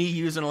letting me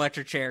use an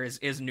electric chair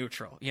is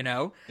neutral, you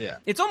know? Yeah.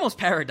 It's almost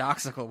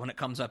paradoxical when it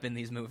comes up in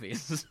these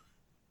movies.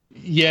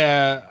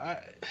 Yeah,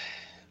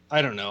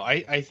 I don't know.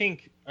 I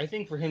think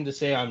for him to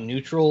say I'm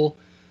neutral,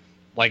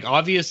 like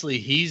obviously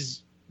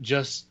he's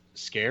just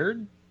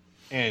scared,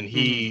 and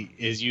he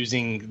is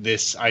using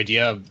this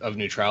idea of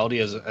neutrality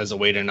as a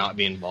way to not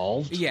be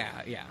involved, yeah.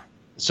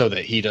 so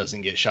that he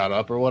doesn't get shot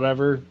up or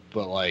whatever.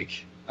 But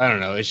like, I don't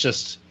know. It's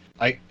just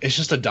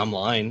a dumb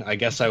line. I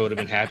guess I would have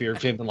been happier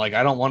if he'd been like,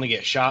 I don't want to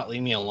get shot.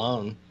 Leave me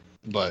alone.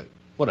 But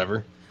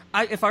whatever.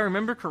 If I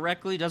remember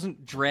correctly,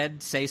 doesn't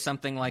Dredd say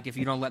something like, if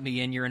you don't let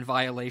me in, you're in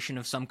violation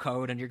of some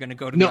code and you're going to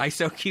go to No. the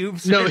ISO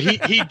cubes? No,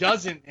 he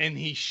doesn't, and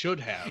he should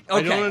have. I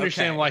Okay, don't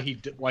understand okay.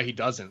 why he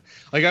doesn't.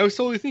 Like, I was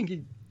totally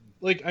thinking,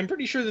 like, I'm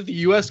pretty sure that the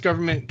U.S.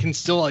 government can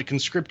still like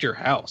conscript your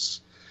house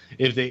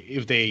if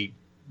they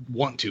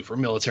want to for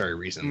military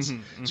reasons.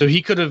 So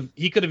he could have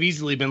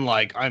easily been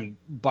like, I'm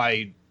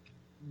by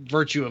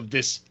virtue of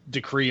this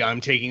decree,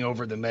 I'm taking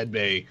over the med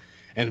bay,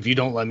 and if you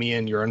don't let me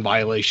in, you're in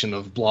violation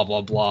of blah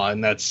blah blah,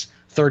 and that's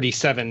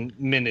 37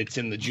 minutes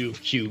in the Juve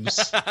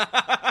cubes.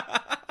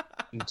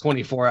 And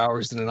 24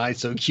 hours in an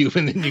ISO cube,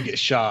 and then you get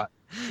shot.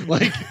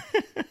 Like,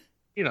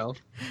 you know,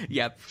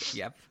 Yep.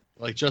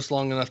 like just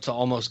long enough to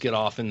almost get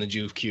off in the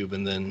Juve cube,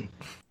 and then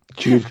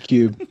Juve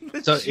cube.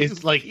 so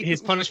it's like his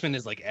punishment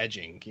is like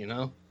edging, you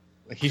know,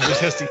 like he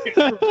just has to get.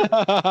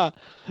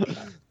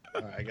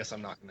 All right, I guess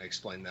I'm not going to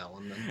explain that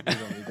one. Then we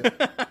don't need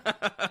it.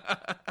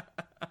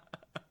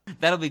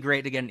 That'll be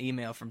great to get an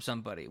email from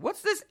somebody.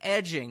 What's this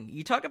edging?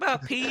 You talk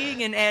about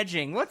peeing and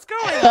edging. What's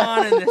going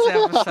on in this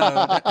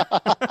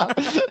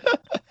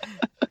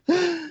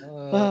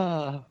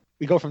episode?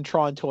 We go from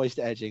Tron toys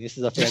to edging. This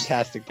is a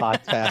fantastic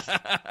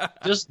podcast.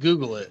 Just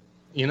Google it.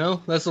 You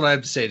know, that's what I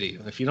have to say to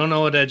you. If you don't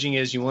know what edging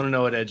is, you want to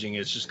know what edging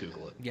is, just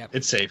Google it. Yep.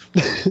 It's safe.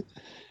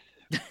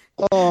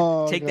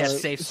 Oh, Take that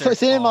safe For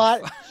search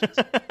off.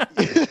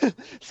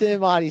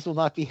 Cinemati's will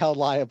not be held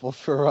liable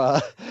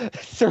for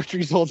search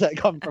results that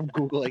come from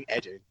Googling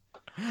edging.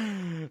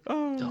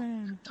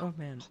 Oh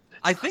man.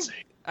 I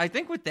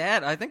think with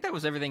that, I think that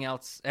was everything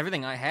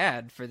I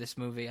had for this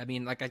movie. I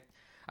mean, like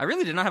I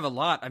really did not have a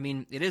lot. I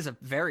mean, it is a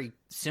very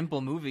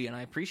simple movie, and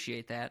I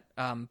appreciate that.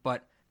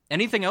 But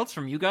anything else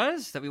from you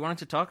guys that we wanted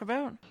to talk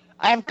about?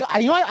 You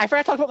know what? I forgot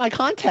to talk about my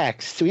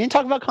context. We didn't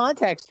talk about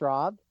context,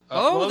 Rob.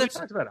 Well, that's we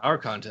talked about our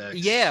context.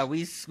 yeah.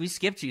 We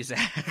skipped you,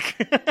 Zach.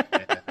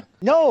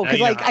 No, because Now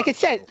you like know I could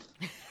say,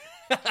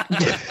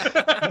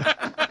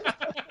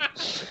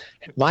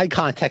 my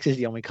context is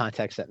the only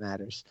context that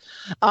matters.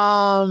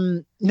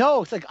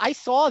 No, it's like I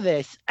saw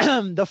this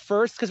the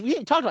first because we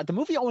didn't talk about the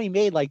movie only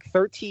made like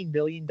 $13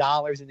 million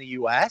in the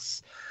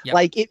U.S. Yep.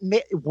 Like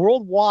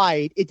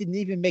worldwide, it didn't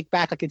even make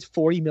back like its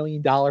 $40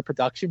 million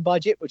production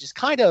budget, which is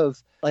kind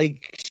of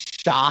like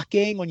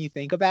shocking when you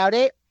think about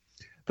it.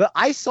 But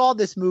I saw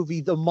this movie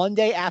the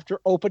Monday after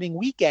opening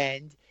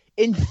weekend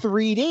in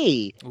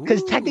 3D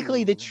because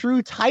technically the Ooh.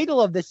 true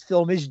title of this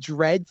film is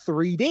Dredd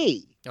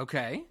 3D.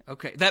 Okay.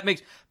 That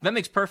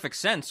makes perfect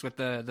sense with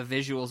the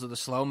visuals of the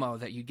slow-mo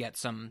that you get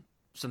some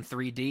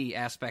 3D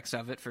aspects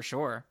of it for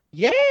sure.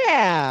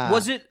 Yeah.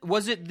 Was it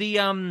the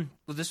well,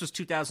 this was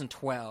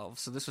 2012,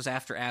 so this was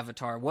after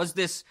Avatar. Was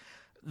this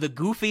the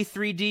goofy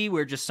 3D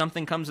where just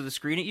something comes to the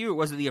screen at you, or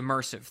was it the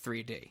immersive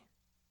 3D?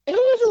 It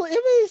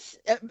was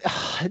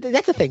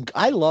that's the thing.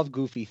 I love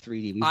Goofy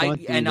 3D. We've gone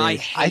through I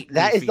this. hate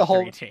that is Goofy the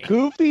whole 3D.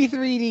 Goofy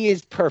 3D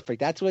is perfect.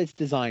 That's what it's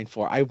designed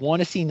for. I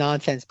want to see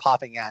nonsense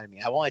popping out of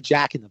me. I want a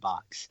Jack in the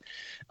Box.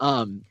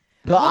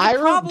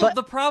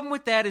 The problem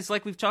with that is,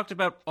 like we've talked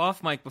about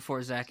off mic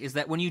before, Zach, is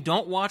that when you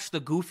don't watch the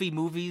Goofy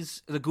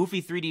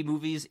 3D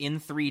movies in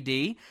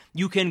 3D,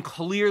 you can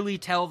clearly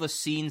tell the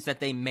scenes that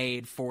they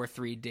made for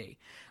 3D.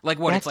 Like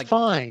what? That's it's like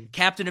fine.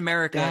 Captain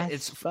America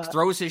That's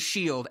throws his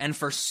shield, and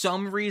for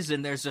some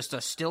reason there's just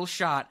a still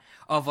shot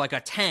of like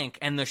a tank,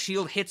 and the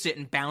shield hits it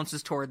and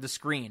bounces toward the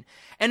screen.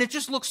 And it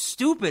just looks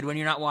stupid when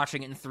you're not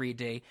watching it in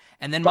 3D.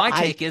 And then my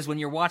take is when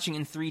you're watching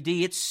in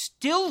 3D, it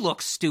still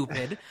looks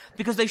stupid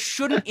because they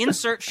shouldn't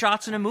insert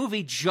shots in a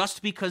movie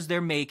just because they're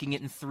making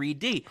it in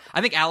 3D.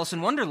 I think Alice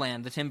in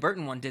Wonderland, the Tim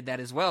Burton one, did that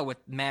as well with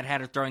Mad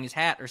Hatter throwing his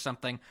hat or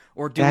something,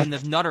 or doing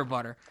the Nutter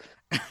Butter.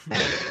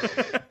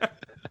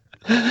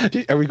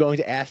 Are we going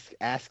to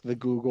ask the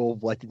Google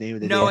what the name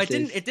of the No, dance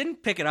is? it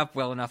didn't pick it up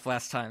well enough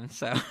last time,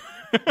 so.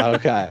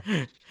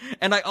 Okay.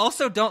 And I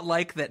also don't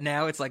like that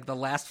now it's like the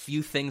last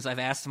few things I've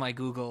asked my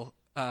Google,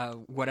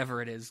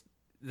 whatever it is,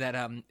 that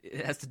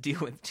it has to deal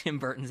with Tim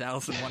Burton's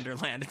Alice in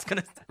Wonderland. It's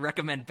going to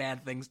recommend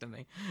bad things to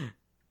me.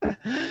 But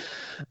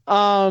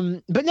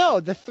no,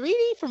 the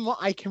 3D from what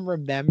I can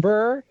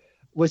remember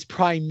was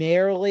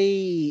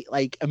primarily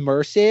like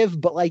immersive,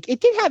 but like it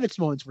did have its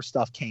moments where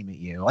stuff came at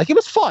you. Like it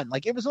was fun.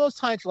 Like it was those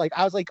times where like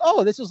I was like,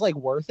 oh, this was like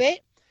worth it.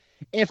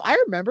 And if I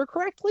remember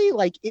correctly,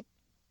 like it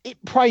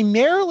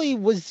primarily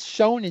was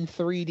shown in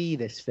 3D,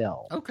 this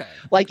film. Okay.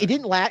 Like it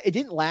didn't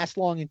last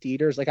long in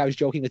theaters. Like I was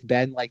joking with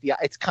Ben, like yeah,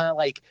 it's kind of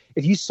like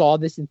if you saw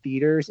this in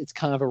theaters, it's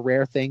kind of a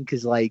rare thing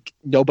because like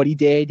nobody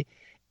did,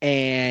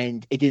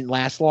 and it didn't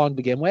last long to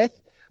begin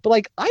with. But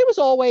like I was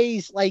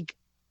always like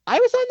I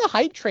was on the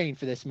hype train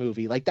for this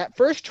movie. Like that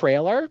first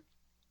trailer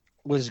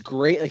was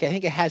great. Like I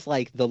think it has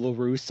like the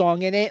LaRue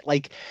song in it.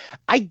 Like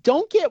I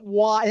don't get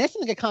why, and that's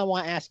something I kind of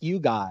want to ask you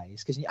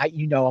guys because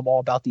I'm all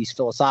about these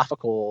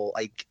philosophical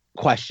like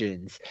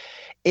questions.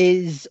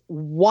 Is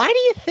why do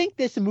you think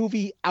this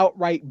movie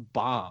outright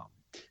bombed?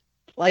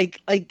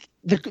 Like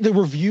the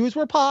reviews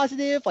were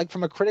positive, like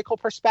from a critical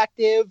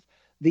perspective,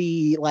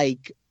 the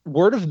like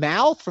word of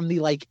mouth from the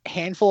like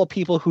handful of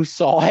people who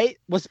saw it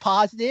was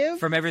positive.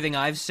 From everything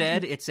I've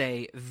said, it's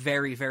a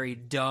very, very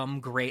dumb,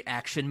 great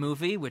action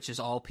movie, which is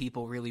all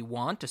people really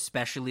want,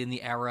 especially in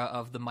the era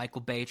of the Michael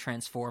Bay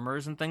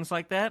Transformers and things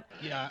like that.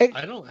 Yeah,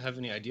 I don't have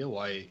any idea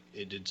why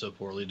it did so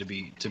poorly, to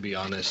be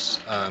honest.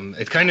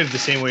 It's kind of the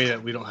same way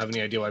that we don't have any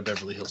idea why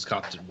Beverly Hills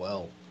Cop did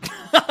well.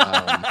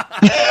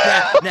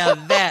 Now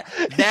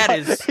that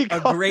is a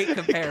great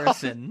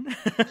comparison.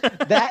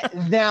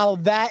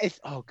 that is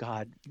oh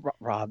god,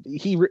 Rob.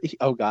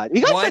 Oh god.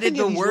 Why did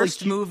the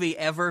worst movie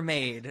ever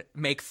made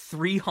make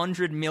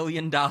 $300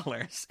 million,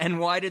 and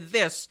why did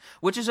this,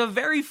 which is a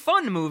very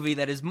fun movie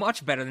that is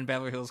much better than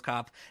Beverly Hills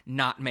Cop,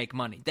 not make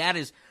money? That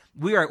is.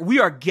 We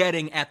are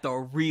getting at the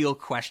real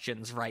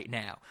questions right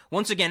now.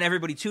 Once again,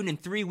 everybody tune in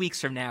 3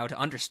 weeks from now to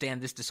understand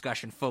this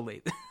discussion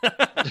fully.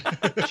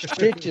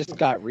 Shit just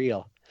got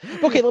real.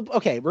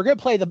 Okay, we're gonna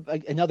play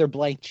another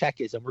blank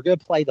checkism. We're gonna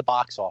play the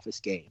box office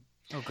game.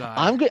 Oh god.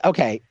 I'm good.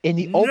 Okay, in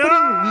the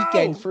opening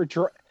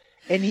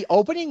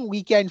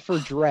weekend for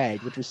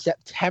Dread, which was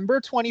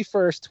September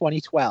 21st,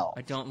 2012.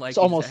 I don't like. It's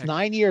almost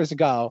 9 years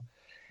ago.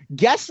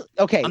 Guess.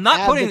 Okay, I'm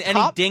not putting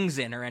any dings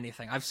in or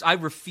anything. I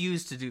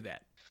refuse to do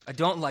that. I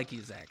don't like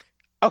you, Zach.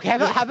 Okay,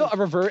 how about a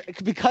reverse?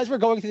 Because we're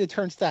going through the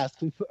turnstiles,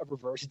 can we put a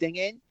reverse ding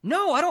in?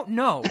 No, I don't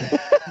know.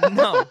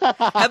 No.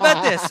 How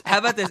about this?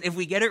 If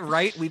we get it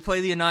right, we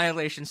play the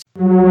Annihilation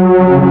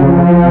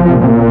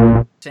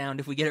sound.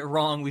 If we get it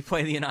wrong, we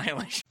play the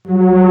Annihilation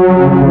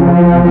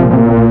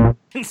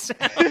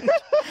sound.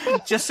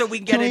 Just so we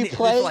can get it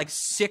for like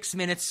 6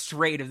 minutes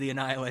straight of the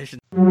Annihilation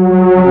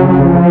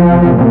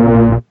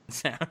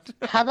sound.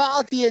 How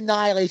about the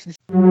Annihilation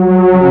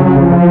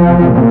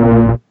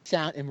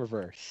sound in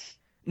reverse?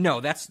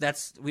 No, that's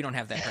we don't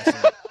have that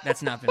precedent.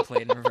 That's not been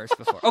played in reverse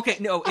before. Okay,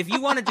 no, if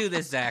you want to do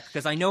this, Zach,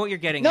 because I know what you're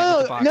getting at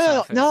with the box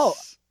office. No.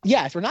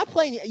 Yes, we're not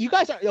playing. You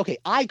guys are okay.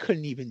 I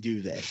couldn't even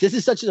do this. This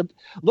is such a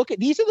look at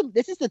these are the.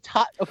 This is the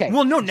top. Okay.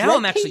 Well, no, now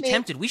I'm actually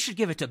tempted. We should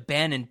give it to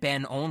Ben and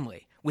Ben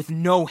only with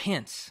no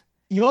hints.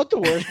 You know what the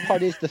worst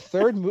part is? The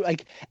third movie,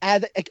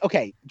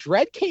 okay,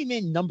 Dread came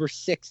in number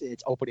 6 in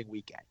its opening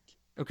weekend.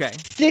 Okay.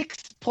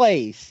 6th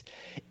place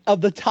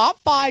of the top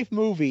 5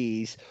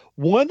 movies.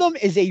 One of them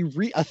is a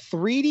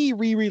 3D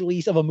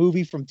re-release of a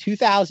movie from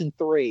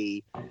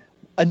 2003.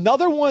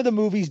 Another one of the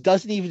movies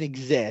doesn't even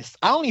exist.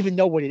 I don't even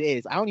know what it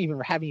is. Haven't even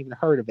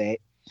heard of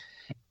it.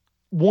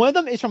 One of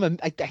them is from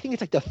I think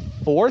it's like the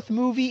 4th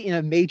movie in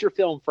a major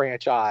film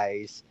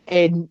franchise,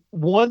 and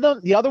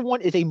the other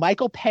one is a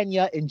Michael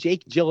Pena and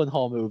Jake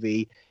Gyllenhaal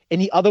movie, and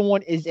the other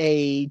one is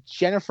a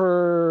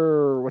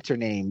Jennifer, what's her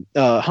name?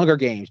 Hunger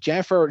Games.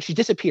 Jennifer, she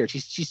disappeared.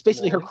 She's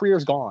basically her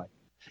career's gone.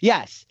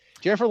 Yes,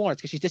 Jennifer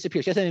Lawrence, because she's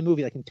disappeared. She hasn't been in a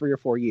movie like in 3 or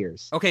 4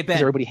 years. Okay, Ben.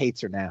 Everybody hates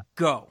her now.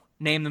 Go.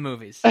 Name the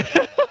movies.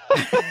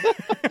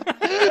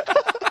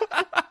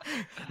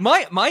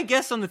 My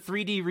guess on the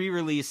 3D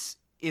re-release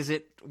is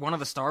it one of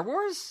the Star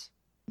Wars?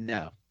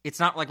 No. It's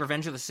not like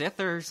Revenge of the Sith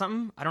or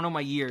something? I don't know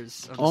my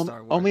years of the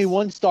Star Wars. Only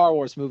one Star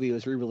Wars movie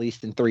was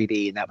re-released in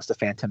 3D, and that was The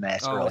Phantom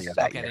Menace earlier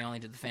that year. They only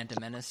did The Phantom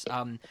Menace.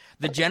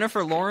 The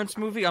Jennifer Lawrence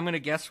movie, I'm going to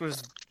guess,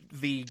 was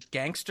the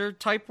gangster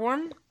type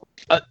one?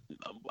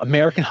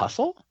 American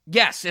Hustle?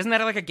 Yes. Isn't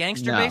that like a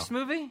gangster-based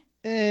movie?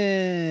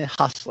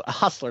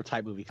 Hustler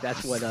type movie.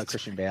 That's what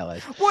Christian Bale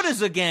is. What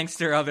is a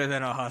gangster other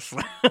than a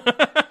hustler?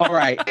 All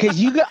right, because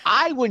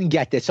I wouldn't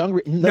get this. I'm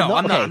never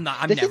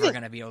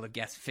going to be able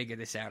to figure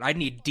this out. I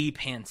need deep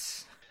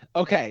hints.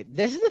 Okay,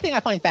 this is the thing I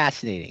find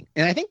fascinating,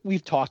 and I think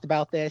we've talked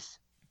about this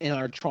in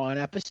our Tron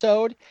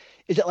episode.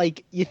 Is that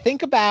like you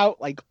think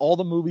about like all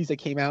the movies that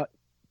came out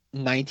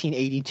in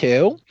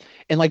 1982,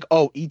 and like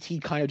E.T.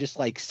 kind of just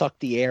like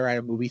sucked the air out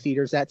of movie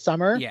theaters that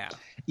summer. Yeah.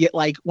 Yet,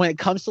 like, when it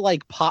comes to,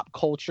 like, pop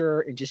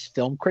culture and just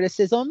film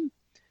criticism,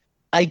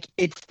 like,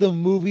 it's the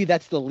movie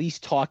that's the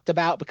least talked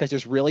about because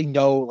there's really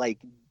no, like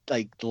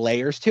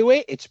layers to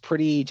it. It's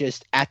pretty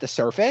just at the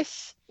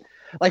surface.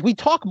 Like, we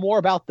talk more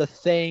about The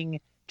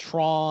Thing,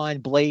 Tron,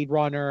 Blade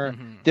Runner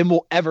than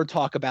we'll ever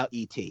talk about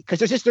E.T.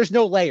 Because there's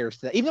no layers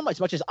to that. Even as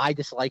much as I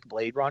dislike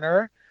Blade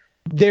Runner,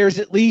 there's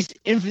at least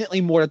infinitely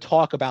more to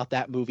talk about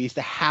that movie as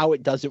to how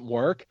it doesn't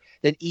work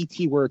than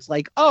E.T., where it's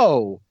like,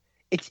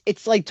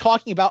 It's like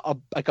talking about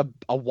a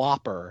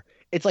Whopper.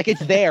 It's like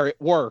it's there, it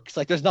works.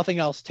 Like there's nothing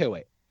else to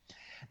it.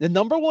 The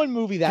number one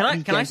movie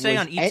that can I say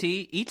on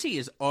E.T.? E.T.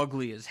 is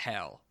ugly as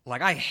hell.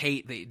 Like I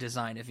hate the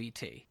design of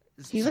E.T.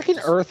 He's like an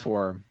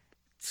earthworm.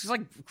 It's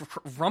like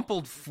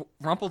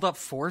rumpled up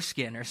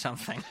foreskin or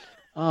something.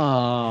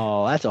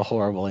 Oh, that's a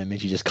horrible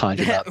image you just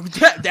conjured up.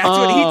 That's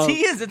what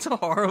E.T. is. It's a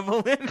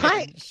horrible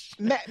image.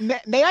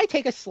 May I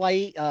take a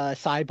slight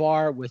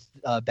sidebar with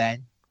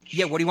Ben?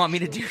 Yeah, what do you want me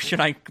to do?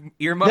 Should I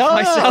earmuff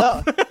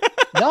myself?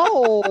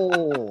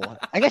 No.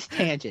 I guess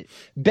tangent.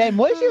 Ben,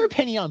 what is your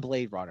opinion on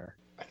Blade Runner?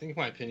 I think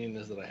my opinion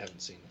is that I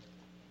haven't seen it.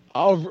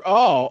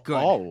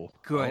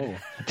 Good.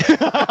 That's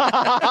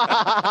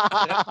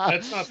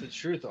not the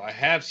truth, though. I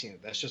have seen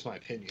it. That's just my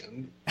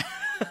opinion.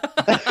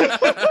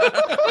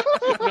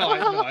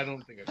 No, I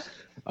don't think I've seen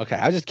it. Okay,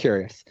 I was just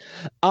curious.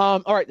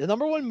 All right, the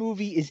number one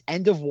movie is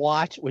End of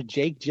Watch with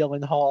Jake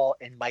Gyllenhaal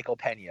and Michael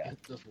Pena. End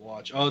of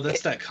Watch. Oh,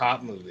 that's that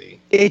cop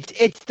movie.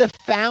 It's the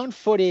found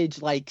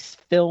footage like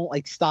film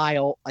like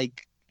style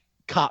like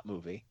cop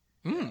movie.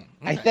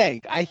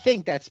 Okay. I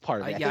think that's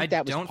part of it. I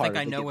don't think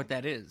I know what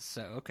that is.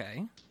 So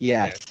okay.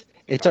 Yes.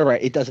 It's all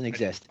right. It doesn't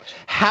exist.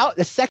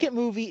 The second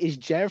movie is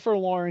Jennifer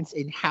Lawrence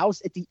in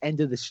House at the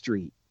End of the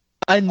Street.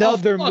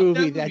 Another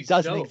movie that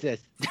doesn't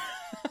exist.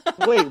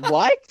 Wait,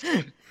 what?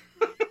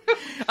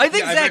 I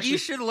think, Zach, you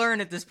should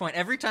learn at this point.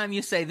 Every time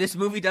you say this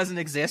movie doesn't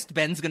exist,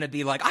 Ben's going to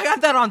be like, I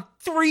got that on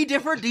 3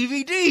 different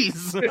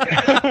DVDs.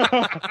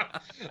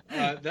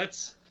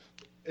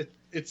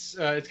 It's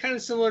kind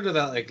of similar to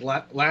that like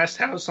Last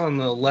House on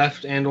the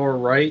Left and or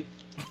Right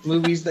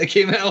movies that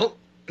came out.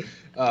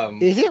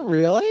 Is it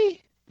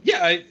really?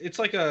 Yeah, it's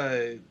like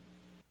a.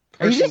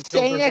 Are you just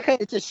saying that because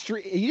it's a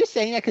street? Are you just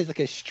saying that because like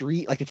a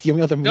street, like it's the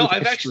only other movie? No,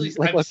 I've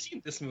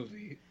seen this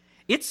movie.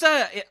 It's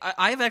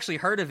I've actually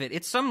heard of it.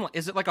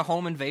 Is it like a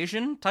home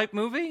invasion type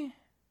movie?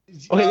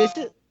 Okay,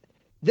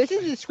 this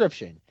is the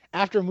description.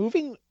 After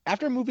moving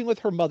with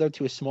her mother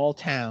to a small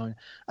town,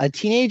 a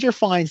teenager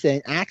finds that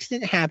an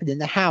accident happened in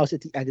the house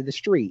at the end of the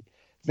street.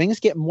 Things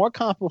get more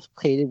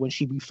complicated when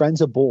she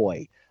befriends a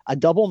boy. A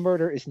double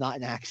murder is not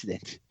an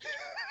accident.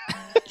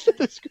 That's the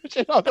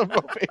description of the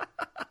movie.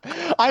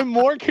 I'm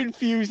more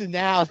confused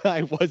now than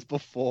I was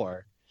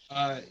before.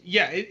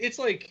 It's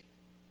like.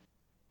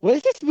 What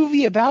is this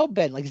movie about,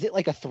 Ben? Like, is it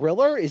like a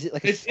thriller? Is it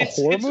like a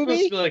horror movie?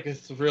 It's supposed to be like a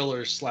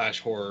thriller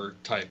 / horror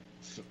type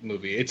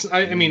movie.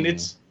 I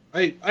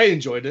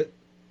enjoyed it.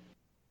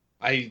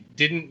 I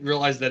didn't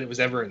realize that it was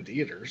ever in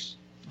theaters.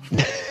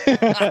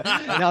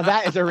 Now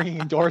that is a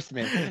ringing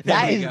endorsement.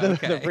 That is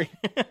the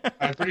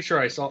I'm pretty sure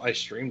I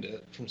streamed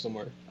it from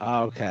somewhere.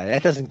 Okay,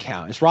 that doesn't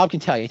count. As Rob can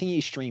tell you, anything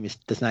you stream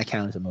does not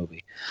count as a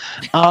movie.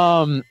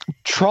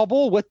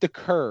 Trouble with the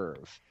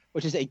Curve,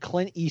 which is a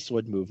Clint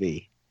Eastwood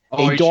movie.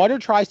 A daughter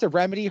tries to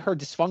remedy her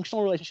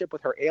dysfunctional relationship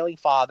with her ailing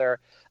father,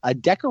 a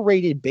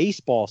decorated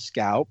baseball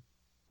scout,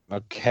 by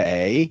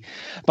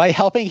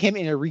helping him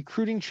in a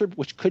recruiting trip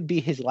which could be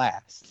his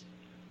last.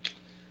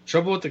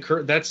 Trouble with the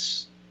Curve,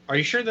 are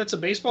you sure that's a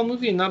baseball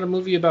movie and not a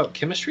movie about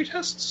chemistry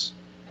tests?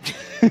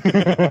 Is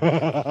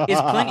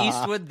Clint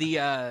Eastwood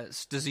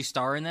does he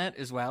star in that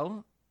as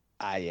well?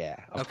 Yeah,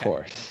 of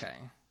course. Okay.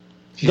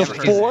 He's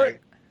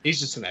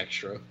just an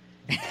extra.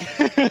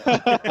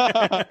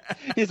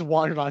 He's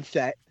wandered on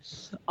set.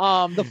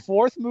 The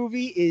fourth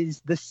movie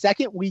is the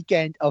second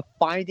weekend of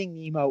Finding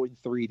Nemo in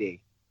 3D.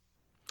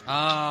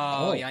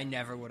 Oh, yeah, I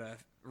never would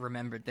have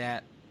remembered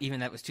that. Even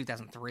that was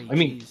 2003. I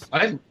mean,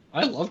 I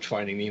loved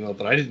Finding Nemo,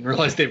 but I didn't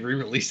realize they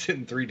re-released it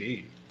in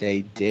 3D.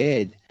 They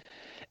did.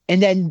 And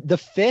then the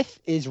fifth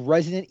is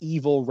Resident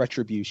Evil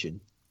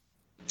Retribution.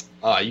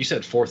 You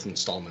said fourth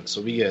installment,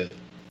 so we get.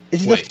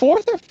 Is it the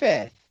fourth or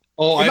fifth?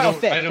 Oh, I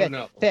don't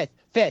know. Fifth.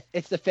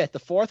 It's the fifth. The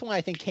fourth one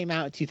I think came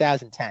out in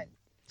 2010.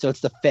 so it's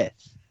the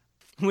 5th.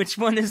 Which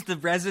one is the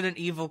Resident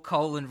Evil :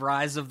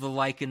 Rise of the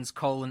Lycans :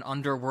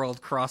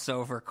 Underworld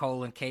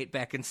crossover : Kate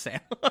Beckinsale?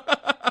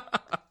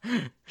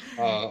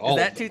 All Is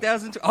that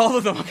 2002? All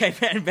of them. Okay,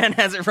 Ben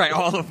has it right.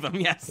 All of them.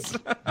 Yes.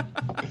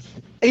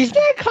 Is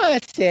that kind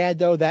of sad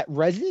though that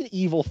Resident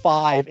Evil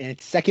 5 in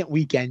its second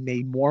weekend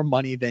made more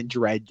money than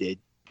Dread did?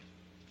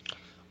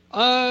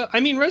 I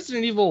mean,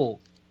 Resident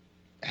Evil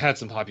had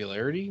some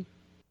popularity.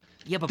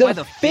 Yeah, but The by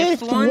the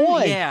fifth fifth one,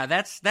 one. yeah,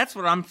 that's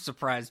what I'm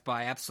surprised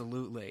by.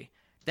 Absolutely,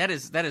 that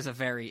is a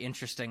very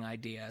interesting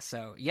idea.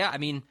 So yeah, I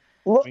mean,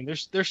 I mean,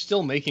 they're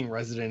still making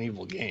Resident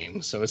Evil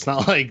games, so it's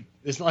not like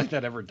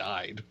that ever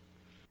died.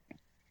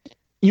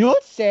 You know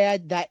what's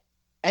sad? That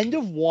End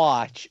of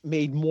Watch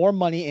made more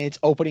money in its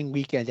opening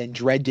weekend than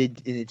Dread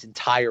did in its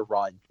entire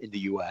run in the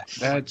U.S.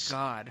 That's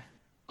God.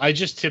 I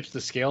just tipped the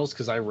scales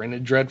because I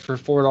rented Dread for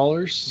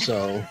 $4.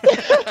 So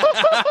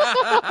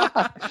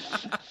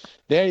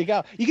There you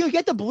go. You can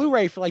get the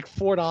Blu-ray for like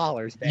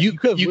 $4. Man. You- You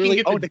could you can really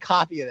get the- owned a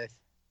copy of this.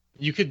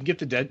 you could get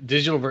the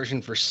digital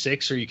version for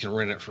 $6, or you can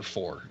rent it for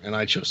 $4, and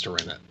I chose to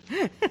rent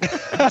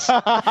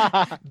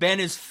it. Ben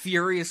is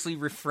furiously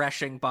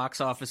refreshing Box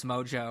Office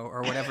Mojo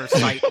or whatever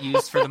site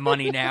used for the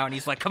money now, and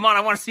he's like, "Come on, I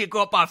want to see it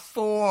go up by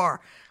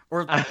 4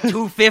 or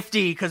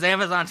 250 because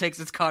Amazon takes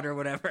its cut or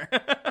whatever."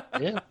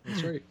 Yeah,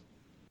 that's right.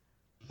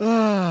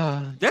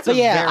 That's But a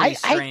yeah, very I-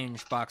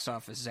 strange box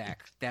office,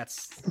 Zach.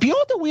 That's You know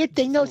what the weird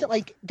thing though is that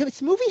like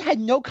this movie had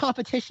no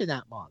competition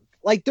that month.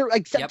 Like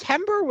Yep.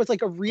 September was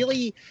like a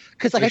really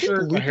because like Are I you think sure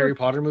the Looper- Harry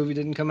Potter movie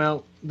didn't come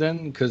out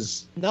then?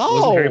 Because No.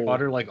 wasn't Harry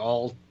Potter like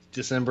all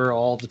December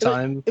all the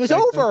time? It was back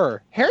then?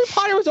 over. Harry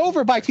Potter was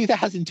over by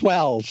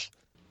 2012.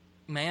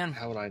 man.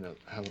 How would I know?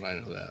 How would I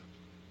know that?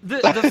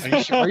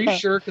 The Are you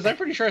sure? Because I'm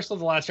pretty sure I saw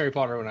the last Harry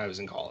Potter when I was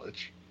in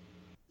college.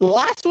 The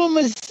last one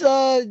was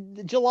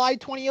July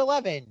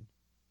 2011.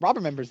 Rob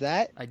remembers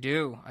that. I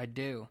do.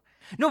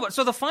 No, but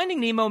so the Finding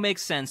Nemo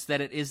makes sense that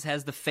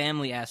has the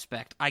family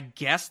aspect. I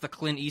guess the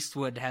Clint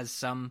Eastwood has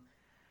some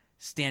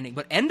standing,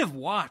 but End of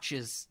Watch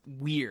is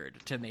weird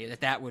to me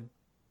that would,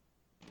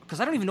 because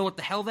I don't even know what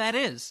the hell that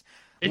is.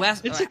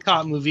 It's a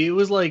cop movie. It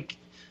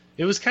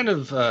was kind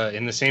of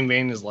in the same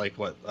vein as like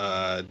what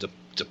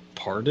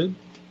Departed.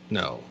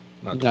 No,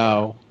 not Departed.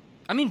 No.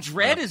 I mean,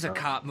 Dread is a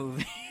cop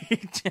movie,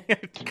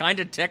 kind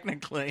of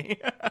technically.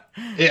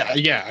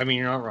 Yeah. I mean,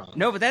 you're not wrong.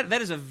 No, but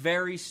that is a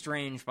very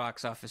strange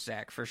box office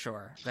act for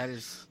sure. That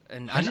is,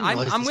 and I didn't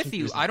realize I'm this with movie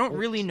you. was I don't in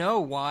really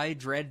know why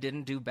Dread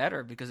didn't do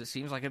better because it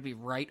seems like it'd be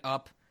right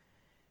up.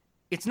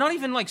 It's not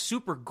even like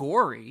super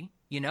gory,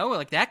 you know.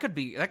 Like that couldn't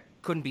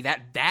be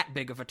that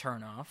big of a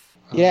turnoff.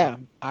 Yeah,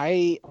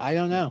 I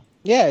don't know.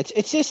 Yeah,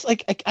 it's just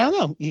like I don't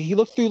know. You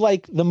look through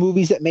like the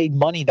movies that made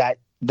money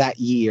that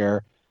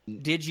year.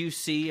 Did you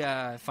see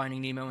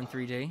Finding Nemo in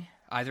 3D?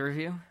 Either of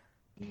you?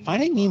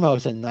 Finding Nemo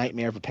is a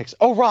nightmare of a Pixar.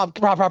 Oh, Rob.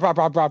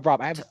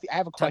 I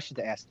have a question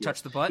to ask you.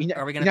 Touch the butt? You know-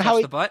 Are we you going know to how touch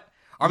we- the butt?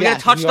 Are we Yes, going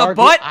to touch we the are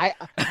butt?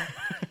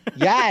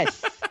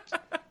 Yes.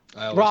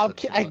 I always Rob,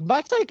 touch the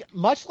butt.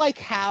 much like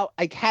how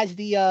like has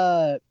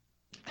the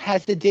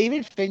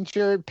David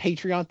Fincher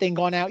Patreon thing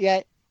gone out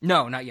yet?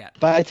 No, not yet.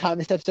 By the time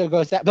this episode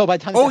goes out, no. By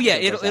the time this Oh yeah,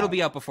 episode goes it'll out.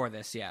 be up before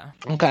this. Yeah.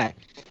 Okay.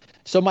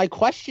 So my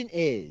question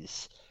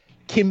is,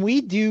 can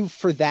we do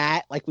for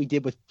that like we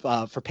did with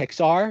for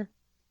Pixar?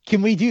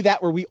 Can we do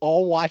that where we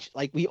all watch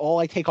like we all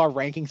like take our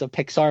rankings of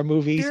Pixar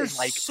movies There's and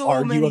like so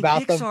argue many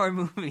about them? Pixar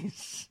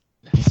movies.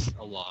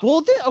 A lot.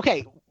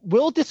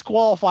 We'll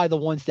disqualify the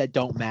ones that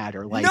don't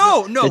matter. Like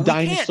No, the we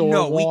dinosaur can't.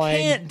 No, we one,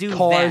 can't do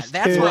Cars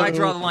that. That's where I 2,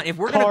 draw the line. If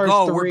we're gonna Cars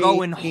go, we're 3,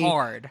 going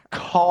hard.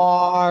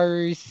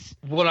 Cars.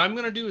 What I'm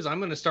gonna do is I'm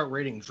gonna start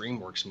rating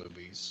DreamWorks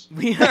movies.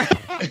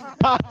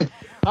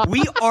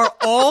 We are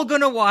all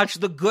gonna watch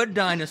The Good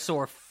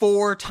Dinosaur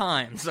 4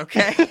 times.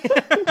 Okay.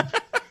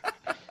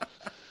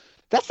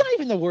 That's not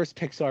even the worst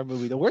Pixar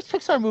movie. The worst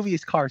Pixar movie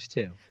is Cars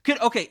 2.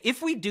 Okay,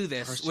 if we do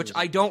this, Cars which 2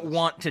 I don't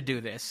want to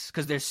do this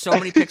because there's so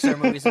many Pixar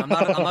movies, and I'm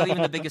not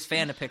even the biggest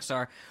fan of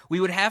Pixar.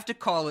 We would have to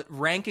call it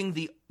ranking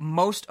the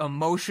most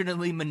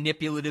emotionally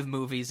manipulative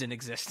movies in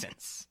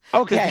existence.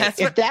 'Cause Okay, that's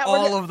if what that were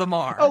all of them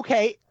are.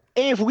 Okay,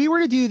 if we were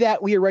to do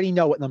that, we already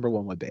know what number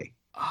one would be.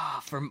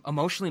 For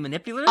emotionally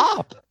manipulative.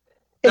 Up.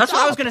 That's It's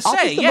what I was Up. gonna Up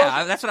say. is the Yeah,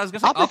 most- that's what I was gonna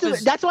say. Up Up is is,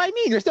 the, that's what I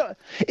mean. There's no.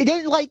 It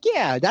didn't like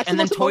yeah. That's and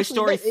the then most Toy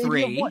Story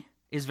emotionally- 3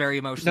 is very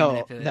emotionally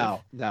manipulative.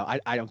 No,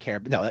 I don't care.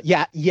 No,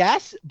 yeah,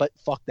 yes, but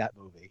fuck that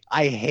movie.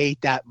 I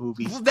hate that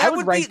movie. Well, I that would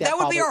be rank that would be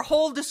probably- our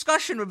whole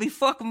discussion. Would be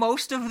fuck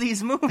most of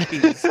these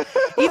movies.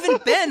 Even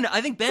Ben,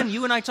 I think Ben,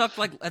 you and I talked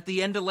like at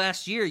the end of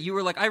last year. You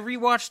were like, I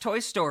rewatched Toy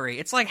Story.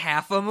 It's like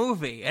half a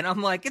movie, and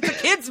I'm like, it's a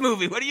kids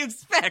movie. What do you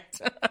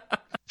expect?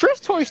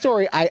 First Toy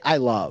Story I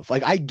love.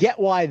 Like I get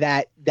why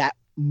that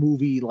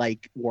movie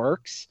like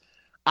works.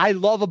 I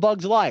love A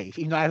Bug's Life,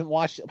 even though I haven't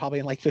watched it probably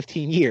in like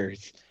 15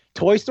 years.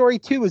 Toy Story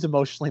 2 is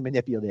emotionally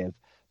manipulative.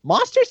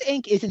 Monsters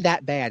Inc. isn't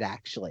that bad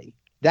actually.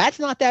 That's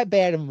not that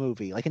bad of a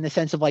movie. Like in the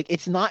sense of like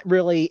it's not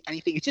really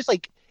anything. It's just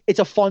like it's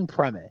a fun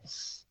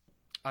premise.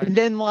 And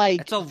then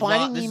like It's a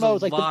Finding lot. This Nemo is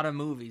is a like lot of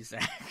movies.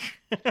 Zach.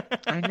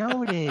 I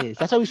know it is.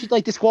 That's why we should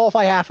like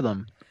disqualify half of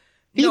them.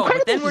 No,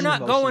 but then Incredibles we're is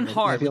not emotional, going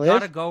hard. We Nebula.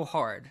 gotta go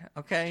hard,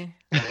 okay?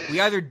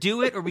 We either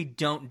do it or we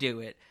don't do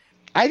it.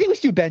 I think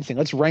let's do Benson.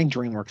 Let's rank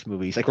DreamWorks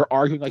movies. Like we're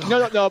arguing. Like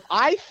no.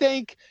 I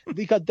think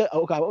because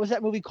oh god, what was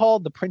that movie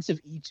called? The Prince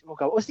of Egypt. Oh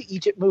god, what was the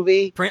Egypt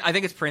movie? I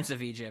think it's Prince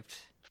of Egypt.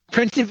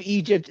 Prince of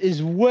Egypt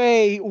is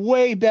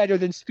way better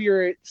than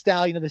Spirit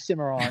Stallion of the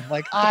Cimarron.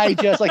 Like I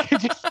just like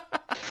it just.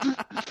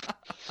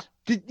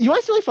 You know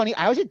what's really funny?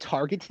 I was at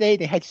Target today.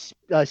 They had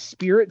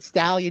Spirit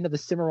Stallion of the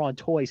Cimarron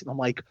toys, and I'm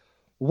like,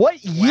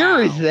 what year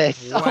is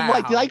this? I'm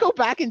like, did I go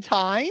back in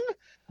time? Yeah,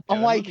 I'm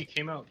that like, movie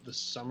came out the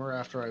summer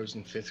after I was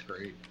in 5th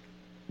grade.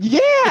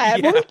 yeah,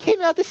 movie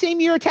came out the same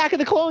year Attack of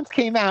the Clones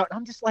came out.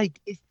 I'm just like,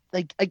 it's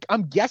like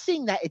I'm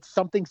guessing that it's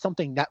something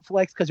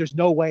Netflix because there's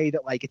no way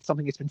that like it's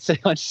something that's been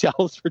sitting on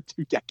shelves for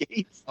 2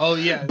 decades. Oh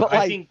yeah, but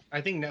I think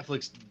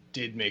Netflix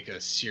did make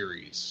a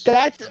series.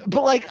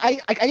 But like I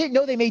didn't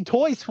know they made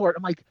toys for it.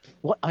 I'm like,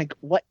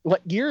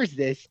 what year is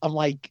this? I'm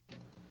like,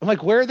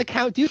 where are the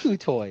Count Dooku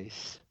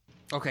toys?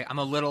 Okay, I'm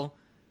a little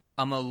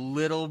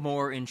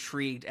more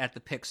intrigued at the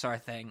Pixar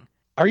thing.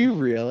 Are you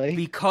really?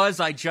 Because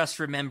I just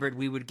remembered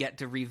we would get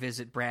to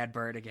revisit Brad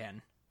Bird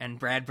again. And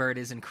Brad Bird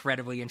is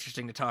incredibly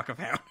interesting to talk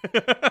about.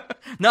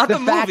 Not the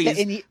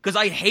movies, because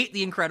I hate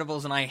The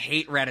Incredibles and I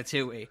hate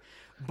Ratatouille.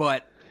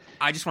 But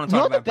I just want to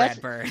talk about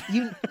Brad Bird.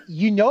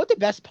 you know what the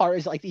best part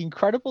is? Like, The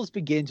Incredibles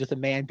begins with a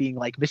man being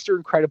like, Mr.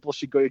 Incredible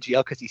should go to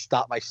jail because he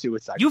stopped my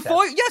suicide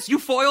attempt. Yes, you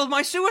foiled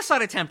my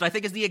suicide attempt, I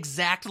think is the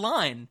exact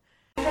line.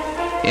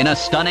 In a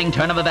stunning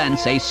turn of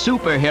events, a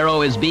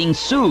superhero is being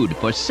sued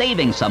for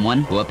saving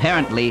someone who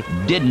apparently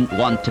didn't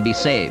want to be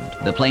saved.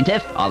 The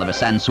plaintiff, Oliver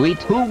Sansweet,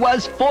 who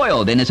was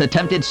foiled in his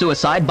attempted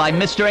suicide by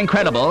Mr.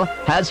 Incredible,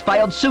 has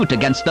filed suit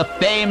against the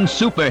famed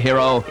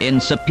superhero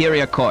in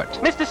Superior Court.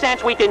 Mr.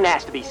 Sansweet didn't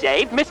ask to be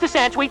saved. Mr.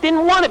 Sansweet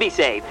didn't want to be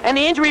saved. And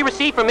the injury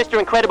received from Mr.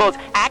 Incredible's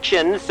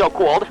actions,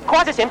 so-called,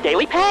 causes him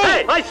daily pain.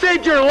 Hey, I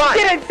saved your life!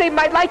 You didn't save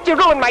my life, you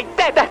ruined my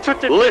death. That's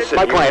what you did. Listen,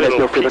 My client has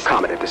no further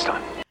comment at this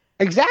time.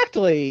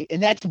 Exactly.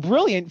 And that's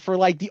brilliant for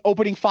like the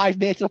opening 5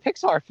 minutes of a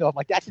Pixar film.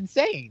 Like, that's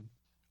insane.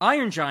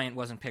 Iron Giant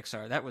wasn't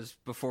Pixar. That was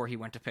before he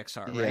went to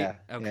Pixar, right? Yeah.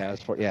 Okay.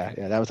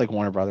 Yeah, that was like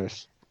Warner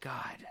Brothers.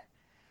 God.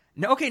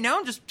 No, okay, now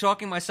I'm just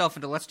talking myself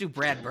into let's do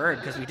Brad Bird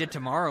because we did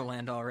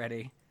Tomorrowland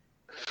already.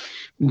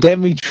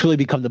 Then we truly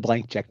become the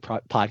Blank Check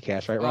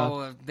podcast, right, Rob?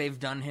 Oh, they've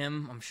done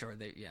him? I'm sure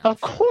they, yeah.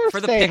 Of course for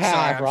the they Pixar,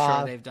 have, I'm Rob.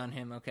 sure they've done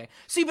him, okay.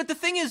 See, but the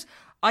thing is,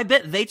 I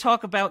bet they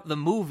talk about the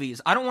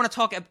movies. I don't want to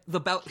talk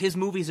about his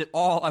movies at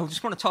all. I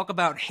just want to talk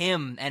about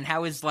him and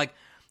how his, like,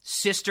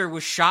 sister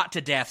was shot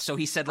to death, so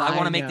he said, I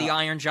want to make the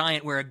Iron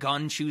Giant where a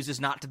gun chooses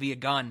not to be a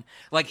gun.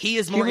 Like, he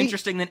is more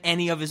interesting than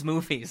any of his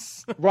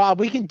movies. Rob,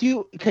 we can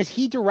do, because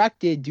he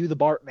directed Do the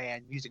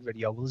Bartman music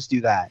video. We'll just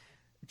do that.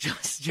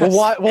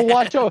 We'll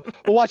watch a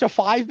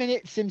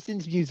 5-minute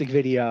Simpsons music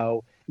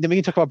video, and then we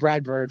can talk about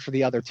Brad Bird for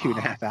the other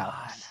 2.5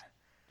 hours.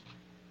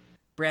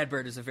 Brad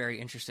Bird is a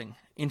very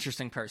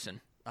interesting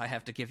person. I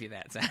have to give you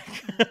that,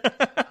 Zach.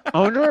 I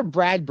wonder what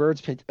Brad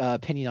Bird's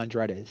opinion on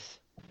Dredd is.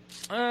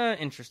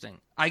 Interesting.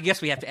 I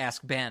guess we have to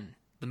ask Ben,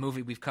 the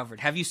movie we've covered.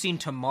 Have you seen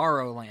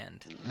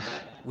Tomorrowland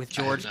with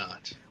George? I have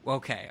not.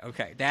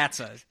 Okay. That's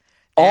a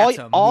all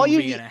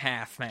movie and a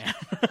half, man.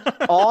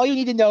 All you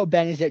need to know,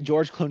 Ben, is that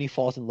George Clooney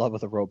falls in love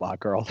with a robot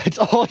girl. That's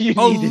all you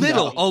need to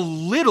know. A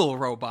little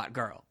robot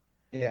girl.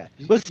 Yeah.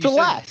 What's the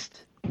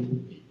last?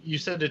 You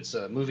said it's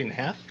a movie and a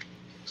half?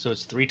 So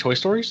it's 3 Toy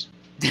Stories?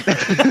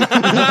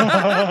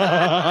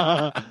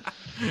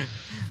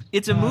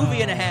 It's a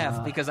movie and a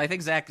half because I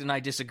think Zach and I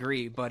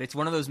disagree, but it's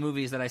one of those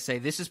movies that I say,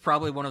 this is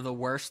probably one of the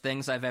worst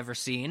things I've ever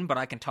seen, but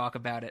I can talk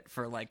about it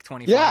for like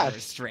 25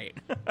 hours straight.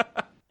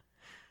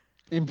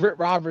 And Britt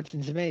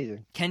Robertson's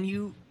amazing. Can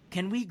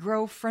we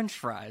grow French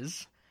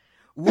fries?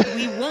 Would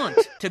we want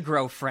to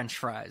grow French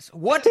fries?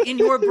 What in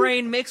your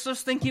brain makes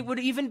us think it would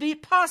even be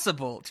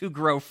possible to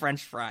grow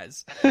French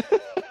fries?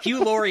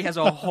 Hugh Laurie has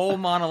a whole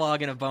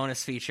monologue in a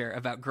bonus feature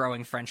about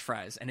growing French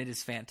fries, and it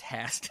is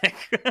fantastic.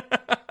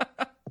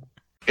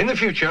 In the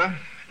future,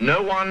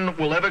 no one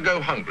will ever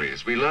go hungry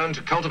as we learn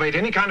to cultivate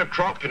any kind of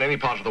crop in any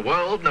part of the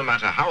world, no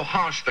matter how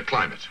harsh the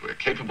climate. We're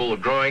capable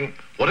of growing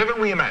whatever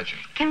we imagine.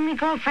 Can we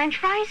grow French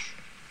fries?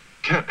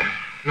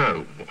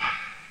 No.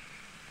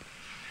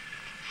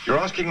 You're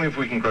asking me if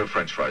we can grow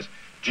French fries.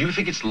 Do you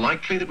think it's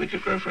likely that we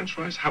could grow French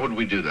fries? How would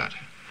we do that?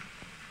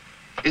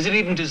 Is it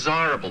even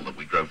desirable that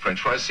we grow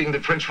French fries, seeing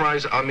that French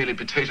fries are merely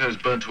potatoes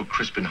burnt to a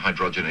crisp in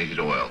hydrogenated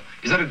oil?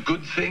 Is that a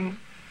good thing?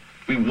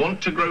 We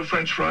want to grow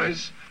French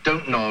fries?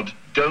 Don't nod.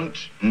 Don't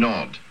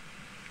nod.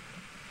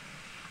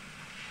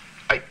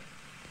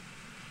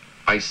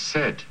 I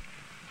said,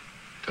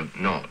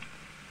 don't nod.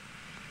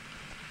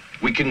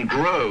 We can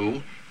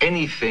grow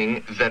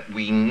anything that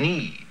we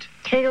need.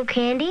 Can we go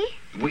candy?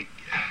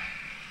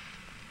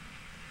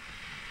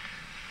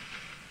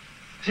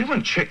 Has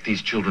anyone checked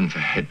these children for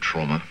head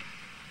trauma?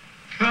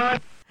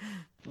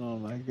 Oh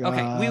my god.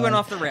 Okay, we went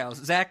off the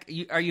rails. Zach,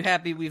 are you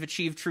happy we've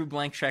achieved true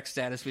blank check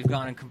status? We've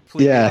gone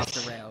completely off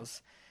the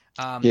rails.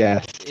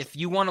 Yes. If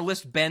you want to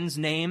list Ben's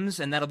names,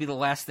 and that'll be the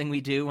last thing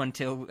we do and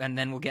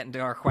then we'll get into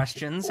our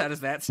questions. How does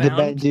that sound? The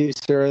Ben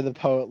Deucer, the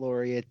Poet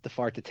Laureate, the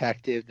Fart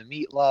Detective, the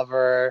Meat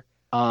Lover,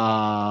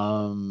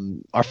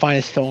 our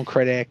finest film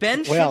critic.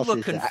 Ben should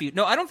look confused.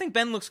 No, I don't think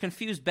Ben looks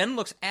confused. Ben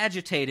looks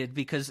agitated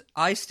because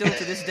I still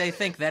to this day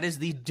think that is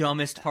the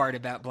dumbest part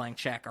about Blank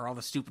Check are all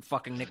the stupid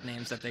fucking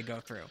nicknames that they go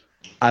through.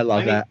 I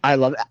love that. I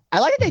like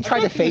that they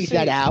tried to phase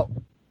that out.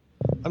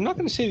 I'm not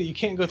going to say that you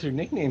can't go through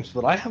nicknames,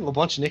 but I have a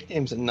bunch of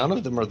nicknames and none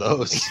of them are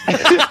those.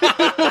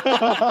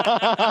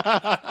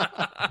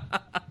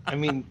 I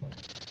mean,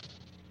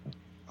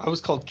 I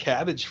was called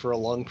Cabbage for a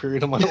long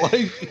period of my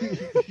life.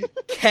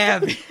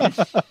 Cabbage.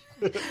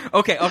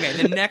 Okay.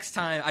 The next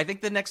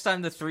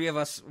time the three of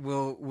us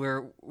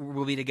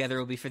will be together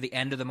will be for the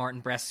end of the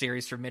Martin Brest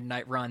series for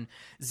Midnight Run.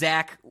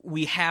 Zach,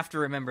 we have to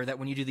remember that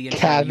when you do the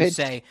intro, you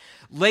say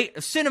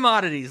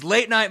Cinemodities,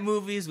 late night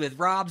movies with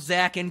Rob,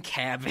 Zach, and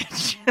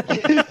Cabbage.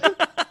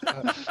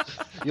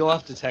 You'll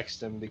have to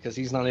text him because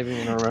he's not even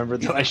going to remember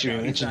that I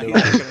should mention it.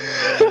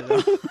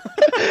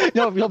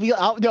 No, he'll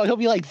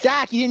be like,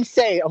 Zach, you didn't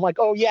say it. I'm like,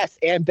 oh yes,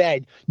 and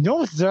Ben.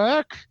 No,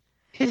 Zach.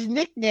 His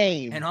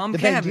nickname. And I'm the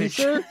Cabbage.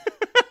 Ben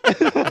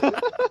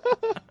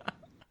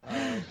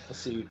Let's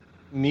see.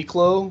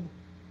 Miklo,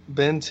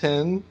 Ben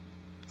 10.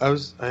 I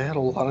had a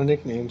lot of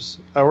nicknames.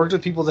 I worked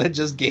with people that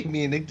just gave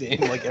me a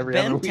nickname like every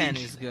other week. Ben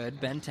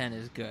 10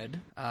 is good.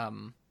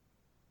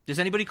 Does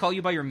anybody call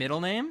you by your middle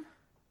name?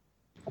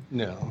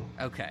 No.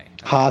 Okay.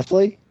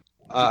 Hosley?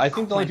 I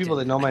think the only people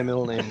that know my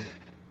middle name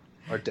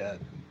are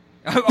dead.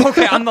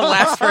 Okay, I'm the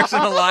last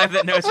person alive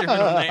that knows your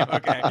middle name.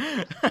 Okay.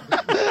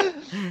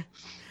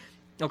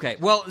 Okay,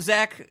 well,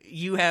 Zach,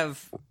 you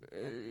have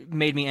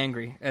made me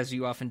angry, as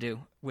you often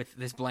do, with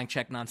this Blank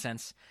Check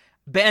nonsense.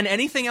 Ben,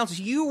 anything else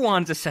you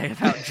want to say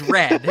about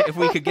Dread, if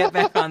we could get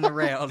back on the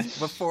rails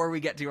before we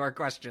get to our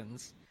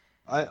questions?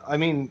 I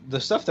mean, the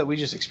stuff that we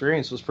just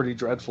experienced was pretty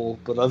dreadful,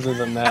 but other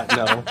than that,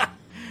 no.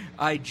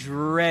 I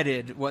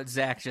dreaded what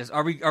Zach just...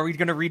 Are we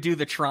going to redo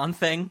the Tron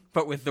thing,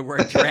 but with the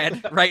word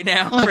dread right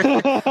now?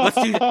 Let's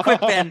do it.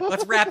 Quick, Ben.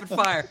 Let's rapid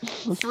fire.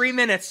 3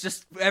 minutes,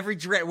 just every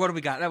dread... What do we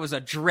got? That was a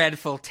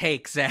dreadful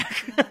take,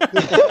 Zach.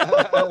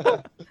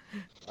 That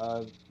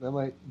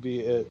might be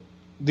it.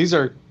 These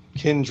are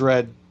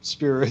kindred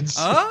spirits.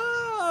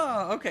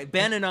 Oh, okay.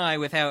 Ben and I,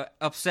 with how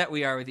upset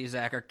we are with you,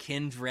 Zach, are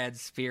kindred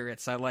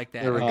spirits. I like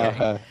that. There we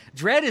go.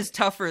 Dread is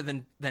tougher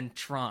than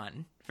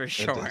Tron, for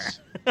sure.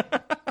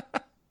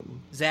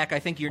 Zach, I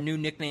think your new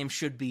nickname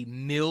should be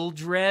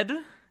Mildred.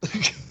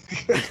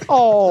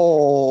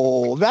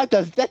 Oh, that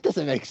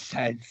doesn't make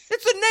sense.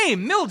 It's a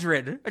name,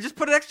 Mildred. I just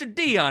put an extra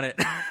D on it.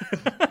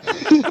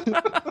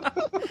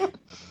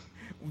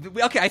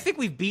 Okay, I think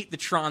we beat the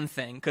Tron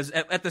thing, because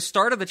at the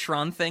start of the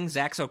Tron thing,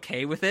 Zach's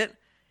okay with it,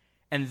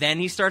 and then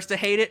he starts to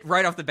hate it.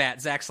 Right off the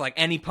bat, Zach's like,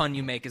 any pun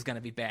you make is going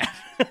to be bad.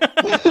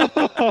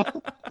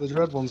 The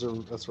dread ones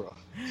that's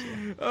rough.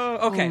 So.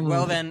 Okay,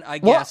 well then, I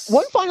guess...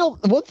 One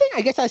thing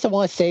I guess I just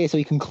want to say as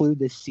we conclude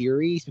this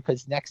series,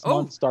 because next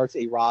month starts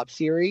a Rob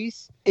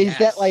series, is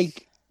that,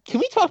 like, can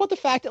we talk about the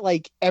fact that,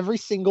 like, every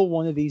single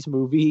one of these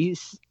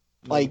movies,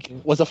 like,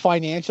 was a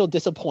financial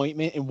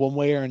disappointment in one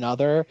way or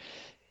another,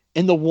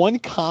 and the one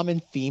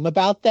common theme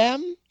about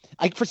them,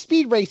 like, for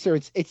Speed Racer,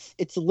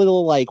 it's a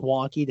little, like,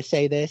 wonky to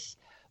say this,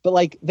 but,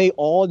 like, they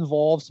all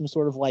involve some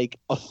sort of, like,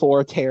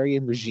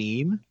 authoritarian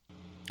regime.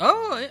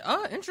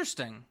 Oh,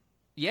 interesting.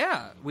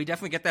 Yeah, we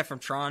definitely get that from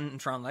Tron and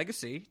Tron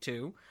Legacy,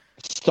 too.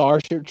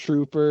 Starship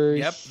Troopers.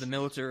 Yep, the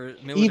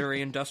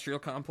military industrial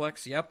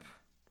complex, yep.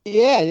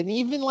 Yeah, and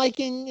even, like,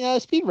 in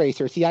Speed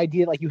Racer, it's the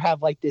idea, like, you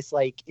have, like, this,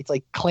 like, it's,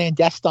 like,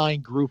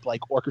 clandestine group,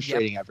 like,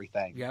 orchestrating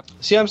everything. Yep.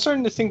 See, I'm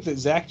starting to think that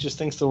Zach just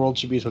thinks the world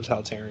should be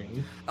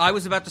totalitarian. I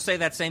was about to say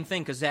that same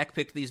thing, because Zach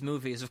picked these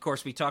movies. Of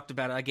course, we talked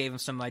about it. I gave him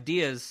some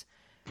ideas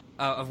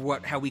of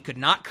how we could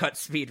not cut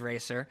Speed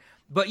Racer.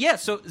 But yeah,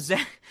 so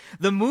Zach,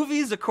 the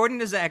movies, according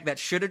to Zach, that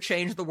should have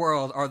changed the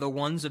world are the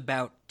ones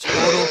about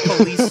total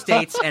police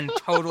states and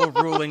total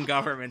ruling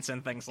governments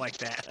and things like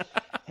that.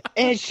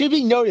 And it should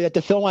be noted that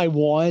the film I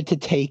wanted to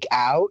take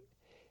out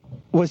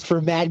was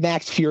for Mad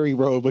Max Fury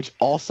Road, which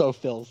also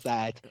fills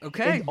that.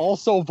 Okay. And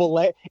also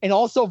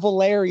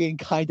Valerian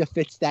kind of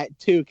fits that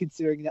too,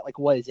 considering that, like,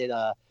 what is it?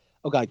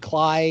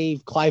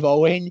 Clive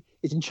Owen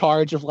is in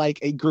charge of, like,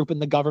 a group in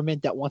the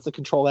government that wants to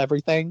control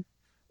everything.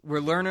 We're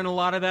learning a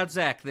lot about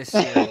Zach this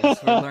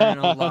series.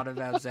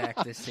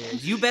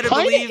 You better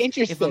Kinda believe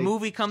interesting. if a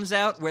movie comes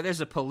out where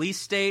there's a police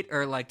state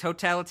or, like,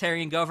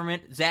 totalitarian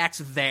government, Zach's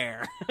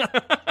there.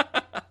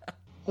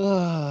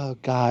 Oh,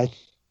 God.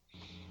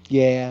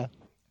 Yeah.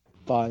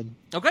 Fun.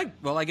 Okay,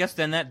 well, I guess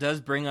then that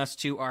does bring us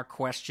to our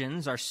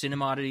questions, our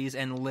Cinemodities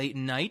and Late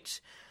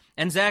Night.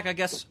 And Zach, I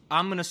guess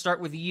I'm going to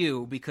start with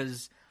you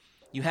because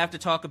you have to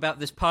talk about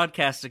this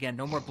podcast again.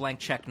 No more blank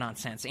check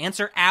nonsense.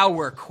 Answer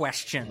our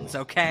questions,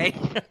 okay?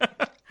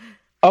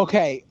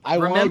 Okay, I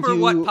want to Remember do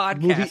what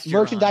podcast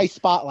you're merchandise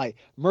spotlight.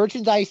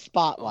 Merchandise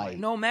spotlight.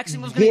 No,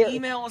 Maximo's going to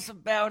email us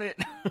about it.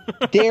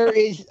 There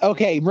is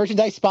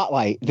merchandise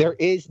spotlight. There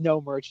is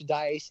no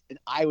merchandise, and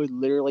I would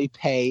literally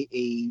pay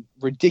a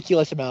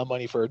ridiculous amount of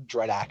money for a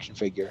Dredd action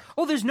figure.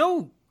 Oh, there's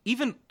no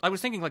even. I was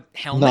thinking like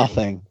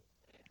helmet.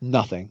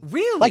 Nothing.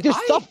 Really? Like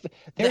there's stuff.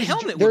 The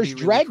helmet there's would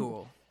be really Dredd.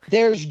 cool.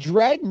 There's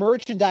Dredd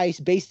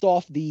merchandise based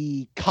off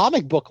the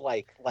comic book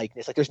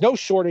likeness. Like there's no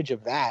shortage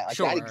of that. Like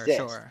that exists.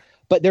 Sure.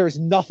 But there is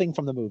nothing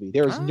from the movie.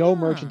 There is no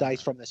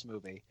merchandise from this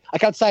movie.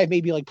 Like outside of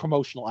maybe like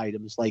promotional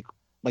items, like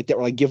that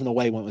were like given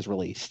away when it was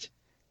released.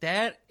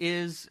 That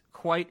is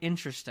quite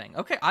interesting.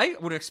 Okay, I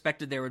would have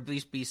expected there would at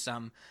least be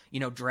some,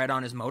 Dredd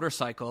on his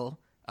motorcycle.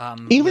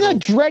 Even a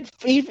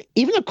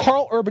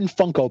Carl Urban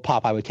Funko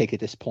Pop, I would take at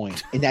this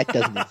point, and that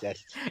doesn't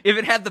exist. If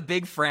it had the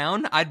big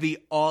frown, I'd be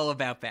all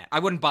about that. I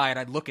wouldn't buy it.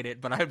 I'd look at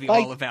it, but I'd be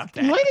all about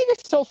that. I think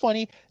it's so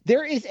funny.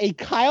 There is a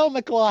Kyle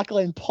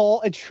MacLachlan,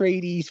 Paul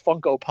Atreides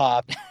Funko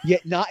Pop,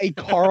 yet not a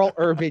Carl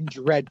Urban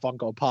Dredd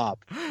Funko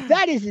Pop.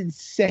 That is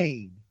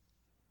insane.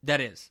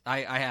 That is.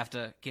 I have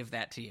to give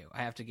that to you.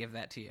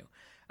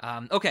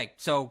 Okay,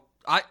 so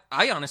I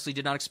honestly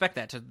did not expect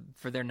that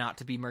for there not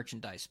to be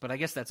merchandise, but I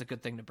guess that's a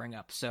good thing to bring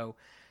up. So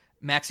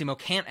Maximo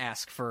can't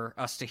ask for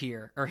us to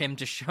hear or him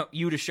to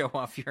show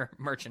off your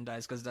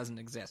merchandise because it doesn't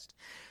exist.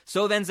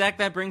 So then, Zach,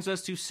 that brings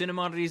us to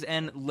Cinemodities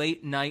and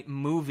Late Night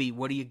Movie.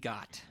 What do you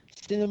got?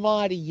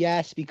 Cinemodity,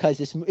 yes,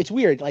 because it's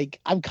weird. Like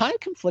I'm kind of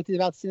conflicted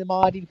about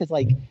Cinemodity because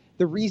like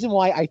the reason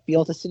why I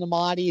feel it's a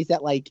Cinemodity is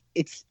that like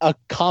it's a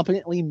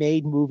competently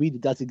made movie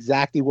that does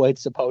exactly what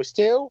it's supposed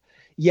to.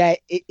 Yet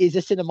it is a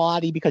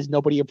Cinemodity because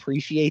nobody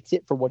appreciates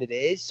it for what it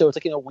is. So it's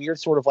like in a weird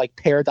sort of like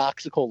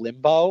paradoxical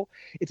limbo.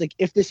 It's like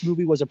if this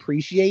movie was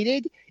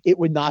appreciated, it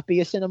would not be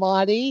a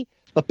Cinemodity,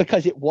 but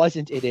because it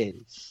wasn't, it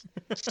is.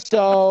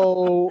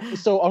 So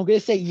I'm going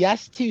to say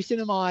yes to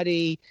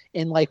Cinemodity,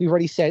 and like we've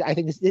already said, I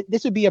think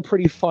this would be a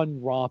pretty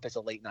fun romp as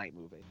a late night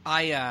movie.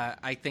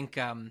 I think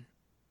I'm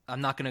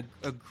not going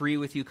to agree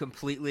with you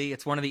completely.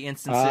 It's one of the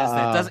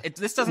instances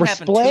this doesn't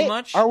happen split? too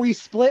much. Are we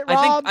split,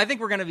 Rob? I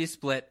think we're going to be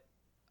split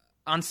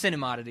on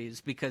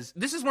Cinemodities because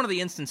this is one of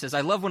the instances I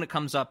love when it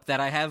comes up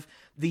that I have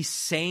the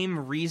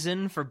same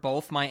reason for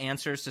both my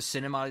answers to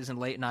Cinemodities and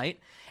Late Night.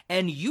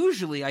 And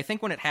usually I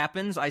think when it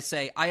happens, I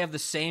say I have the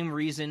same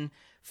reason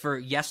for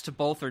yes to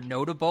both or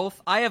no to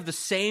both. I have the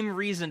same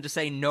reason to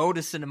say no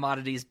to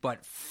Cinemodities,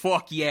 but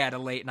fuck yeah to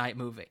Late Night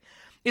Movie.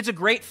 It's a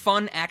great,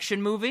 fun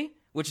action movie,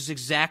 which is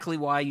exactly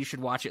why you should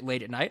watch it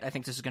late at night. I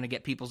think this is going to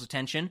get people's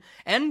attention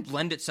and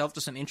lend itself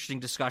to some interesting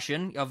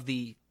discussion of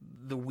the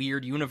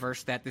weird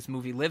universe that this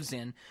movie lives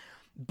in.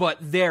 But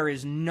there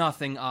is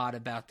nothing odd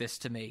about this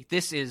to me.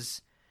 This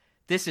is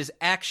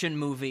action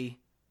movie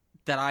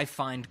that I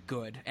find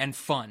good and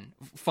fun.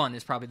 Fun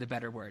is probably the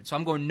better word. So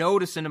I'm going no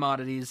to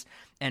Cinemodities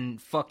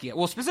and fuck yeah.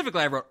 Well,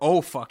 specifically I wrote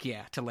oh fuck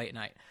yeah to Late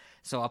Night.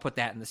 So I'll put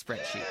that in the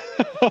spreadsheet.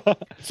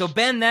 So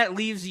Ben, that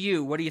leaves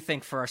you. What do you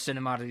think for our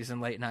Cinemodities and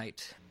Late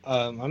Night?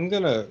 I'm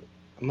gonna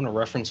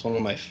reference one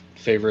of my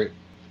favorite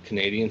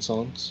Canadian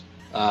songs.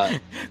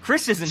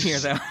 Chris isn't here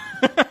though.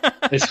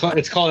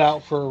 It's called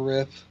 "Out for a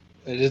Rip."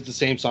 It is the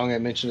same song I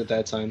mentioned at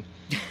that time.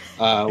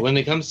 When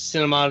it comes to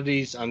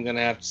Cinemodities, I'm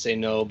gonna have to say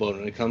no, but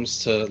when it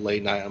comes to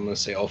Late Night, I'm gonna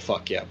say oh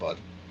fuck yeah, bud.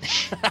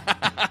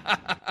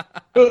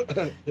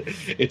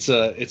 It's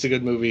a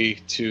good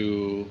movie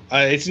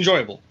it's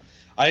enjoyable.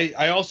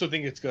 I also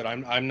think it's good.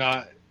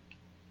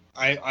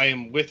 I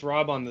am with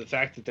Rob on the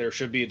fact that there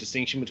should be a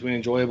distinction between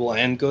enjoyable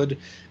and good.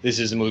 This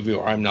is a movie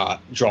where I'm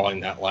not drawing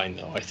that line,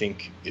 though. I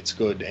think it's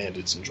good and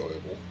it's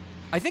enjoyable.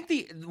 I think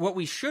what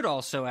we should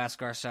also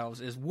ask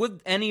ourselves is,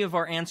 would any of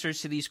our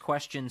answers to these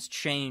questions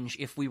change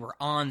if we were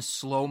on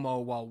slow-mo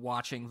while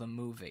watching the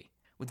movie?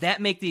 Would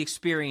that make the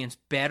experience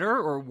better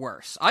or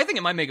worse? I think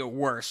it might make it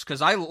worse,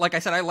 because like I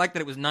said, I like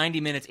that it was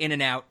 90 minutes in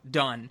and out,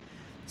 done.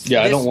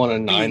 Yeah, I don't want a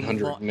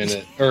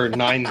 900-minute or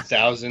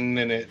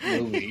 9,000-minute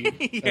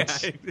movie. Yeah,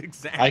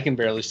 exactly. I can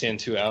barely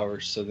stand 2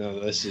 hours, so no,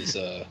 this is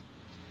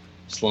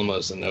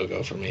slow-mo's a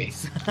no-go for me.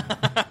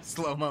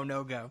 Slow-mo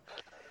no-go.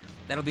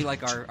 That'll be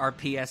like our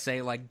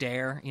PSA, like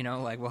Dare,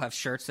 like we'll have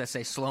shirts that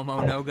say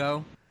slow-mo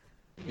no-go.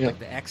 Yeah. Like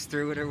the X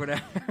through it or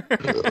whatever.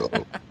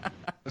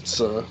 It's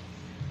a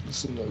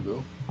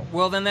no-go.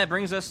 Well, then that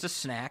brings us to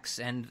snacks,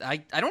 and I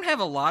don't have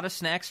a lot of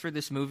snacks for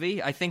this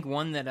movie. I think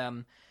one that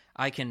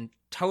I can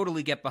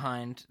totally get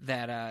behind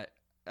that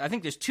I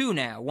think there's two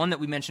now. One that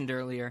we mentioned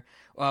earlier.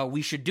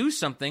 We should do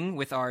something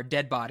with our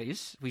dead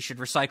bodies. We should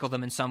recycle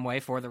them in some way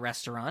for the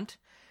restaurant.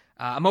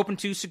 I'm open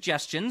to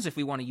suggestions if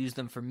we want to use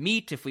them for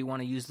meat, if we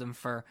want to use them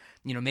for,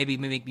 maybe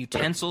make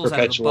utensils out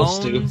of the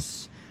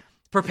bones.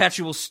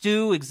 Perpetual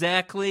stew,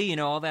 exactly,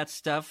 all that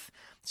stuff.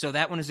 So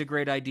that one is a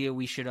great idea.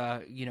 We should,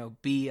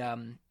 be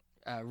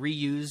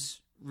reuse,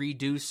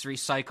 reduce,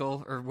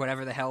 recycle, or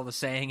whatever the hell the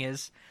saying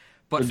is.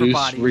 But reduce, for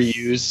bodies.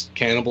 Reuse,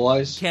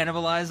 cannibalize.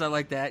 Cannibalize, I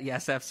like that.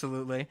 Yes,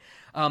 absolutely.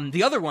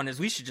 The other one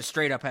is we should just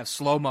straight up have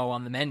slow-mo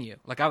on the menu.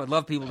 Like, I would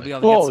love people to be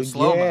able to get some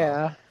slow-mo.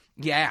 Yeah.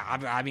 Yeah,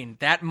 I mean,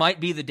 that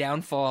might be the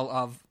downfall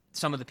of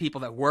some of the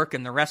people that work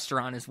in the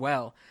restaurant as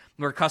well,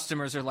 where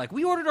customers are like,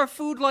 we ordered our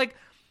food like,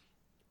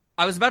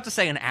 I was about to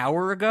say an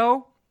hour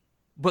ago,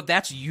 but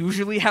that's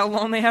usually how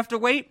long they have to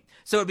wait.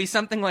 So it'd be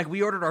something like,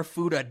 we ordered our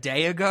food a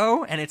day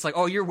ago, and it's like,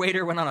 oh, your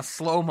waiter went on a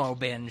slow-mo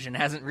binge and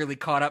hasn't really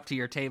caught up to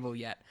your table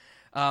yet.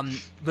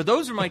 But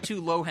those are my two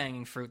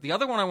low-hanging fruit. The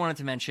other one I wanted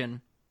to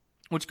mention,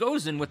 which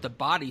goes in with the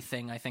body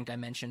thing I think I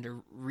mentioned,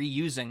 or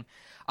reusing,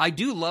 I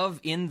do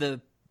love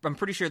I'm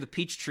pretty sure the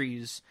peach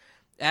trees,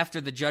 after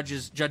the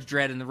Judge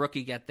Dredd and the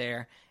Rookie get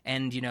there,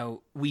 and,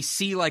 we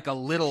see like a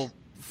little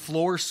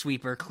floor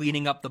sweeper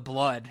cleaning up the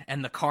blood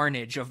and the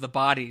carnage of the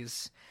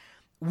bodies.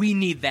 We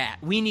need that.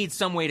 We need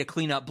some way to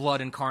clean up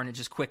blood and carnage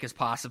as quick as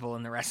possible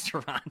in the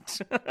restaurant.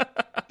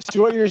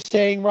 So what you're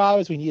saying, Rob,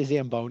 is we need a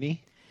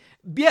Zamboni?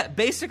 Yeah,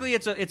 basically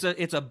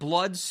it's a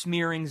blood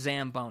smearing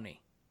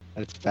Zamboni.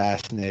 That's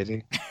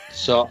fascinating.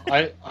 So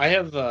I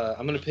have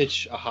I'm gonna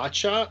pitch a hot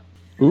shot.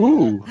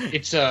 Ooh.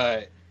 It's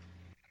a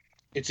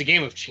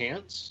game of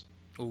chance.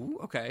 Ooh,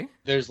 okay.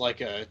 There's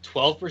like a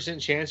 12%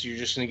 chance you're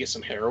just gonna get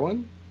some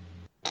heroin.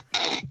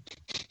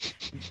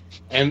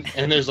 And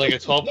there's like a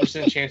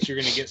 12% chance you're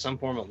gonna get some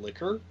form of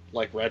liquor,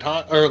 like Red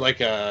Hot or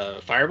like a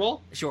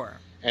Fireball. Sure.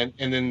 And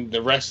then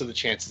the rest of the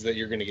chances that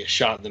you're gonna get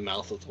shot in the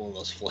mouth with one of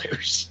those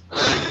flares.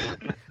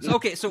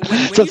 Okay, so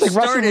when So you it's like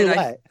Russian started,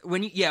 roulette.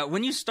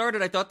 when you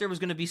started, I thought there was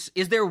going to be.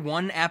 Is there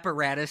one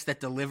apparatus that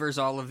delivers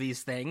all of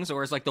these things,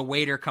 or is like the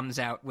waiter comes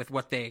out with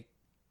what they,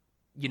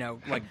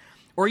 like?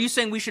 Or are you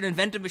saying we should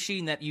invent a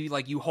machine that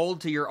you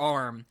hold to your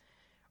arm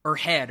or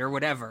head or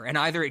whatever, and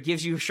either it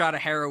gives you a shot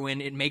of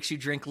heroin, it makes you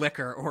drink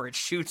liquor, or it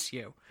shoots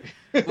you?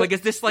 Like,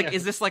 is this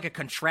like a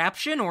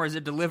contraption, or is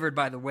it delivered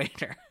by the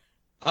waiter?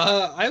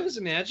 I was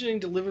imagining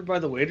delivered by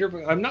the waiter,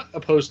 but I'm not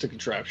opposed to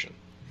contraption.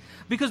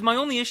 Because my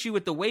only issue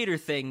with the waiter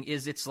thing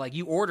is it's like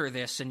you order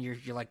this and you're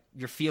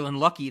feeling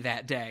lucky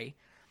that day,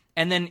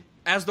 and then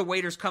as the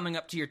waiter's coming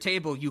up to your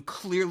table, you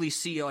clearly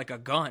see like a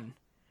gun.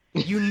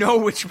 You know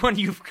which one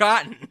you've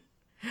gotten.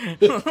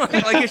 Like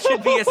it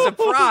should be a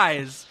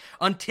surprise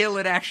until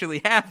it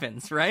actually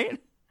happens, right?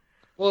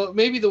 Well,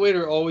 maybe the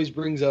waiter always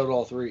brings out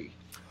all three.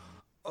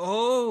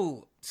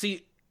 Oh,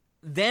 see,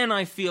 then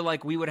I feel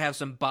like we would have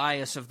some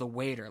bias of the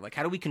waiter. Like,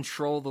 how do we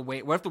control the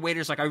waiter? What if the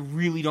waiter's like, I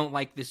really don't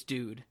like this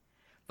dude.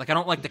 Like, I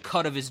don't like the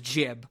cut of his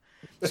jib.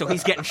 So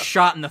he's getting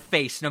shot in the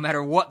face no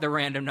matter what the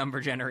random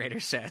number generator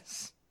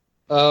says.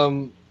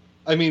 I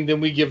mean, then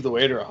we give the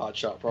waiter a hot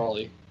shot,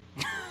 probably.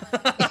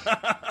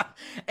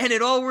 And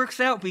it all works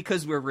out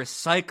because we're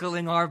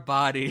recycling our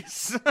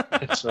bodies.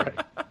 That's right.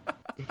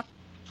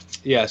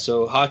 Yeah,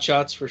 so hot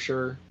shots for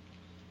sure.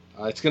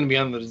 It's going to be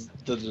on the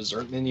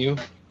dessert menu.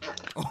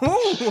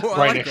 Oh,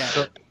 right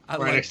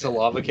next to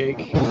lava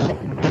cake.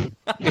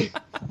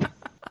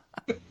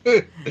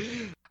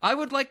 I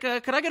would like,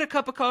 could I get a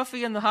cup of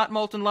coffee and the hot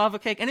molten lava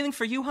cake? Anything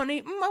for you,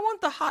 honey? I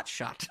want the hot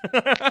shot.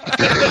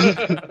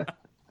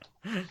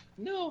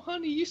 No,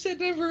 honey, you said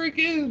never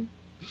again.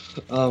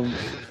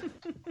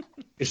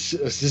 It's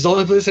the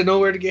only place I know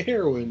where to get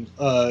heroin.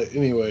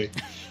 Anyway,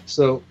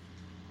 so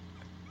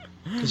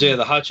yeah,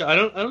 the hot shot. I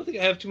don't think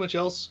I have too much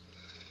else.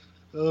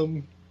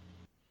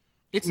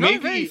 It's not a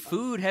very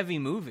food-heavy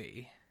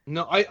movie.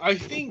 No, I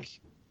think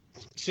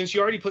since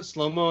you already put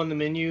slow-mo on the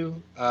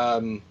menu,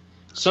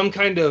 some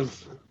kind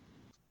of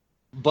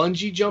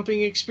bungee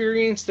jumping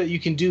experience that you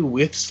can do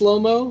with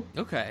slow-mo.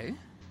 Okay.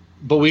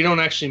 But we don't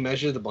actually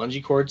measure the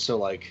bungee cord, so,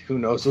 like, who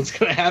knows what's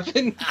going to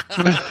happen?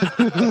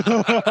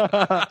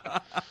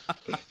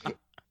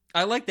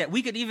 I like that.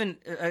 We could even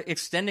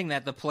extending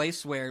that the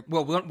place where,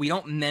 well, we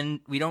don't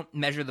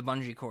measure the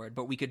bungee cord,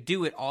 but we could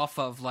do it off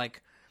of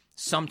like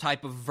some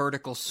type of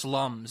vertical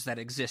slums that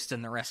exist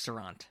in the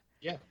restaurant.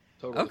 Yeah,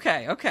 totally.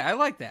 Okay, I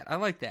like that.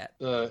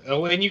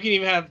 And you can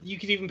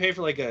even pay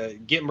for like a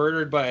get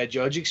murdered by a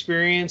judge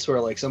experience, where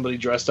like somebody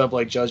dressed up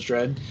like Judge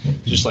Dredd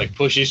just like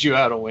pushes you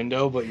out a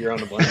window, but you're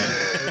on a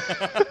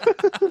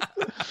bungee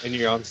and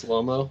you're on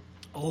slow mo.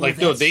 Oh, like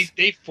no,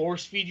 they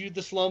force feed you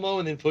the slow mo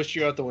and then push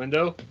you out the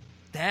window.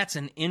 That's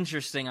an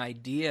interesting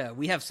idea.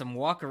 We have some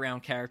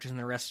walk-around characters in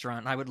the restaurant,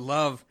 and I would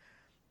love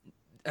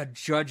a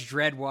Judge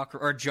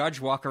Dredd judge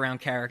walk-around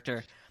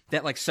character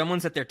that, like,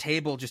 someone's at their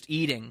table just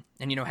eating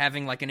and,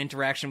 having, like, an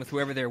interaction with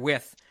whoever they're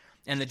with,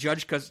 and the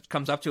judge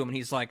comes up to him, and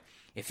he's like,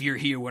 if you're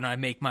here when I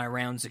make my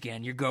rounds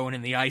again, you're going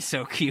in the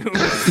ISO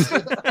cubes.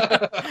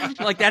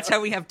 Like, that's how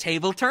we have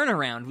table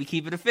turnaround. We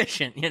keep it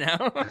efficient,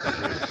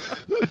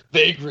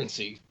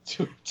 Vagrancy.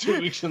 2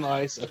 weeks in the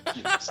ISO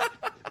cubes.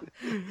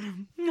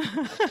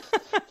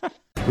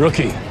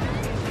 Rookie.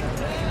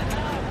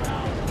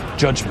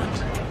 Judgment.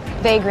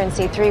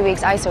 Vagrancy, 3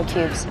 weeks ISO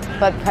cubes,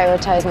 but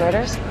prioritize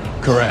murders?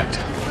 Correct.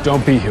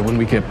 Don't be here when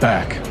we get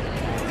back.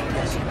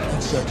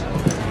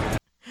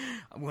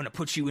 I'm going to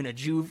put you in a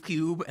Juve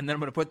cube, and then I'm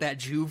going to put that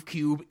Juve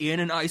cube in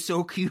an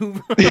ISO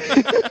cube.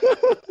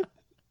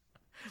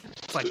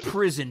 It's like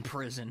prison.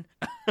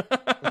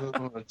 I'm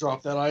going to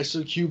drop that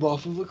ISO cube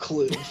off of a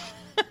cliff.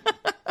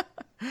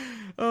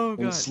 Oh,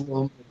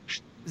 God.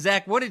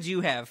 Zach, what did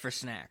you have for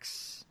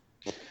snacks?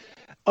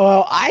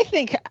 Well, I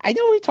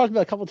know we talked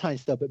about it a couple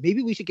times though, but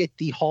maybe we should get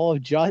the Hall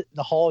of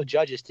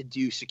Judges to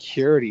do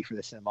security for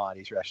the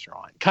Cinemati's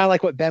restaurant. Kind of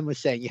like what Ben was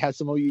saying. You have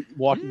someone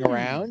walking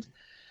around.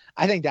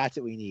 I think that's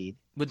what we need.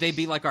 Would they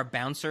be like our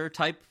bouncer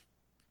type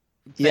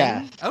thing?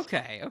 Yeah.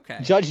 Okay.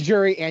 Judge,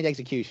 jury, and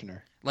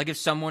executioner. Like if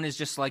someone is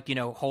just like,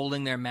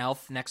 holding their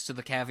mouth next to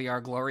the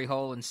caviar glory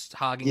hole and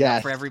hogging it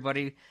up for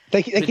everybody,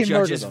 they the can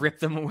judges rip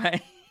them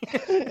away.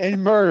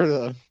 and murder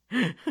them.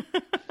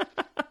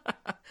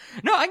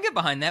 No, I can get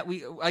behind that.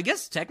 I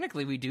guess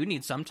technically we do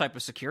need some type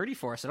of security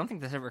force. I don't think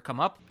that's ever come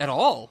up at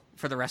all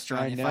for the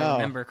restaurant, if I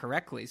remember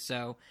correctly.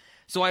 So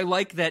I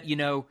like that,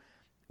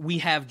 we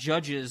have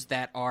judges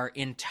that are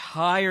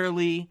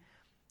entirely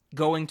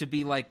going to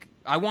be like,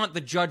 I want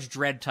the Judge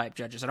Dredd type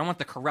judges. I don't want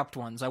the corrupt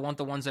ones. I want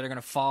the ones that are going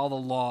to follow the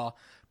law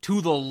to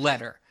the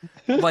letter.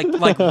 Like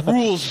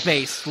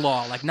rules-based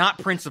law, like not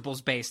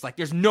principles-based. Like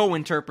there's no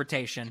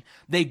interpretation.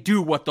 They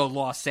do what the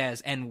law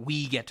says, and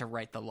we get to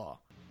write the law.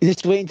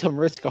 Just wait until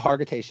Mariska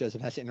Hargitay shows up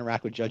and has to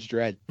interact with Judge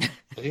Dredd. I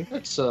think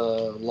that's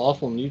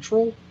lawful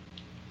neutral.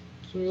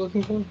 That's what you're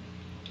looking for?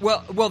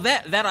 Well,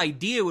 that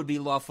idea would be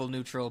lawful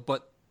neutral,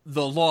 but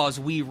the laws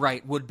we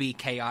write would be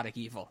chaotic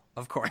evil,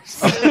 of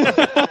course. Right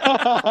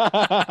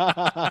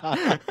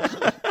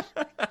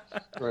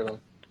on.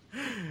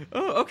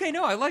 Oh, okay.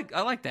 No, I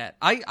like that.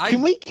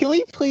 Can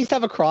we please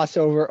have a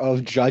crossover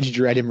of Judge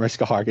Dredd and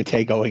Mariska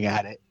Hargitay going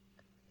at it?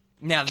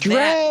 Now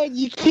Dredd,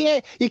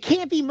 you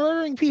can't be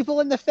murdering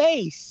people in the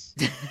face.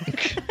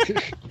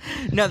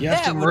 Now you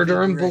have to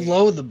murder him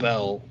below the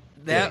bell.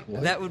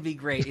 That would be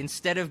great.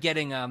 Instead of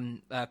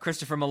getting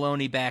Christopher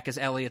Maloney back as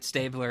Elliot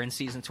Stabler in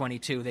season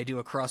 22, they do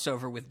a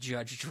crossover with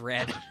Judge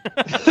Dredd.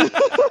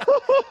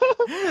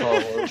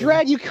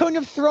 Dredd, you couldn't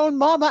have thrown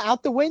Mama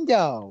out the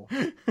window.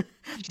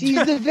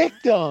 She's the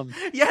victim.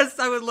 Yes,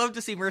 I would love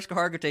to see Mariska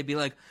Hargitay be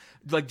like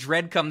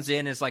Dredd comes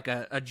in as like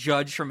a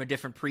judge from a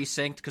different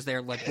precinct because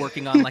they're like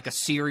working on like a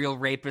serial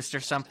rapist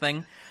or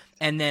something.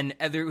 And then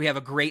we have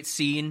a great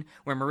scene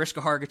where Mariska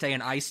Hargitay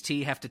and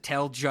Ice-T have to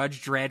tell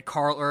Judge Dredd,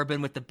 Carl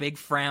Urban with the big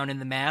frown in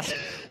the mask,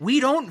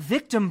 we don't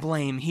victim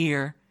blame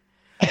here.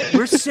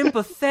 We're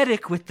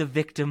sympathetic with the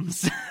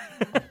victims.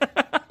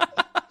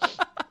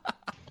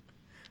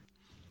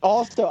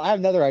 Also, I have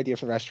another idea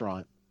for the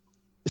restaurant.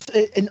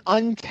 It's an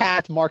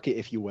untapped market,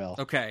 if you will.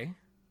 Okay.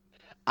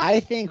 I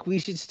think we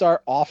should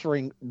start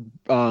offering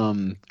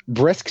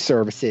brisk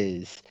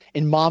services,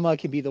 and Mama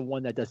can be the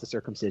one that does the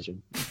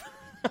circumcision.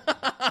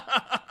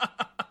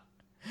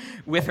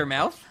 With her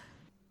mouth?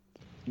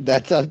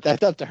 That's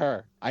up to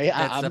her. I'm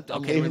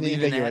leaving the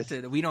ambiguous.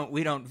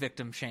 We don't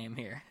victim shame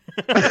here.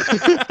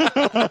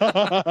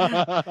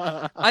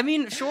 I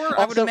mean, sure.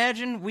 I would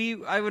imagine we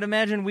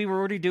were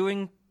already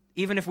doing,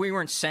 even if we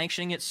weren't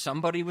sanctioning it,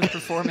 somebody was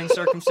performing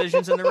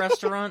circumcisions in the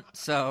restaurant.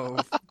 So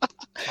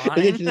fine.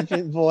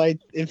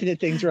 Infinite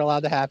things are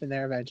allowed to happen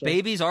there eventually.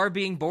 Babies are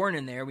being born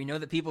in there. We know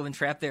that people have been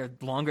trapped there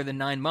longer than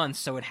 9 months,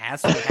 so it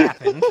has to have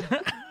happened.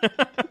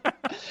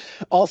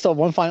 Also,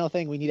 one final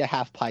thing, we need a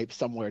half pipe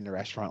somewhere in the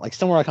restaurant, like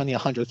somewhere like on the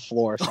 100th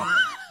floor or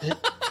something.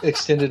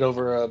 Extended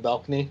over a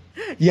balcony?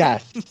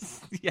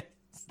 Yes. Yes,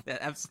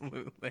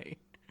 absolutely.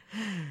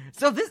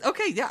 So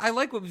I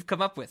like what we've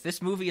come up with.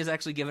 This movie has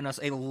actually given us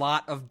a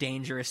lot of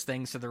dangerous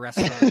things to the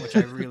restaurant, which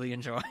I really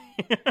enjoy.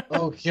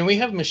 Oh, can we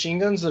have machine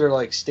guns that are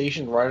like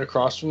stationed right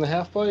across from the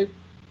half pipe?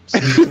 So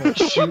you can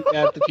shoot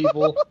at the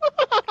people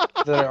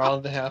that are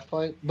on the half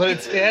pipe? But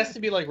it has to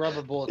be like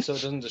rubber bullets so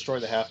it doesn't destroy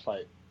the half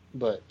pipe.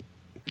 But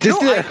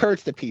it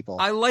hurts the people.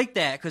 I like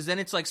that because then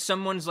it's like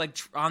someone's like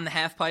on the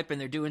half pipe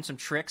and they're doing some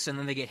tricks and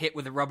then they get hit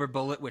with a rubber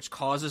bullet, which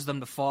causes them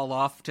to fall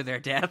off to their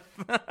death.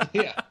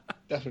 Yeah,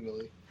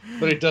 definitely.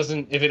 But it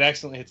doesn't. If it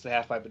accidentally hits the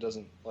half pipe, it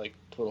doesn't like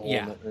put a hole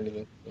in it or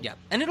anything. Yeah,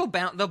 and they'll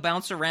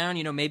bounce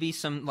around. Maybe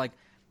some like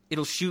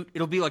it'll shoot.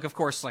 It'll be like, of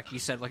course, like you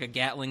said, like a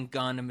Gatling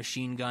gun, a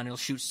machine gun. It'll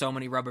shoot so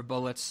many rubber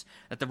bullets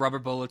that the rubber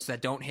bullets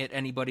that don't hit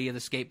anybody of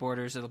the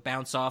skateboarders, it'll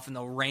bounce off and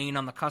they'll rain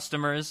on the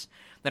customers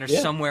that are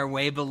somewhere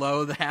way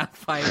below the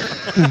half pipe.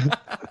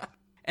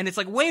 And it's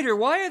like, waiter,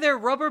 why are there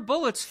rubber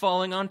bullets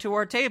falling onto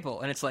our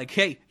table? And it's like,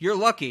 hey, you're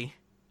lucky.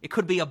 It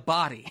could be a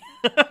body.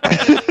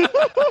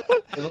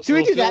 Should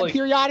we do that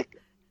periodically?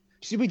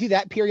 Should we do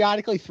that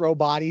periodically? Throw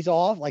bodies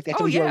off, like that's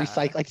what we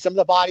recycle, like some of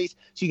the bodies,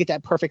 so you get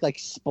that perfect like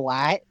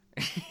splat.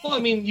 Well, I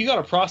mean, you got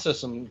to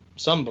process them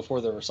some before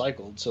they're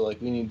recycled, so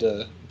like we need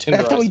to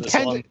tenderize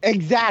this one.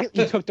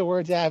 Exactly, you took the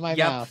words out of my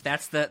mouth.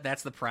 That's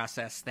the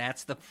process.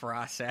 That's the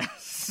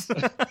process.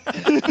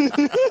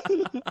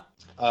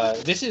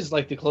 This is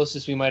like the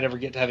closest we might ever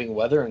get to having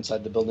weather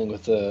inside the building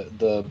with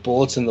the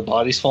bullets and the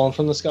bodies falling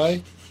from the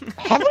sky.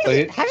 Haven't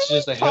we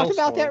talked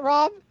about that,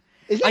 Rob?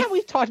 Isn't that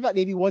we've talked about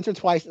maybe once or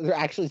twice? There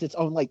actually is its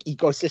own like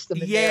ecosystem.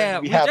 In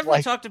there. We've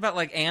definitely talked about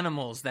like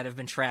animals that have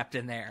been trapped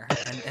in there,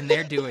 and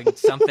they're doing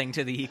something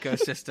to the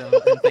ecosystem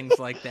and things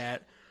like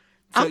that.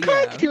 So, I'm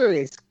kind of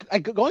curious.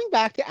 Like, going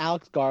back to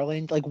Alex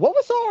Garland, like what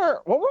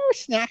were our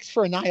snacks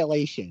for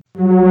annihilation?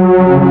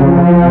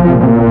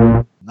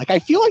 Like, I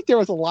feel like there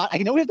was a lot. I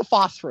know we had the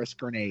phosphorus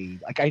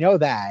grenade. Like, I know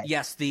that.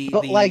 Yes,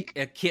 But, like-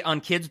 a kid,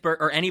 on kids'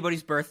 or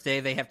anybody's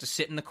birthday, they have to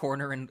sit in the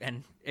corner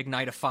and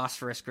ignite a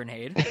phosphorus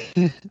grenade.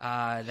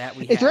 That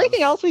we Is there have.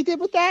 anything else we did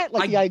with that?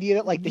 Like the idea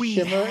that like the we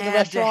shimmer in the had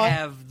restaurant. to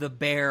have the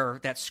bear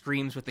that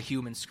screams with the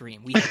human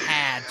scream. We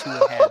had to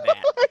have had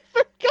that.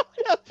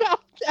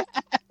 About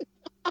that.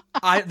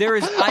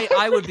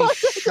 I would be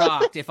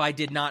shocked if I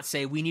did not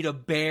say we need a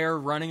bear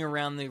running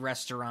around the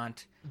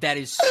restaurant that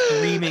is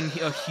screaming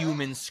a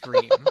human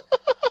scream.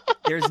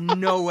 There's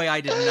no way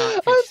I did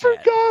not pitch I that.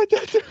 forgot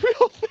that's a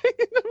real thing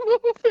in the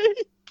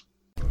movie.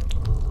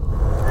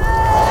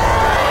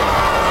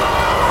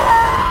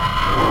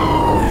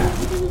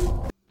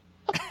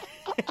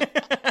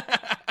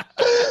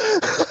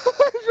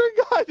 I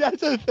forgot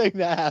that's a thing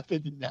that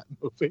happened in that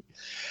movie.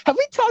 Have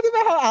we talked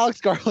about how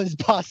Alex Garland's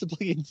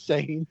possibly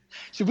insane?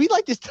 Should we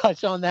like just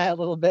touch on that a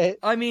little bit?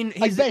 I mean,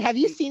 Like, Ben, have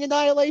you seen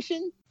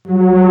Annihilation? I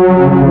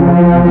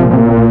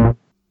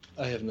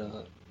have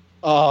not.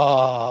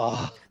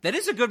 Oh, that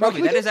is a good Rob,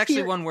 movie. can we That is just actually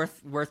hear- one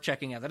worth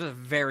checking out. That is a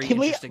very can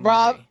we, interesting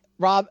Rob? movie.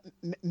 Rob,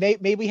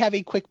 may we have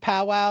a quick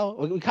powwow?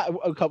 We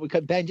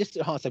could, Ben, just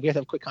hold on a second. We have to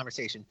have a quick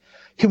conversation.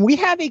 Can we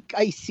have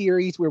a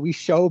series where we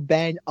show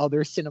Ben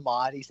other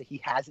cinematics that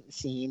he hasn't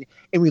seen,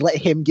 and we let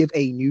him give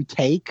a new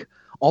take,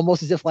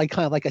 almost as if like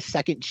kind of like a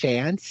second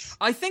chance?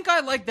 I think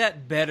I like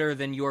that better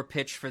than your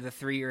pitch for the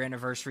 3-year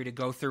anniversary to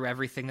go through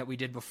everything that we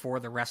did before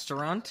the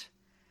restaurant,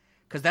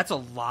 because that's a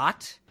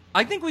lot.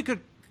 I think we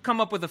could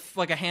come up with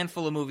a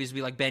handful of movies.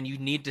 Be like, Ben, you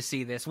need to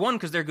see this one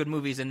because they're good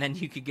movies, and then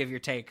you could give your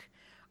take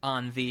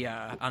on the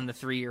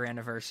 3-year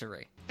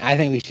anniversary. I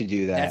think we should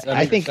do that. That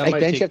I think that like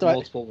might Ben take should have to.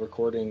 multiple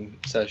recording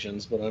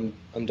sessions, but I'm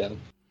down.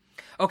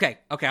 Okay.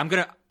 I'm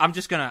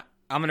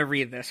gonna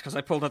read this because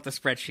I pulled up the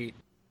spreadsheet.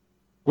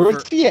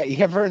 You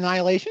have for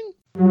Annihilation?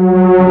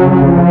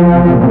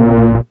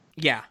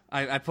 Yeah,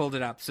 I pulled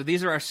it up. So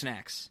these are our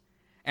snacks.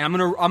 And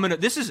I'm gonna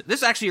this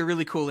is actually a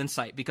really cool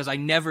insight because I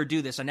never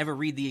do this. I never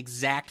read the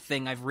exact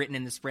thing I've written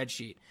in the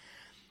spreadsheet.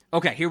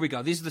 Okay, here we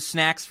go. These are the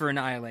snacks for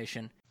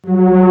Annihilation.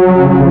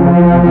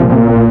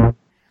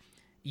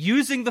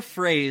 Using the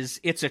phrase,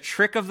 "it's a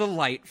trick of the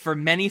light" for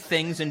many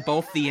things in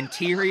both the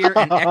interior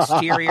and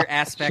exterior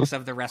aspects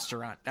of the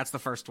restaurant. That's the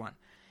first one.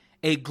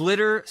 A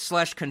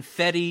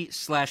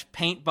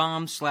glitter/confetti/paint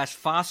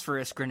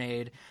bomb/phosphorus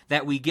grenade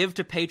that we give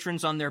to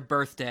patrons on their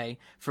birthday,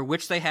 for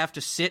which they have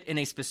to sit in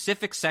a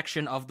specific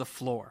section of the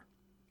floor.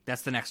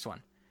 That's the next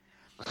one.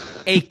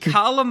 A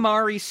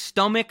calamari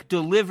stomach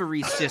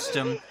delivery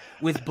system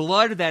with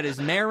blood that is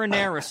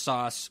marinara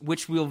sauce,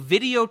 which will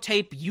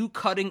videotape you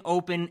cutting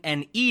open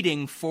and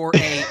eating for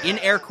a, in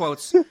air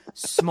quotes,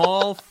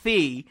 small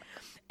fee,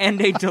 and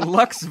a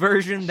deluxe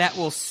version that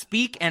will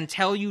speak and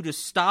tell you to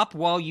stop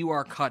while you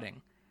are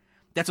cutting.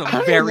 That's a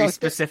very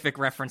specific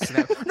reference to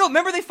that. No,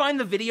 remember they find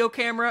the video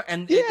camera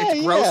and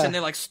it's gross and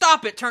they're like,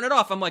 stop it, turn it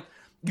off. I'm like,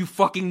 you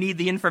fucking need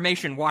the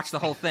information. Watch the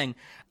whole thing.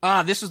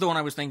 This is the one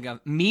I was thinking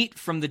of. Meat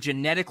from the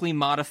genetically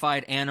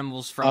modified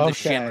animals from the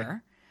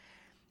Shimmer.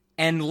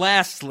 And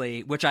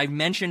lastly, which I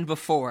mentioned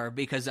before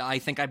because I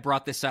think I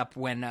brought this up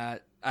when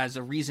as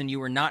a reason you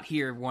were not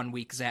here one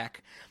week,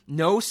 Zach.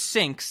 No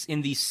sinks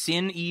in the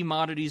Sin E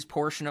Modities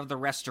portion of the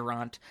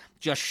restaurant,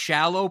 just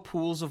shallow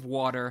pools of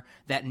water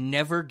that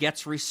never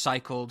gets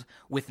recycled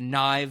with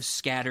knives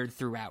scattered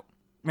throughout.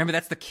 Remember,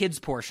 that's the kids'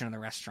 portion of the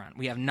restaurant.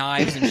 We have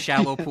knives and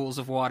shallow pools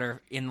of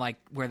water in like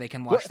where they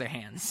can wash their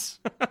hands.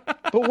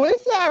 But what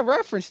is that a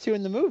reference to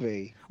in the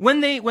movie? When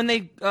they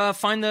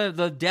find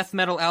the death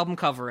metal album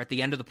cover at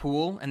the end of the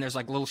pool, and there's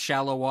like little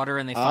shallow water,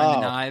 and they find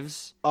the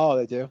knives. Oh,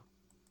 they do?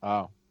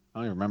 Oh, I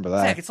don't even remember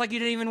that. Zach, it's like you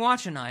didn't even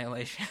watch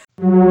Annihilation.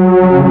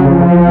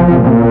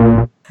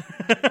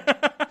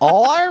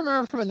 All I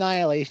remember from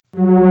Annihilation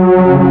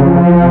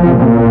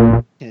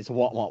is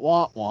womp, womp,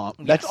 womp,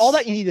 womp. That's all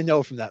that you need to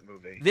know from that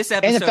movie. This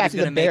And the episode fact is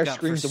that going the to bear make up for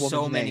screams the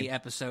so woman's many name.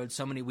 episodes,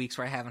 so many weeks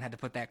where I haven't had to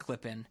put that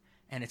clip in,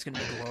 and it's going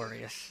to be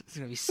glorious. There's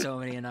going to be so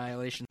many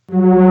Annihilation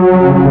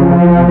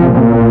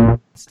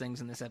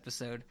stings in this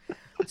episode.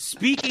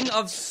 Speaking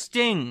of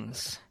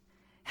stings,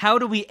 how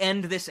do we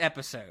end this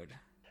episode?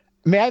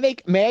 Okay,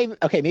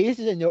 maybe this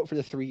is a note for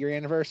the 3-year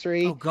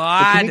anniversary. Oh,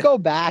 God. But can we go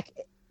back?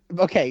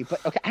 Okay,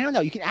 I don't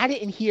know. You can add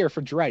it in here for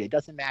Dread. It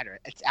doesn't matter.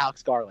 It's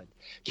Alex Garland.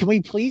 Can we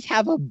please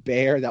have a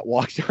bear that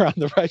walks around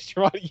the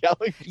restaurant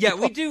yelling? Yeah,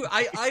 we do.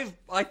 I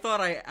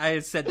thought I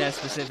had said that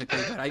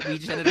specifically, but we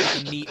just ended up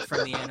with the meat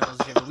from the animals.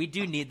 But we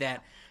do need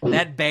that.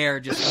 That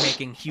bear just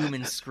making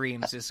human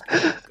screams is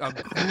a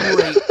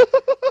great...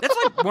 That's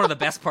like one of the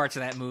best parts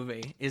of that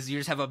movie, is you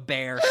just have a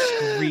bear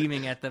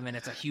screaming at them and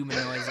it's a human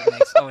noise it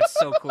makes. Oh, it's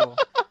so cool.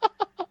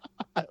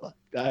 I love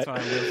that. That's what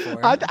I live for.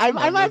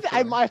 I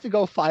might have to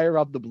go fire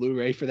up the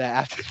Blu-ray for that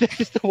after this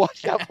just to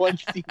watch that one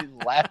scene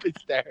and laugh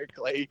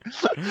hysterically.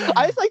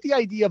 I just like the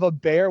idea of a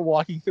bear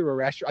walking through a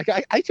restaurant.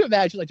 Like, I can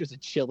imagine like there's a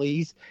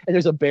Chili's and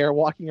there's a bear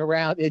walking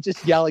around and it's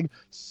just yelling,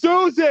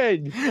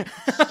 Susan!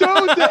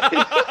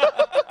 Susan!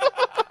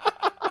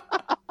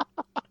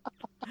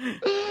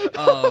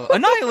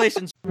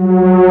 Annihilation's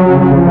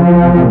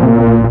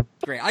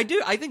great.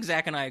 I think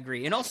Zach and I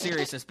agree. In all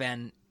seriousness,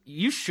 Ben,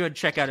 you should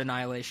check out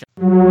Annihilation.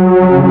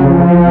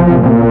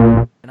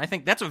 And I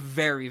think that's a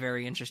very,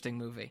 very interesting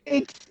movie.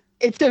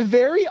 It's a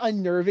very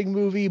unnerving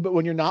movie, but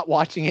when you're not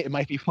watching it, it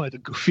might be one of the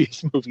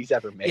goofiest movies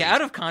ever made. Yeah,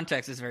 out of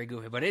context, it's very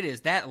goofy, but it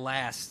is. That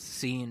last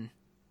scene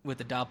with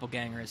the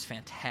doppelganger is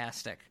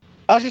fantastic.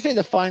 I was going to say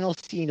the final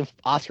scene of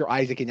Oscar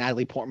Isaac and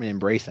Natalie Portman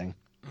embracing.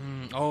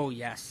 Oh,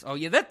 yes. Oh,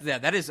 yeah,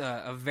 that is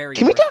a very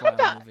Can we talk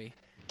worthwhile movie.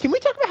 Can we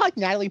talk about how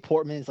Natalie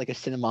Portman is like a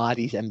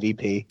Cinemati's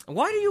MVP?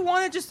 Why do you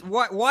want to just...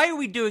 Why are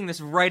we doing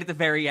this right at the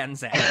very end,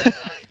 Zach?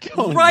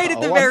 Right at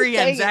the very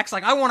end, Zach's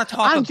like, I want to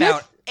talk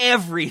about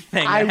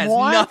everything that has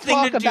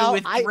nothing to do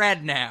with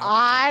Dredd now.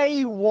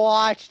 I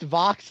watched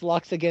Vox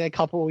Lux again a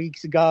couple of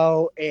weeks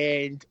ago,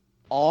 and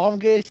all I'm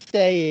going to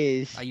say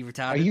is... Are you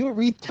retarded? Are you a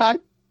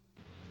retard?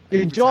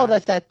 Joel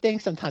does that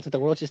thing sometimes that the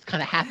world's just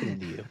kind of happening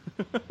to you.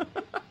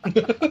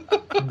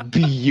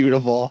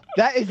 Beautiful.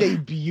 That is a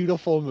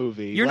beautiful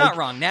movie. You're not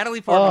wrong.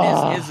 Natalie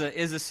Portman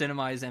is a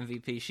Cinemize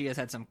MVP. She has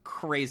had some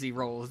crazy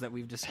roles that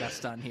we've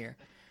discussed on here.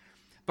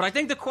 But I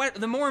think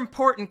the more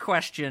important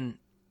question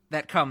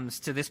that comes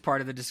to this part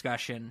of the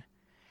discussion,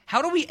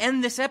 how do we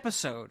end this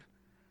episode?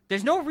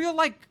 There's no real,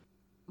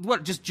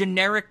 just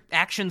generic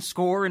action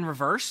score in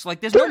reverse?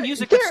 There's no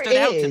music that stood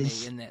out to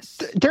me in this.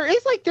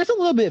 There's a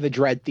little bit of a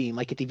Dredd theme,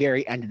 at the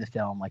very end of the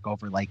film,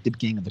 over the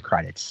beginning of the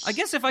credits. I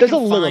guess if I can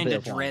find a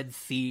Dredd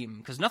theme,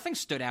 because nothing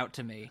stood out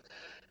to me.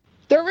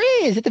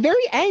 There is at the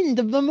very end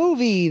of the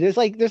movie. There's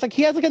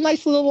he has a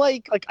nice little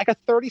like a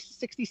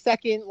 30-60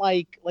 second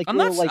I'm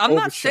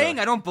not saying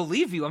I don't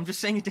believe you. I'm just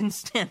saying it didn't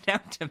stand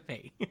out to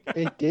me.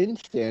 It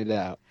didn't stand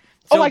out.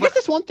 So, I guess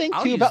there's one thing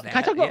too about. Can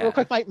I talk about real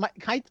quick?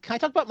 Can I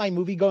talk about my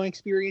movie going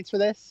experience for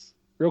this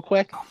real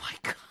quick? Oh my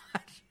god,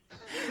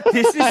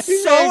 this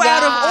is so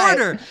out of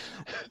order.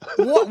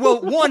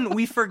 Well, one,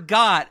 we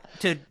forgot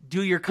to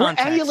do your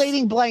context.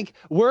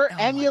 We're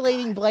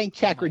emulating blank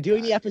check. We're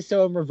doing the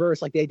episode in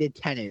reverse like they did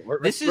Tenet.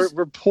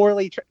 We're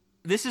poorly.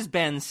 This is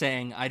Ben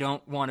saying, I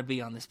don't want to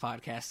be on this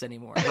podcast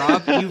anymore.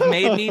 Rob, you've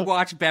made me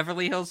watch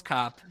Beverly Hills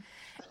Cop,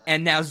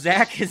 and now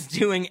Zach is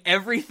doing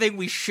everything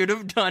we should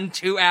have done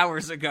 2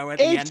 hours ago at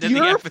the end of the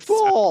episode. It's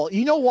your fault.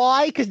 You know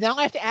why? Because now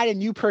I have to add a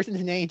new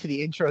person's name to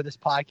the intro of this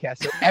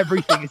podcast, so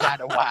everything is out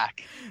of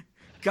whack.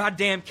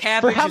 Goddamn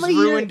cabbage has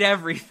ruined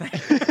everything.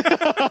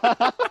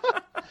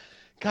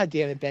 God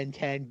damn it, Ben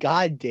 10.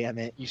 God damn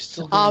it. You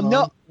still going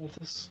on with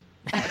this?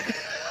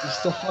 You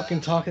still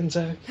fucking talking,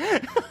 Zach?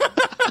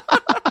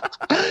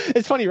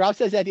 It's funny. Rob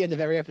says that at the end of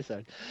every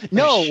episode.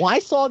 No, when I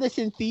saw this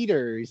in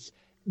theaters,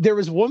 there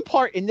was one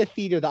part in the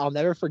theater that I'll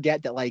never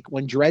forget. That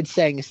when Dredd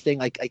sang this thing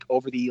like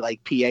over the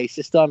PA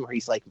system, where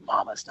he's like,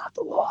 "Mama's not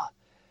the law,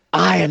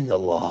 I am the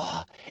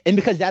law," and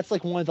because that's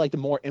one of the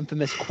more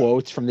infamous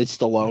quotes from the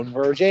Stallone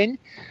version,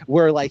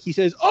 where he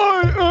says,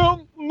 "I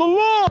am the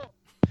law."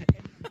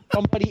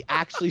 Somebody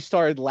actually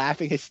started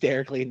laughing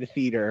hysterically in the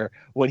theater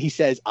when he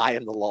says, "I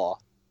am the law."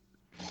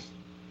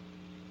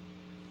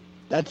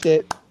 That's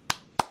it.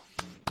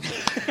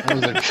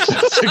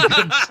 That's a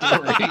good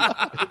story.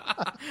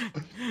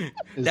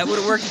 That would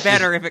have worked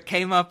better if it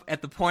came up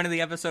at the point of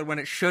the episode when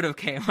it should have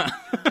came up.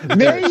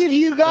 Many of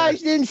you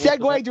guys didn't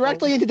segue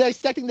directly into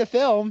dissecting the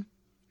film.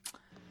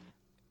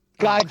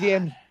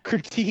 Goddamn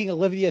critiquing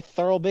Olivia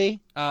Thirlby.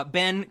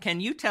 Ben, can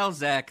you tell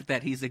Zach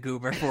that he's a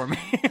goober for me?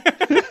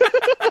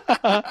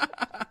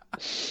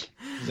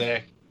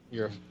 Zach,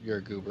 you're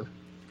a goober.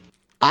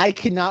 I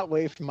cannot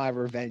wait for my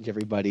revenge,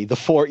 everybody. The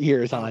Fort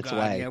Year is on its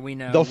way. Yeah, we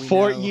know. The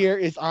Fort Year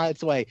is on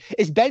its way.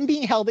 Is Ben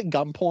being held at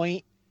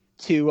gunpoint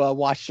to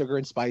watch Sugar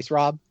and Spice,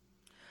 Rob?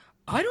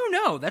 I don't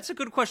know. That's a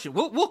good question.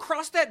 We'll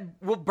cross that.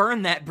 We'll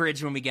burn that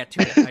bridge when we get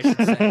to it, I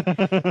should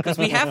say. Because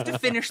we have to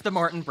finish the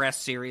Martin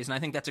Brest series, and I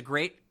think that's a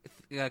great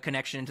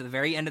connection to the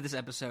very end of this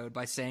episode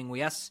by saying, well,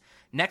 yes,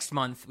 next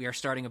month we are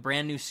starting a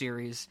brand new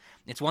series.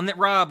 It's one that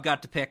Rob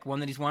got to pick, one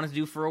that he's wanted to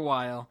do for a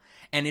while,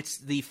 and it's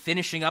the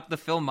finishing up the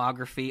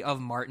filmography of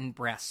Martin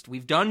Brest.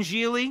 We've done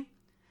Gigli.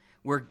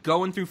 We're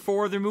going through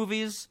 4 other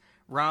movies.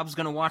 Rob's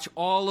going to watch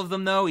all of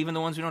them, though, even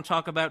the ones we don't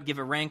talk about, give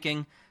a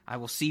ranking. I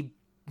will see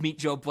Meet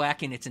Joe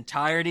Black in its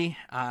entirety.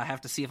 I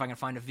have to see if I can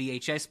find a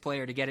VHS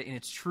player to get it in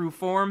its true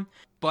form.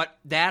 But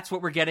that's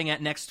what we're getting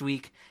at next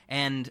week,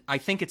 and I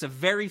think it's a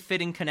very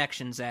fitting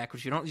connection, Zach,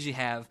 which you don't usually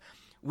have.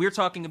 We're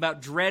talking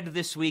about Dredd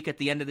this week at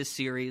the end of this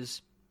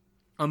series,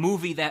 a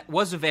movie that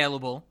was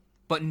available,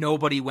 but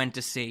nobody went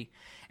to see.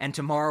 And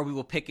tomorrow we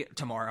will pick it...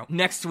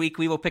 Next week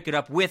we will pick it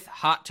up with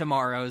Hot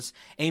Tomorrows,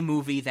 a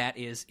movie that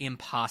is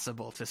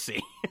impossible to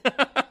see.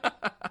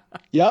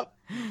 Yep.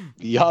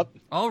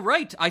 All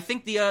right. I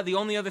think the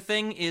only other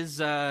thing is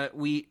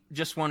we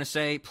just want to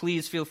say,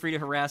 please feel free to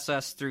harass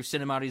us through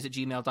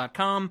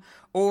cinemoddities@gmail.com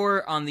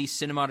or on the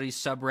Cinemoddities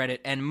subreddit.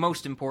 And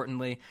most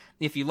importantly,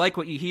 if you like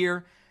what you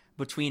hear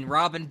between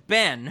Rob and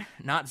Ben,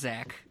 not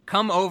Zach,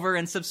 come over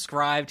and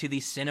subscribe to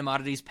the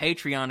Cinemoddities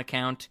Patreon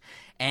account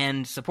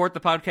and support the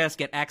podcast,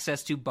 get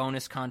access to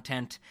bonus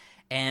content,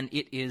 and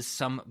it is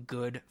some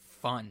good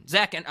fun.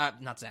 Zach and...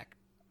 not Zach.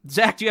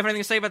 Zach, do you have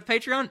anything to say about the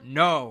Patreon?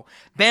 No.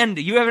 Ben,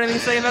 do you have anything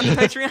to say about the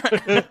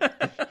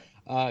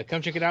Patreon?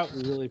 Come check it out.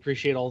 We really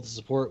appreciate all the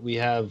support. We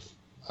have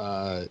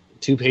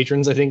 2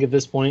 patrons, I think, at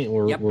this point, and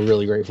we're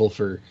really grateful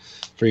for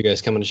you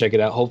guys coming to check it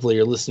out. Hopefully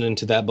you're listening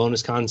to that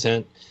bonus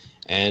content,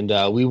 and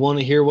we want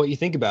to hear what you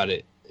think about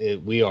it.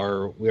 We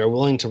are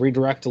willing to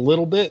redirect a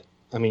little bit.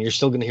 I mean, you're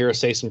still going to hear us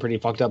say some pretty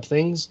fucked up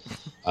things,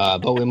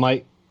 but we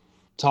might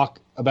talk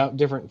about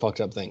different fucked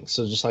up things.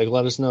 So just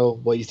let us know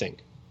what you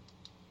think.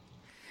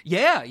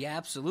 Yeah,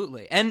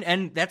 absolutely.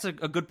 And that's a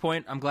good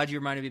point. I'm glad you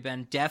reminded me,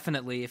 Ben.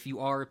 Definitely, if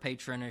you are a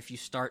patron, if you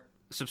start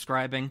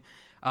subscribing,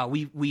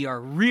 we are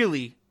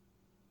really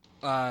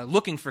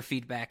looking for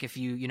feedback. If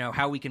you know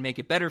how we can make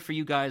it better for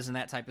you guys and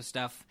that type of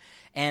stuff.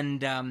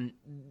 And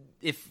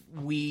if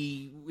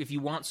you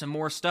want some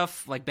more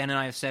stuff, like Ben and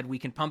I have said, we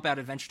can pump out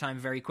Adventure Time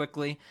very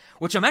quickly,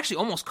 which I'm actually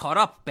almost caught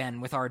up,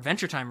 Ben, with our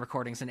Adventure Time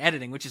recordings and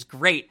editing, which is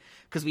great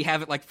because we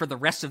have it for the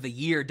rest of the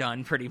year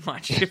done pretty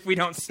much if we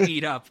don't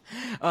speed up.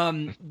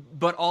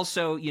 But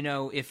also,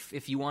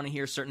 if you want to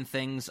hear certain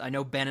things, I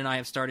know Ben and I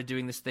have started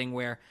doing this thing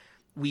where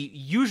we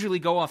usually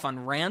go off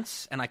on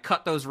rants, and I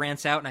cut those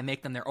rants out and I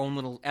make them their own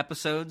little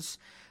episodes.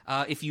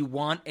 If you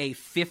want a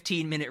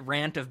 15-minute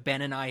rant of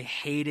Ben and I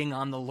hating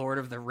on the Lord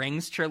of the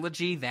Rings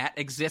trilogy, that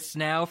exists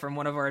now from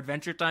one of our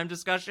Adventure Time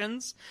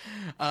discussions.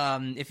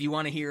 If you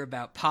want to hear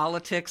about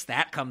politics,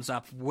 that comes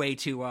up way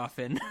too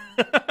often.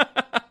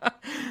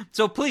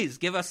 So please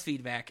give us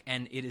feedback,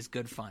 and it is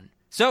good fun.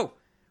 So,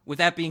 with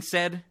that being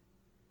said,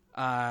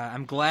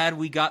 I'm glad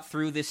we got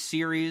through this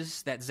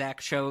series that Zach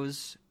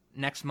chose.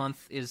 Next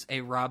month is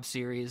a Rob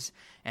series,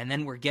 and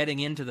then we're getting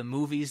into the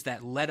movies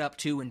that led up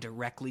to and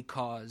directly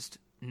caused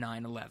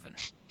 9/11.